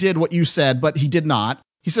thinks he did what you said, but he did not.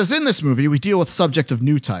 He says, in this movie, we deal with the subject of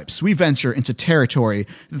new types. We venture into territory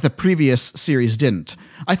that the previous series didn't.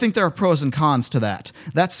 I think there are pros and cons to that.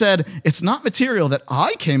 That said, it's not material that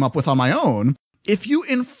I came up with on my own. If you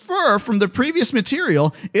infer from the previous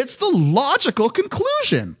material, it's the logical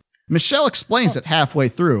conclusion. Michelle explains it halfway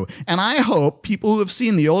through, and I hope people who have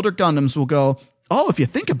seen the older Gundams will go, oh, if you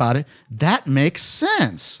think about it, that makes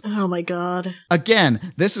sense. Oh my god.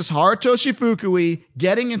 Again, this is Harutoshi Fukui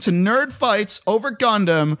getting into nerd fights over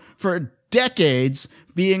Gundam for decades,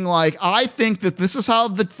 being like, I think that this is how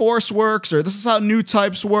the Force works, or this is how new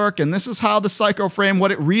types work, and this is how the Psycho Frame,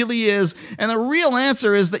 what it really is. And the real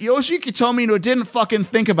answer is that Yoshiki Tomino didn't fucking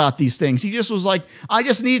think about these things. He just was like, I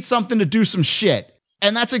just need something to do some shit.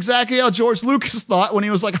 And that's exactly how George Lucas thought when he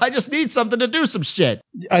was like, I just need something to do some shit.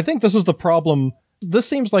 I think this is the problem. This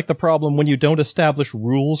seems like the problem when you don't establish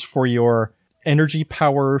rules for your energy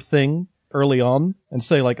power thing early on and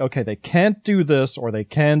say like, okay, they can't do this, or they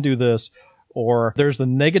can do this, or there's the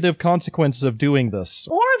negative consequences of doing this.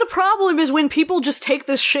 Or the problem is when people just take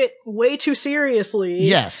this shit way too seriously.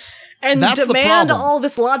 Yes. And that's demand all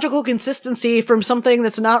this logical consistency from something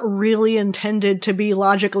that's not really intended to be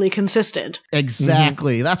logically consistent.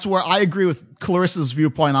 Exactly. Mm-hmm. That's where I agree with Clarissa's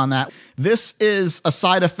viewpoint on that. This is a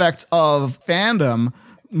side effect of fandom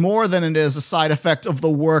more than it is a side effect of the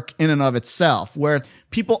work in and of itself, where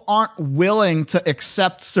people aren't willing to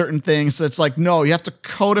accept certain things. So it's like, no, you have to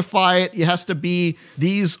codify it. It has to be,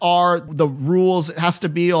 these are the rules. It has to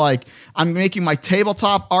be like, I'm making my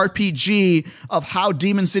tabletop RPG of how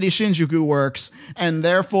Demon City Shinjuku works. And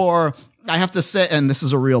therefore I have to say, and this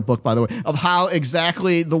is a real book, by the way, of how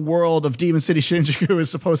exactly the world of Demon City Shinjuku is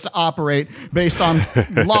supposed to operate based on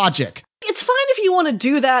logic. It's fine if you want to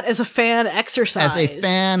do that as a fan exercise. As a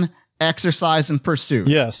fan exercise and pursuit.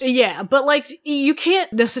 Yes. Yeah, but like, you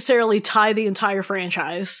can't necessarily tie the entire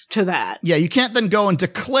franchise to that. Yeah, you can't then go and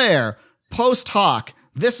declare post hoc,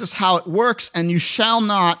 this is how it works, and you shall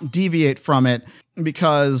not deviate from it,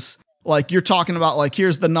 because like you're talking about like,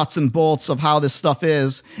 here's the nuts and bolts of how this stuff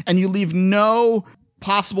is, and you leave no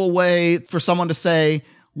possible way for someone to say,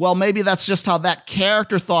 well, maybe that's just how that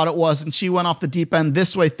character thought it was, and she went off the deep end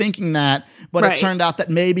this way thinking that, but It turned out that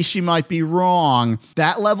maybe she might be wrong.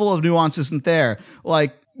 That level of nuance isn't there.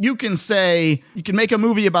 Like, you can say, you can make a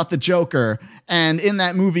movie about the Joker, and in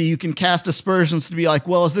that movie you can cast aspersions to be like,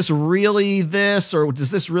 well, is this really this, or is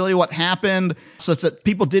this really what happened? Such that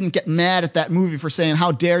people didn't get mad at that movie for saying,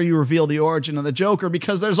 how dare you reveal the origin of the Joker,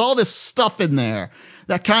 because there's all this stuff in there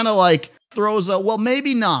that kind of like throws a, well,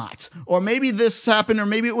 maybe not, or maybe this happened, or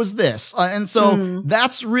maybe it was this. And so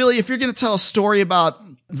that's really, if you're going to tell a story about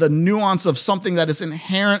the nuance of something that is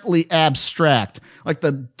inherently abstract, like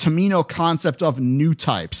the Tomino concept of new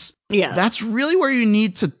types, that's really where you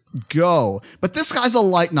need to go. But this guy's a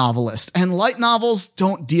light novelist, and light novels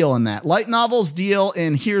don't deal in that. Light novels deal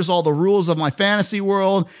in, here's all the rules of my fantasy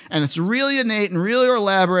world, and it's really innate and really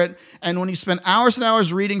elaborate. And when you spend hours and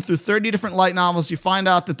hours reading through 30 different light novels, you find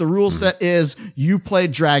out that the rule set is you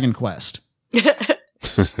played Dragon Quest.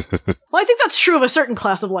 Well, I think that's true of a certain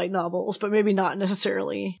class of light novels, but maybe not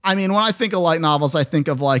necessarily. I mean, when I think of light novels, I think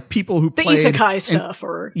of like people who the played isekai stuff,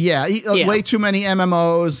 or way too many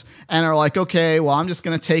MMOs, and are like, okay, well, I'm just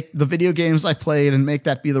going to take the video games I played and make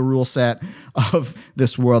that be the rule set of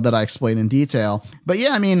this world that I explain in detail. But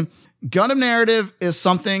yeah, I mean, Gundam narrative is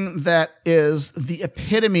something that is the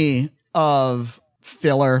epitome of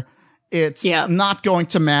filler. It's not going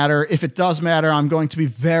to matter. If it does matter, I'm going to be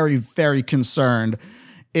very, very concerned.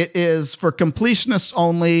 It is for completionists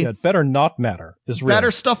only. Yeah, it better not matter.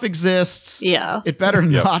 Better stuff exists. Yeah. It better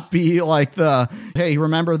not be like the, hey,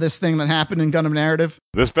 remember this thing that happened in Gundam narrative?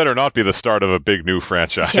 This better not be the start of a big new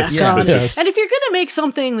franchise. Yeah, yes. And if you're going to make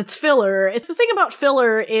something that's filler, the thing about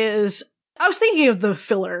filler is, I was thinking of the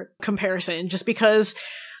filler comparison just because,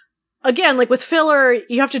 again, like with filler,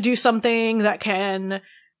 you have to do something that can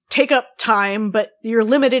take up time, but you're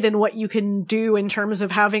limited in what you can do in terms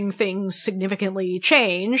of having things significantly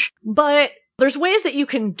change. But there's ways that you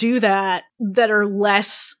can do that are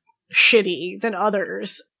less shitty than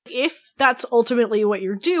others. If that's ultimately what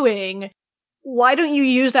you're doing, why don't you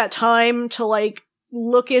use that time to like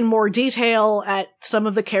look in more detail at some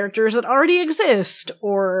of the characters that already exist,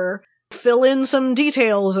 or fill in some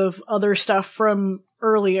details of other stuff from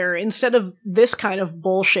earlier, instead of this kind of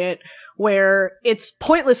bullshit where it's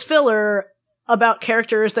pointless filler about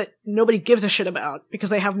characters that nobody gives a shit about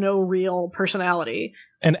because they have no real personality.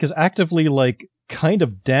 And is actively, like, kind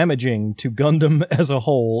of damaging to Gundam as a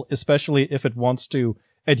whole, especially if it wants to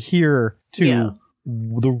adhere to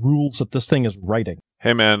the rules that this thing is writing.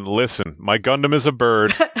 Hey man, listen, my Gundam is a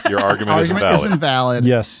bird. Your argument is invalid.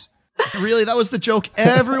 Yes. Really, that was the joke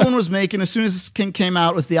everyone was making as soon as this came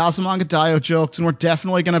out, was the Azumanga Daioh jokes, and we're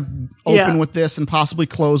definitely going to open with this and possibly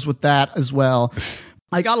close with that as well.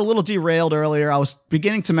 I got a little derailed earlier. I was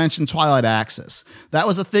beginning to mention Twilight Axis. That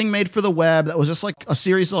was a thing made for the web that was just like a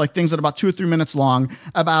series of like things that are about 2 or 3 minutes long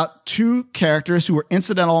about two characters who were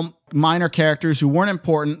incidental, minor characters who weren't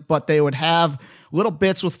important, but they would have little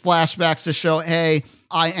bits with flashbacks to show, hey,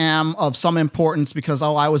 I am of some importance because,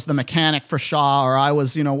 I was the mechanic for Shaw, or I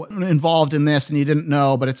was, involved in this and you didn't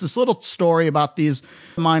know. But it's this little story about these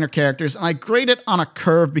minor characters. And I grade it on a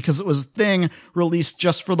curve because it was a thing released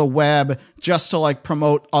just for the web, just to like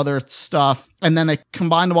promote other stuff. And then they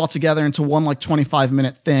combined them all together into one like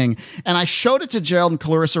 25-minute thing. And I showed it to Gerald and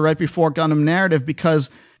Clarissa right before Gundam Narrative because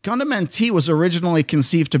Gundam NT was originally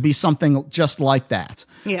conceived to be something just like that.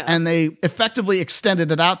 Yeah. And they effectively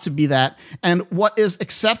extended it out to be that. And what is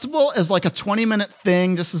acceptable as like a 20-minute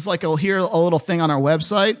thing, just as like, here a little thing on our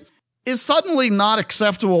website, is suddenly not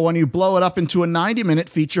acceptable when you blow it up into a 90-minute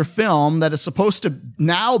feature film that is supposed to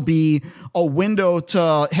now be a window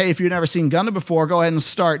to, hey, if you've never seen Gundam before, go ahead and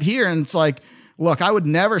start here. And it's like, look, I would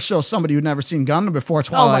never show somebody who'd never seen Gundam before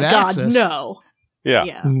Twilight Axis. Oh my God, no.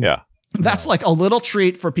 Yeah. That's like a little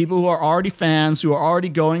treat for people who are already fans, who are already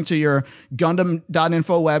going to your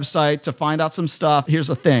Gundam.info website to find out some stuff. Here's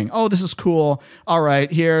the thing. Oh, this is cool. All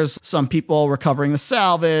right. Here's some people recovering the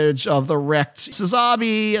salvage of the wrecked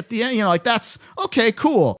Suzabi at the end. Like that's okay,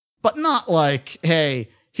 cool. But not like, hey,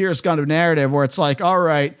 here's Gundam Narrative where it's like, all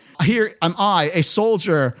right, here am I, a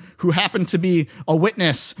soldier who happened to be a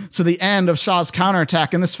witness to the end of Shaw's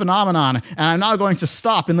counterattack in this phenomenon. And I'm now going to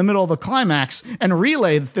stop in the middle of the climax and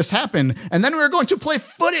relay that this happened. And then we're going to play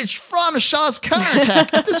footage from Shaw's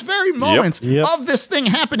counterattack at this very moment of this thing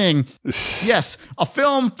happening. Yes, a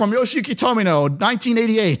film from Yoshiyuki Tomino,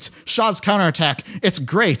 1988, Shaw's counterattack. It's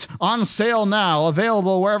great. On sale now,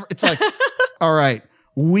 available wherever. It's like, all right,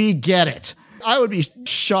 we get it. I would be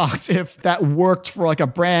shocked if that worked for like a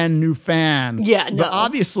brand new fan. Yeah, no. But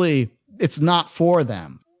obviously, it's not for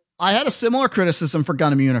them. I had a similar criticism for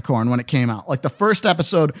Gundam Unicorn when it came out. Like the first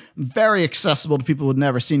episode, very accessible to people who'd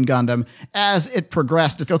never seen Gundam. As it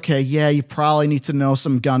progressed, it's okay, yeah, you probably need to know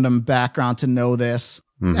some Gundam background to know this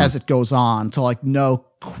as it goes on, to like know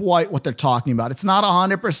quite what they're talking about. It's not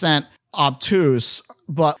 100% obtuse,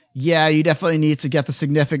 but yeah, you definitely need to get the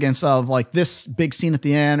significance of like this big scene at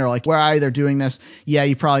the end, or like why they're doing this. Yeah,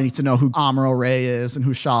 you probably need to know who Amuro Ray is and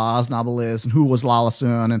who Shah Aznable is and who was Lala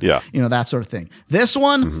Soon and that sort of thing. This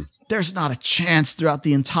one, there's not a chance throughout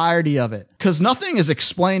the entirety of it because nothing is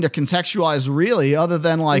explained or contextualized really, other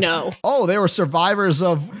than like, oh, they were survivors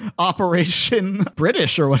of Operation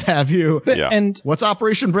British or what have you. And what's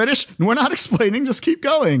Operation British? We're not explaining. Just keep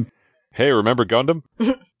going. Hey, remember Gundam?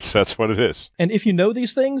 That's what it is. And if you know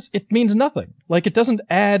these things, it means nothing. Like, it doesn't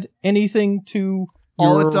add anything to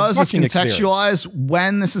all it does is contextualize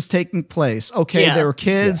when this is taking place. Okay, there were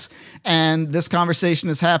kids, and this conversation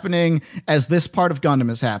is happening as this part of Gundam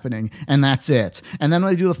is happening, and that's it. And then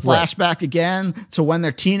when they do the flashback again to when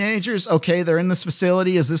they're teenagers, okay, they're in this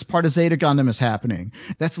facility as this part of Zeta Gundam is happening.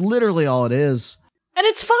 That's literally all it is. And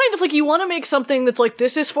it's fine if, like, you want to make something that's like,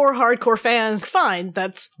 this is for hardcore fans. Fine,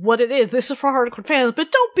 that's what it is. This is for hardcore fans. But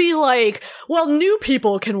don't be like, well, new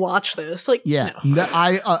people can watch this. Like, no.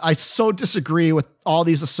 I so disagree with all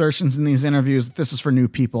these assertions in these interviews that this is for new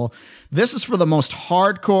people. This is for the most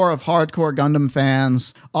hardcore of hardcore Gundam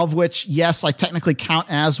fans, of which, yes, I technically count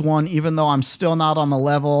as one, even though I'm still not on the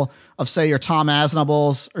level of, say, your Tom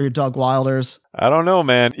Aznables or your Doug Wilders. I don't know,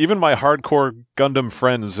 man. Even my hardcore Gundam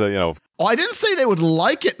friends, Oh, I didn't say they would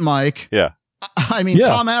like it, Mike. Yeah. I mean,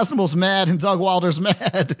 Tom Aznable's mad and Doug Wilder's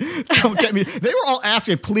mad. Don't get me. They were all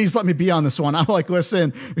asking, please let me be on this one. I'm like,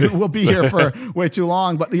 listen, we'll be here for way too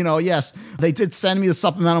long. But, yes, they did send me the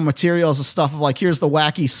supplemental materials of stuff of like, here's the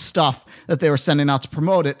wacky stuff that they were sending out to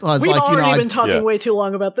promote it. We've already been talking way too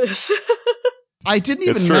long about this. I didn't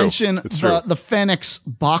even mention the Phoenix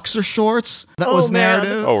boxer shorts that was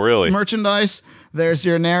narrative. Oh, really? Merchandise. There's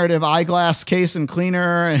your narrative eyeglass case and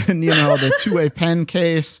cleaner and, the two-way pen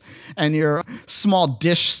case and your small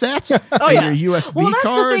dish set and your USB cards. Well, that's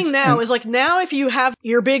the thing now is like now if you have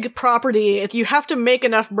your big property, you have to make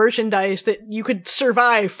enough merchandise that you could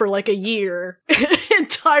survive for like a year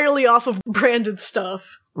entirely off of branded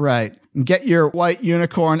stuff. Right. Get your white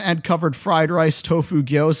unicorn egg-covered fried rice tofu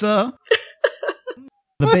gyoza.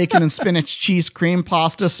 The bacon and spinach cheese cream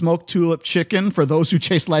pasta smoked tulip chicken for those who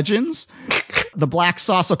chase legends. The black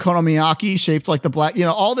sauce okonomiyaki shaped like the black,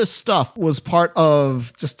 all this stuff was part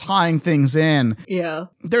of just tying things in. Yeah.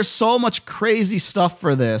 There's so much crazy stuff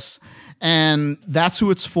for this, and that's who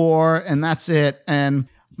it's for, and that's it. And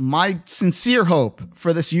my sincere hope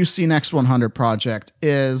for this UC Next 100 project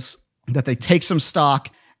is that they take some stock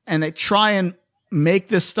and they try and make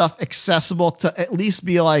this stuff accessible to at least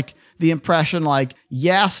be like the impression like,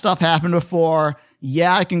 yeah, stuff happened before.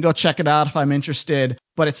 Yeah, I can go check it out if I'm interested,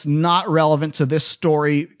 but it's not relevant to this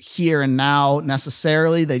story here and now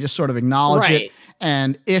necessarily. They just sort of acknowledge it.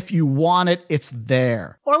 And if you want it, it's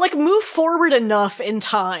there. Or like move forward enough in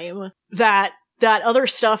time that that other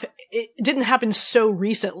stuff, it didn't happen so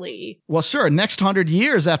recently. Well, sure. Next 100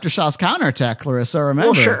 years after Shaw's counterattack, Clarissa,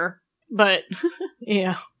 remember. Well, sure. But,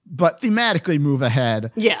 yeah. But thematically move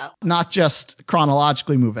ahead. Yeah. Not just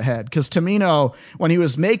chronologically move ahead. Because Tomino, when he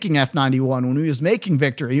was making F91, when he was making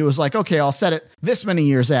Victory, he was like, okay, I'll set it this many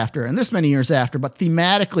years after and this many years after. But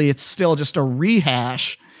thematically, it's still just a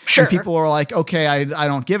rehash. Sure. And people are like, okay, I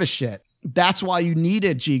don't give a shit. That's why you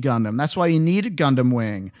needed G Gundam. That's why you needed Gundam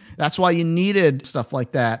Wing. That's why you needed stuff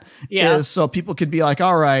like that. Yeah. Is so people could be like,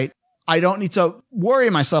 all right, I don't need to worry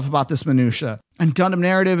myself about this minutia. And Gundam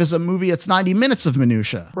Narrative is a movie that's 90 minutes of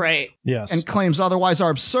minutia. Right. Yes. And claims otherwise are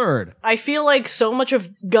absurd. I feel like so much of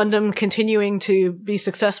Gundam continuing to be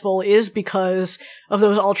successful is because of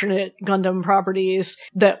those alternate Gundam properties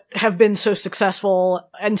that have been so successful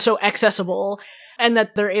and so accessible, and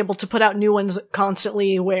that they're able to put out new ones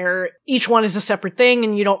constantly where each one is a separate thing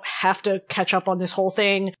and you don't have to catch up on this whole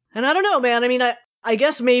thing. And I don't know, man. I mean, I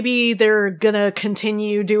guess maybe they're gonna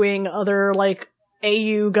continue doing other, like,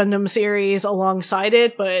 AU Gundam series alongside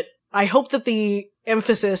it, but I hope that the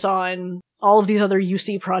emphasis on all of these other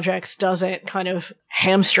UC projects doesn't kind of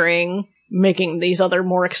hamstring making these other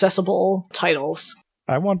more accessible titles.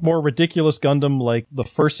 I want more ridiculous Gundam, like the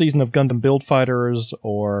first season of Gundam Build Fighters,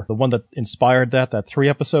 or the one that inspired that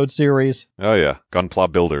 3-episode series. Oh yeah,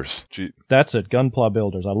 Gunpla Builders. Gee. That's it, Gunpla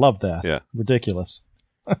Builders. I love that. Yeah. Ridiculous.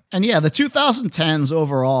 And yeah, the 2010s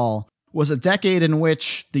overall was a decade in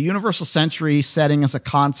which the Universal Century setting as a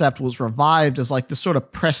concept was revived as like this sort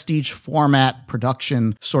of prestige format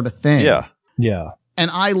production sort of thing. Yeah. Yeah.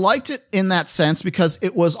 And I liked it in that sense because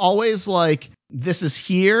it was always like, this is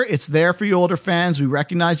here. It's there for you older fans. We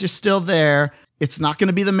recognize you're still there. It's not going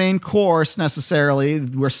to be the main course necessarily.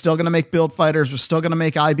 We're still going to make Build Fighters. We're still going to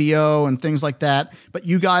make IBO and things like that. But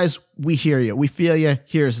you guys, we hear you. We feel you.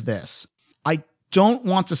 Here's this. I don't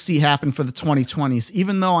want to see happen for the 2020s.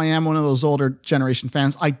 Even though I am one of those older generation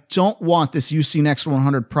fans, I don't want this UC Next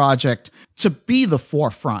 100 project to be the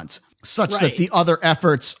forefront such that the other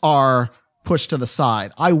efforts are pushed to the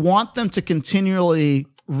side. I want them to continually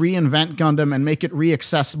reinvent Gundam and make it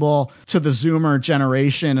reaccessible to the Zoomer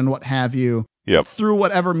generation and what have you. Yep. Through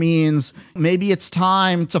whatever means. Maybe it's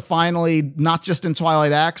time to finally, not just in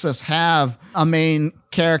Twilight Access, have a main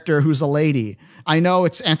character who's a lady. I know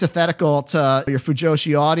it's antithetical to your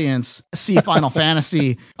Fujoshi audience. See Final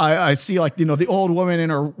Fantasy. I see like, you know, the old woman in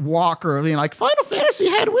her walker being like, Final Fantasy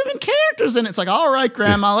had women characters in it. It's like, all right,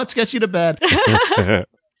 Grandma, let's get you to bed.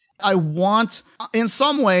 I want, in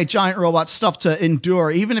some way, giant robot stuff to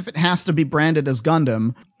endure, even if it has to be branded as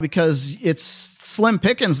Gundam, because it's slim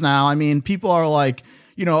pickings now. I mean, people are like,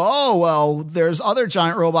 you know, oh, well, there's other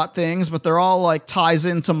giant robot things, but they're all like ties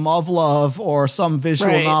into Muv-Luv or some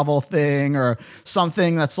visual novel thing or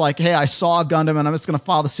something that's like, hey, I saw Gundam and I'm just going to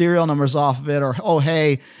file the serial numbers off of it. Or, oh,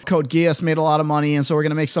 hey, Code Geass made a lot of money and so we're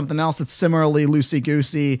going to make something else that's similarly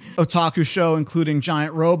loosey-goosey. Otaku show, including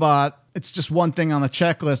giant robot. It's just one thing on the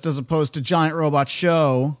checklist as opposed to giant robot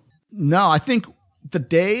show. No, I think the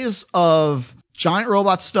days of giant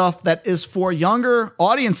robot stuff that is for younger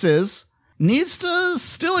audiences needs to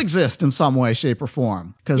still exist in some way, shape, or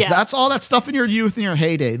form. Because that's all that stuff in your youth and your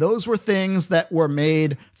heyday. Those were things that were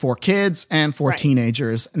made for kids and for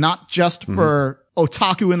teenagers, not just for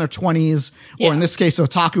otaku in their 20s, or in this case,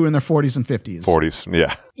 otaku in their 40s and 50s. 40s,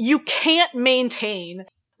 yeah. You can't maintain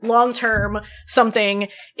long-term something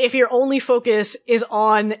if your only focus is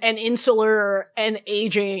on an insular and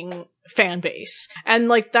aging fan base. And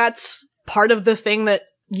like, that's part of the thing that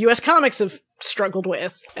US comics have struggled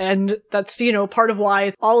with. And that's, you know, part of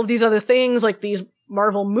why all of these other things, like these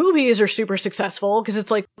Marvel movies, are super successful, because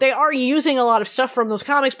it's like they are using a lot of stuff from those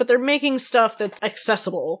comics, but they're making stuff that's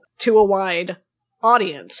accessible to a wide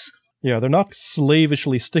audience. Yeah, they're not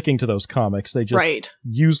slavishly sticking to those comics. They just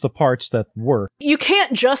use the parts that work. You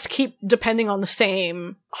can't just keep depending on the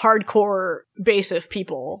same hardcore base of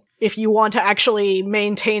people if you want to actually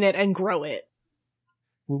maintain it and grow it.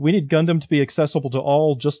 We need Gundam to be accessible to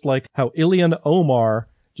all, just like how Ilian Omar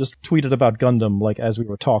just tweeted about Gundam, like, as we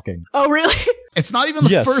were talking. Oh, really? It's not even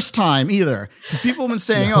the first time either. Because people have been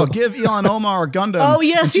saying, oh, give Ilian Omar a Gundam. Oh,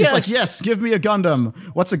 yes, and she's like, yes, give me a Gundam.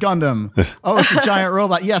 What's a Gundam? Oh, it's a giant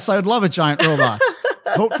robot. Yes, I would love a giant robot.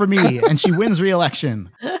 Vote for me. And she wins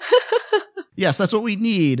re-election. Yes, that's what we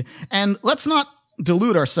need. And let's not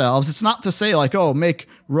delude ourselves. It's not to say like, oh, make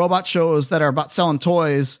robot shows that are about selling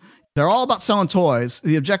toys. They're all about selling toys.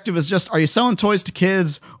 The objective is just, are you selling toys to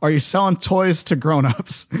kids? Or are you selling toys to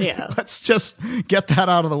grown-ups? Yeah. Let's just get that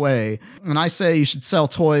out of the way. And I say you should sell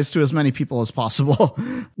toys to as many people as possible.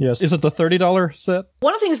 Yes. Is it the $30 set?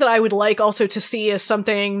 One of the things that I would like also to see is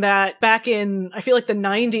something that back in, I feel like the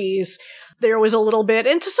 90s, there was a little bit,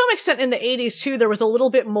 and to some extent in the 80s too, there was a little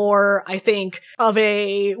bit more, I think, of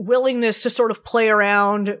a willingness to sort of play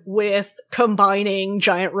around with combining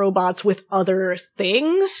giant robots with other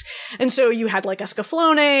things. And so you had like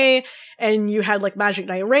Escaflowne, and you had like Magic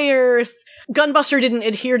Knight Rayearth. Gunbuster didn't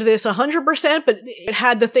adhere to this 100%, but it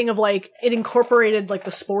had the thing of like, it incorporated like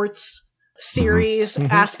the sports series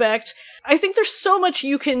aspect. I think there's so much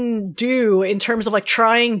you can do in terms of like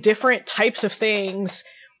trying different types of things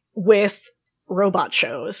with robot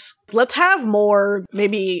shows. Let's have more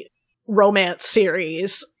maybe romance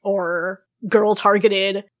series or girl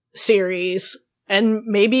targeted series, and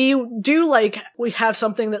maybe do like we have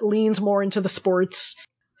something that leans more into the sports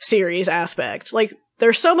series aspect. Like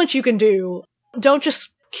there's so much you can do. Don't just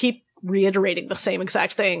keep reiterating the same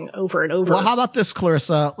exact thing over and over. Well, how about this,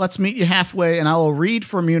 Clarissa? Let's meet you halfway, and I will read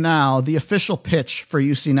from you now the official pitch for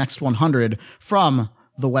UC Next 100 from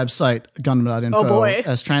the website Gundam.info, oh boy,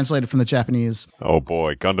 as translated from the Japanese. Oh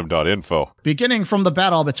boy, Gundam.info. Beginning from the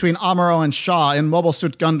battle between Amuro and Shaw in Mobile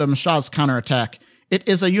Suit Gundam Shaw's Counterattack, it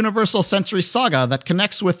is a Universal Century saga that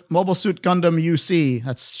connects with Mobile Suit Gundam UC,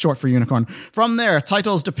 that's short for Unicorn. From there,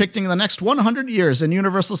 titles depicting the next 100 years in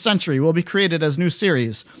Universal Century will be created as new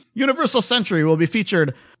series. Universal Century will be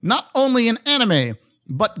featured not only in anime,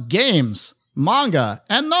 but games, manga,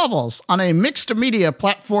 and novels on a mixed media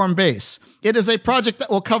platform base. It is a project that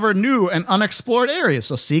will cover new and unexplored areas.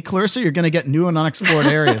 So see, Clarissa, you're going to get new and unexplored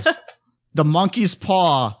areas. The monkey's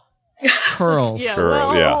paw curls.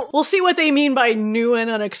 We'll see what they mean by new and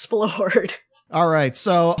unexplored. All right,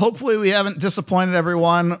 so hopefully we haven't disappointed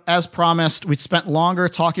everyone. As promised, we spent longer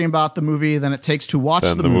talking about the movie than it takes to watch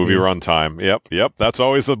the movie. The movie runtime. Yep. That's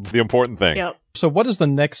always the important thing. Yep. So what is the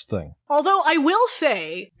next thing? Although I will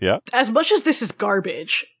say, as much as this is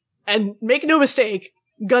garbage, and make no mistake,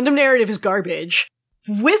 Gundam narrative is garbage,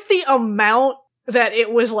 with the amount that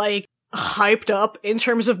it was like hyped up in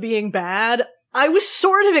terms of being bad, I was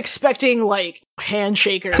sort of expecting like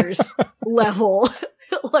Handshakers level,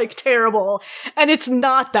 like terrible. And it's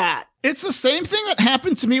not that. It's the same thing that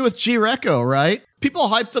happened to me with G-Reco, right? People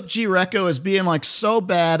hyped up G-Reco as being like so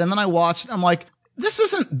bad, and then I watched it, I'm like, this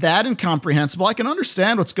isn't that incomprehensible. I can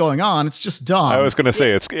understand what's going on. It's just dumb. I was going to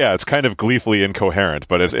say, it's kind of gleefully incoherent,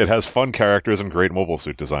 but it has fun characters and great mobile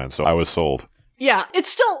suit design, so I was sold. Yeah,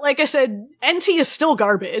 it's still, like I said, NT is still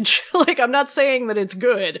garbage. Like, I'm not saying that it's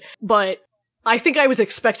good, but I think I was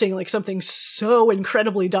expecting like something so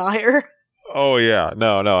incredibly dire. Oh yeah,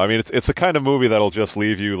 no. I mean, it's a kind of movie that'll just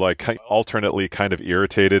leave you like alternately kind of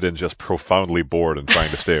irritated and just profoundly bored and trying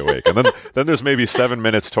to stay awake. And then there's maybe 7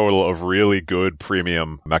 minutes total of really good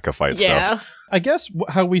premium mecha fight stuff. I guess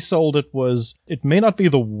how we sold it was, it may not be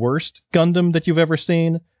the worst Gundam that you've ever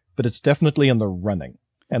seen, but it's definitely in the running.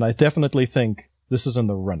 And I definitely think this is in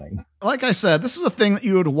the running. Like I said, this is a thing that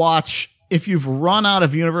you would watch if you've run out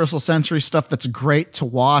of Universal Century stuff that's great to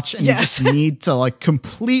watch and you just need to like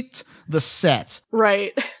complete the set.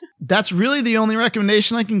 Right. That's really the only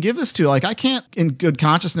recommendation I can give this to. Like, I can't in good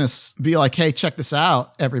consciousness be like, hey, check this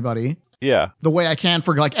out, everybody. Yeah. The way I can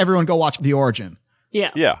for like everyone go watch The Origin.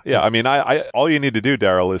 Yeah. I mean, I all you need to do,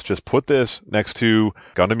 Daryl, is just put this next to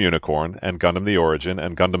Gundam Unicorn and Gundam The Origin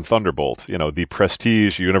and Gundam Thunderbolt, the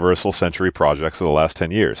prestige Universal Century projects of the last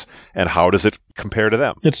 10 years. And how does it compare to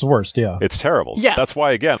them? It's the worst, yeah. It's terrible. Yeah. That's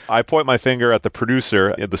why, again, I point my finger at the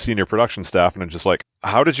producer, at the senior production staff, and I'm just like,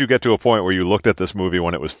 how did you get to a point where you looked at this movie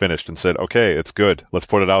when it was finished and said, okay, it's good, let's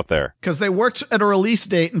put it out there? Because they worked at a release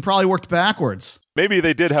date and probably worked backwards. Maybe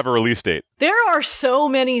they did have a release date. There are so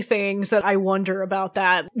many things that I wonder about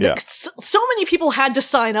that. Yeah. So many people had to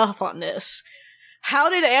sign up on this. How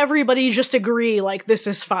did everybody just agree, like, this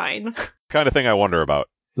is fine? Kind of thing I wonder about.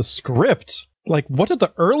 The script. Like, what did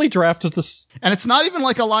the early draft of this... And it's not even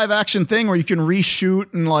like a live action thing where you can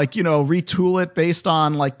reshoot and like, retool it based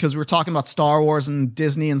on like, because we were talking about Star Wars and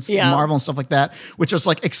Disney and Marvel and stuff like that, which was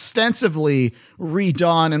like extensively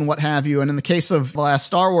redone and what have you. And in the case of the last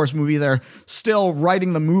Star Wars movie, they're still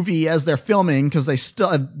writing the movie as they're filming because they still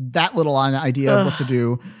have that little idea of what to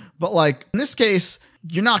do. But like in this case,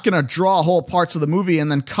 you're not going to draw whole parts of the movie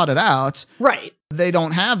and then cut it out. Right. They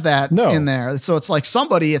don't have that in there. So it's like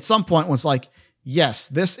somebody at some point was like, yes,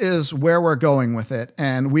 this is where we're going with it,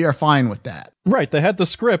 and we are fine with that. Right. They had the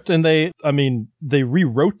script, and they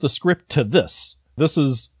rewrote the script to this. This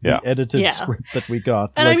is the edited script that we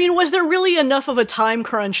got. And I mean, was there really enough of a time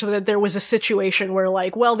crunch that there was a situation where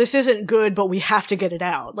like, well, this isn't good, but we have to get it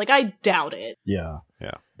out? Like, I doubt it. Yeah.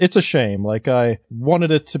 It's a shame. Like, I wanted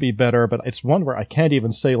it to be better, but it's one where I can't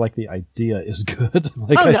even say like the idea is good.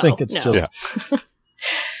 Like, I think it's just...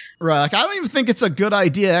 Right. Like, I don't even think it's a good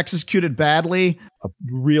idea executed badly. A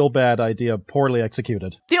real bad idea, poorly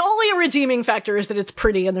executed. The only redeeming factor is that it's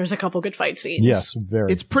pretty and there's a couple good fight scenes. Yes,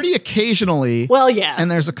 very. It's pretty occasionally. Well, yeah.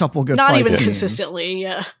 And there's a couple good Not fight even scenes. consistently,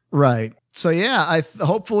 yeah. Right. So yeah,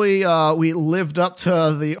 hopefully we lived up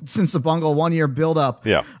to the Since the Bungle 1 year buildup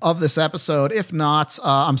of this episode. If not,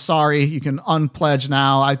 I'm sorry. You can unpledge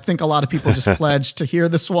now. I think a lot of people just pledged to hear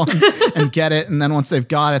this one and get it, and then once they've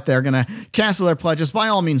got it, they're gonna cancel their pledges. By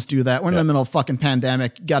all means, do that. We're in the middle of fucking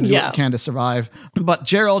pandemic. Got to do what you can to survive. But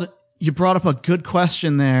Gerald, you brought up a good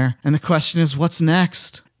question there, and the question is, what's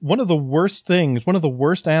next? One of the worst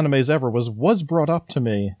animes ever was brought up to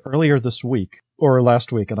me earlier this week. Or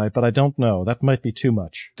last week, but I don't know. That might be too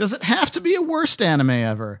much. Does it have to be a worst anime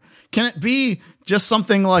ever? Can it be just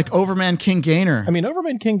something like Overman King Gainer? I mean,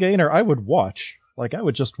 Overman King Gainer, I would watch. Like, I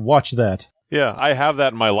would just watch that. Yeah, I have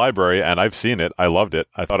that in my library, and I've seen it. I loved it.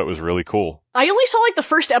 I thought it was really cool. I only saw like the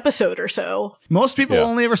first episode or so. Most people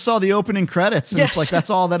only ever saw the opening credits, and it's like that's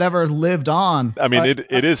all that ever lived on. I mean,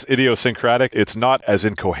 it is idiosyncratic. It's not as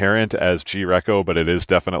incoherent as G-Reco, but it is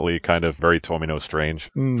definitely kind of very Tomino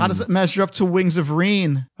strange. How does it measure up to Wings of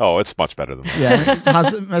Reen? Oh, it's much better than that. Yeah. How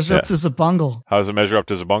does it measure up to Zabungle? How does it measure up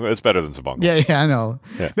to Zabungle? It's better than Zabungle. Yeah, I know.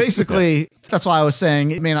 Yeah. Basically, that's why I was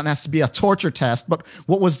saying it may not have to be a torture test, but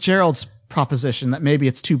what was Gerald's proposition that maybe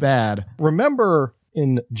it's too bad? Remember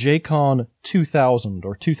in JCon 2000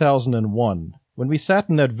 or 2001 when we sat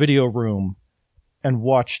in that video room and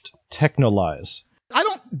watched Technolize? I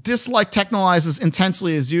don't dislike Technolize as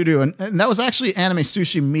intensely as you do, and that was actually Anime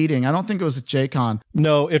Sushi Meeting. I don't think it was at JCon.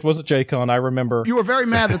 No, it was at JCon, I remember. You were very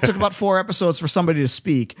mad that it took about 4 episodes for somebody to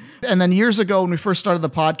speak. And then years ago, when we first started the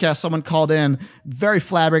podcast, someone called in, very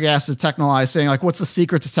flabbergasted Technolize, saying, like, what's the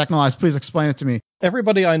secret to Technolize? Please explain it to me.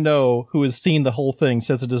 Everybody I know who has seen the whole thing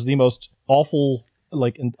says it is the most awful,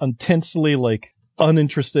 like, intensely, like,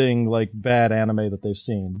 uninteresting, like, bad anime that they've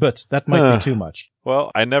seen. But that might be too much.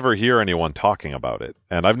 Well, I never hear anyone talking about it,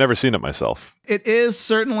 and I've never seen it myself. It is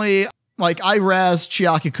certainly, like, I razz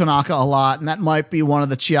Chiaki Konaka a lot, and that might be one of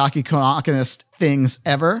the Chiaki Konakanist things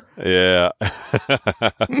ever. Yeah.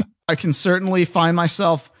 I can certainly find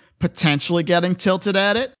myself potentially getting tilted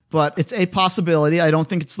at it, but it's a possibility. I don't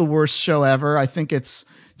think it's the worst show ever. I think it's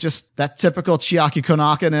just that typical Chiaki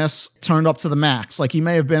Konaka-ness turned up to the max. Like, he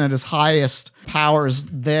may have been at his highest powers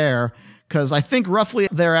there, because I think roughly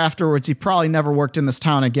thereafterwards, he probably never worked in this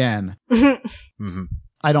town again. Mm-hmm.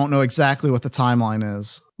 I don't know exactly what the timeline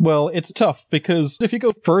is. Well, it's tough, because if you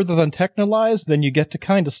go further than Technolize, then you get to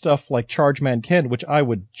kind of stuff like Chargeman Ken, which I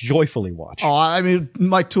would joyfully watch. Oh, I mean,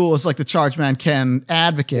 Mike Toole is like the Chargeman Ken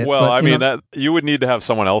advocate. Well, but, I mean, that you would need to have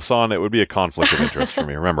someone else on. It would be a conflict of interest for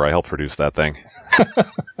me. Remember, I helped produce that thing.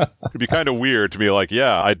 It'd be kind of weird to be like,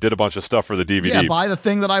 yeah, I did a bunch of stuff for the DVD. Yeah, buy the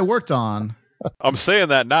thing that I worked on. I'm saying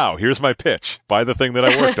that now. Here's my pitch. Buy the thing that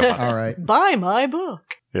I worked on. All right. Buy my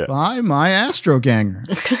book. Yeah. Buy my Astro Ganger.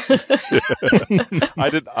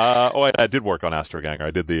 I did work on Astro Ganger.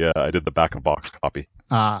 I did the back of box copy.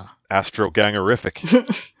 Astro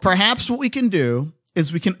Gangerific. Perhaps what we can do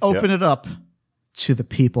is we can open it up to the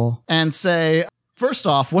people and say, first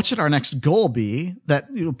off, what should our next goal be that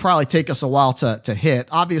will probably take us a while to hit?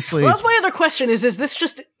 Obviously. Well, that's my other question is this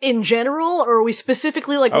just in general, or are we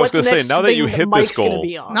specifically like, what's the next now that you hit Mike's this goal, gonna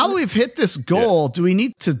be on? Now that we've hit this goal, do we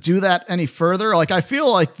need to do that any further? Like, I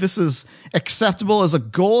feel like this is acceptable as a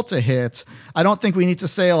goal to hit. I don't think we need to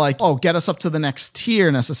say like, oh, get us up to the next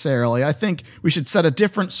tier necessarily. I think we should set a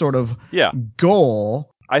different sort of goal.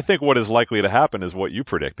 I think what is likely to happen is what you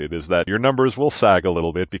predicted, is that your numbers will sag a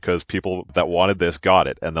little bit because people that wanted this got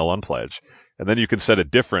it, and they'll unpledge. And then you can set a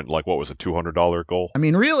different, like, what was a $200 goal? I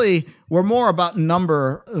mean, really, we're more about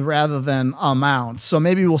number rather than amount. So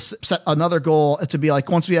maybe we'll set another goal to be like,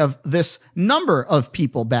 once we have this number of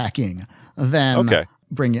people backing, then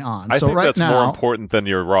bring you on. I think right that's now, more important than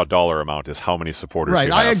your raw dollar amount, is how many supporters you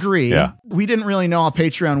have. I agree. Yeah. We didn't really know how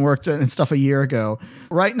Patreon worked and stuff a year ago.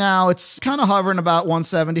 Right now, it's kind of hovering about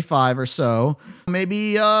 175 or so.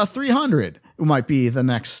 Maybe 300 might be the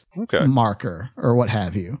next marker or what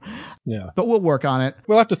have you. Yeah. But we'll work on it.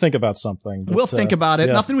 We'll have to think about something. But, we'll think about it.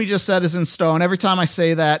 Yeah. Nothing we just said is in stone. Every time I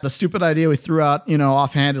say that, the stupid idea we threw out,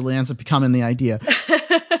 offhandedly ends up becoming the idea.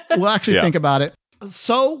 We'll actually think about it.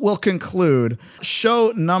 So we'll conclude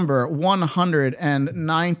show number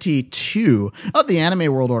 192 of the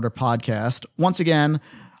Anime World Order podcast. Once again,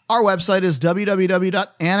 our website is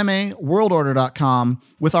www.animeworldorder.com,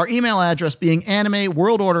 with our email address being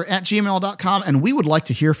animeworldorder@gmail.com, and we would like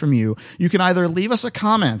to hear from you. You can either leave us a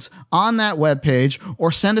comment on that webpage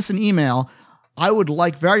or send us an email. I would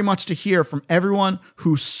like very much to hear from everyone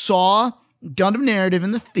who saw Gundam Narrative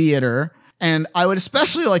in the theater And I would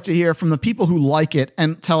especially like to hear from the people who like it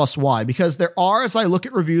and tell us why, because there are, as I look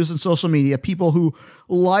at reviews on social media, people who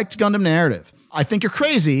liked Gundam Narrative. I think you're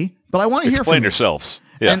crazy, but I want to hear from you. Explain yourselves.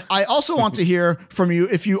 Yeah. And I also want to hear from you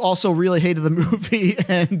if you also really hated the movie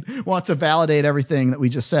and want to validate everything that we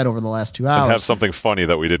just said over the last 2 hours. And have something funny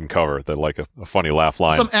that we didn't cover, that like a funny laugh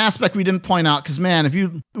line. Some aspect we didn't point out, because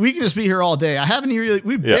man, we can just be here all day. I haven't really,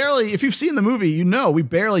 barely, if you've seen the movie, we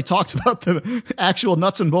barely talked about the actual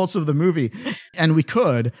nuts and bolts of the movie. And we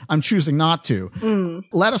could. I'm choosing not to.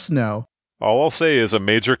 Let us know. All I'll say is a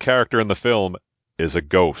major character in the film is a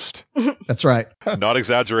ghost. That's right. Not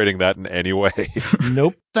exaggerating that in any way.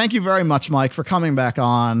 Nope. Thank you very much, Mike, for coming back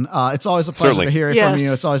on. It's always a pleasure to hear from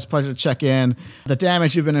you. It's always a pleasure to check in. The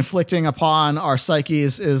damage you've been inflicting upon our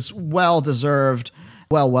psyches is well deserved,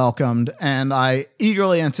 well welcomed, and I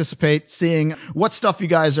eagerly anticipate seeing what stuff you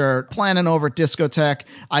guys are planning over at Discotech.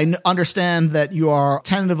 I understand that you are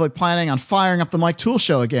tentatively planning on firing up the Mike Toole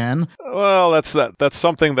Show again. Well, that's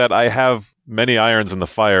something that I have many irons in the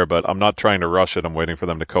fire, but I'm not trying to rush it. I'm waiting for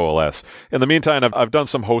them to coalesce. In the meantime, I've done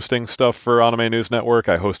some hosting stuff for Anime News Network.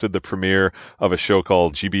 I hosted the premiere of a show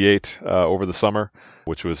called GB8 over the summer,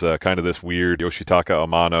 which was kind of this weird Yoshitaka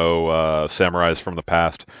Amano samurais from the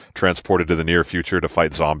past transported to the near future to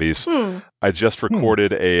fight zombies. I just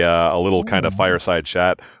recorded a little kind of fireside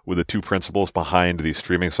chat with the two principals behind the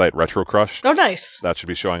streaming site Retro Crush. Oh, nice. That should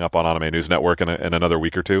be showing up on Anime News Network in another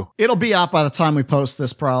week or two. It'll be out by the time we post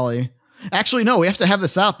this, probably. Actually, no, we have to have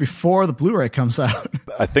this out before the Blu-ray comes out.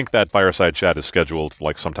 I think that fireside chat is scheduled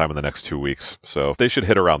like sometime in the next 2 weeks. So they should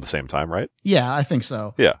hit around the same time, right? Yeah, I think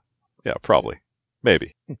so. Yeah, probably.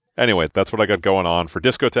 Maybe. Anyway, that's what I got going on. For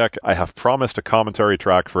Discotech, I have promised a commentary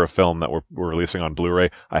track for a film that we're releasing on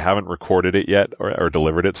Blu-ray. I haven't recorded it yet or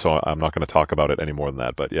delivered it, so I'm not going to talk about it any more than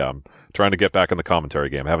that. But yeah, I'm trying to get back in the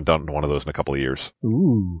commentary game. I haven't done one of those in a couple of years.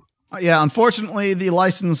 Ooh. Yeah, unfortunately, the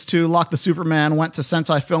license to Lock the Superman went to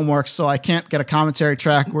Sentai Filmworks, so I can't get a commentary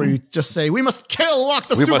track where you just say, we must kill Lock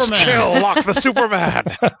the Superman! We must kill Lock the Superman!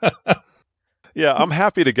 Yeah, I'm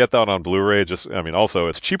happy to get that on Blu-ray. Also,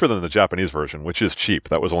 it's cheaper than the Japanese version, which is cheap.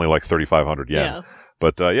 That was only like 3,500 yen. Yeah.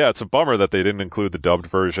 But it's a bummer that they didn't include the dubbed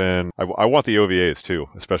version. I want the OVAs too,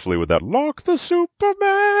 especially with that Lock the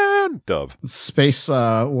Superman dub. Space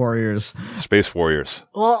Warriors. Space Warriors.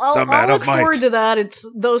 Well, I'll look forward to that.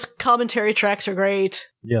 Those commentary tracks are great.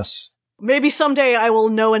 Yes. Maybe someday I will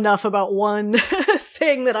know enough about one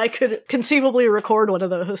thing that I could conceivably record one of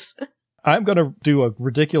those. I'm going to do a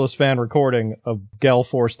ridiculous fan recording of Gale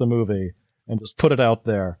Force the movie and just put it out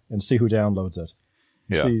there and see who downloads it.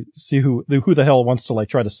 Yeah. See who the hell wants to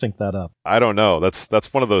try to sync that up. I don't know.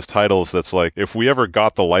 That's one of those titles that's like, if we ever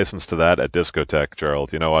got the license to that at Discotech,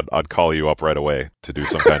 Gerald, I'd call you up right away to do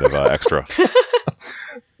some kind of extra.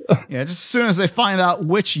 Yeah, just as soon as they find out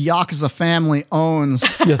which Yakuza family owns,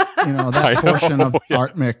 that portion of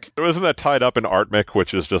Artmic. Wasn't that tied up in Artmic,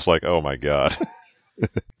 which is just like, oh my god.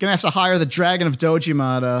 Gonna have to hire the Dragon of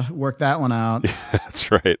Dojima to work that one out. Yeah, that's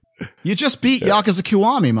right. You just beat Yakuza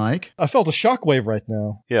Kiwami, Mike. I felt a shockwave right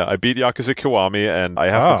now. Yeah, I beat Yakuza Kiwami, and I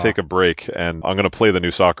have to take a break, and I'm going to play the new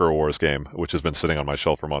Sakura Wars game, which has been sitting on my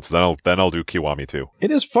shelf for months. Then I'll do Kiwami too. It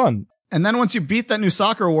is fun. And then once you beat that new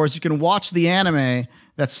Sakura Wars, you can watch the anime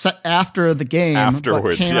that's set after the game,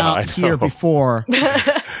 afterwards, but came out here before.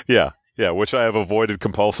 Yeah, which I have avoided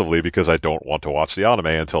compulsively because I don't want to watch the anime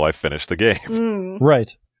until I finish the game.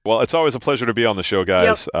 Right. Well, it's always a pleasure to be on the show,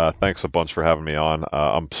 guys. Yep. Thanks a bunch for having me on.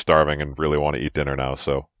 I'm starving and really want to eat dinner now,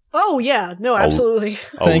 so. Oh, yeah. No, absolutely.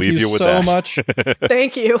 I'll leave you with so that. Much.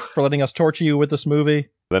 Thank you. For letting us torture you with this movie.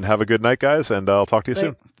 Then have a good night, guys, and I'll talk to you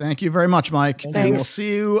soon. Thank you very much, Mike. Thanks. And we'll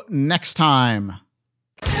see you next time.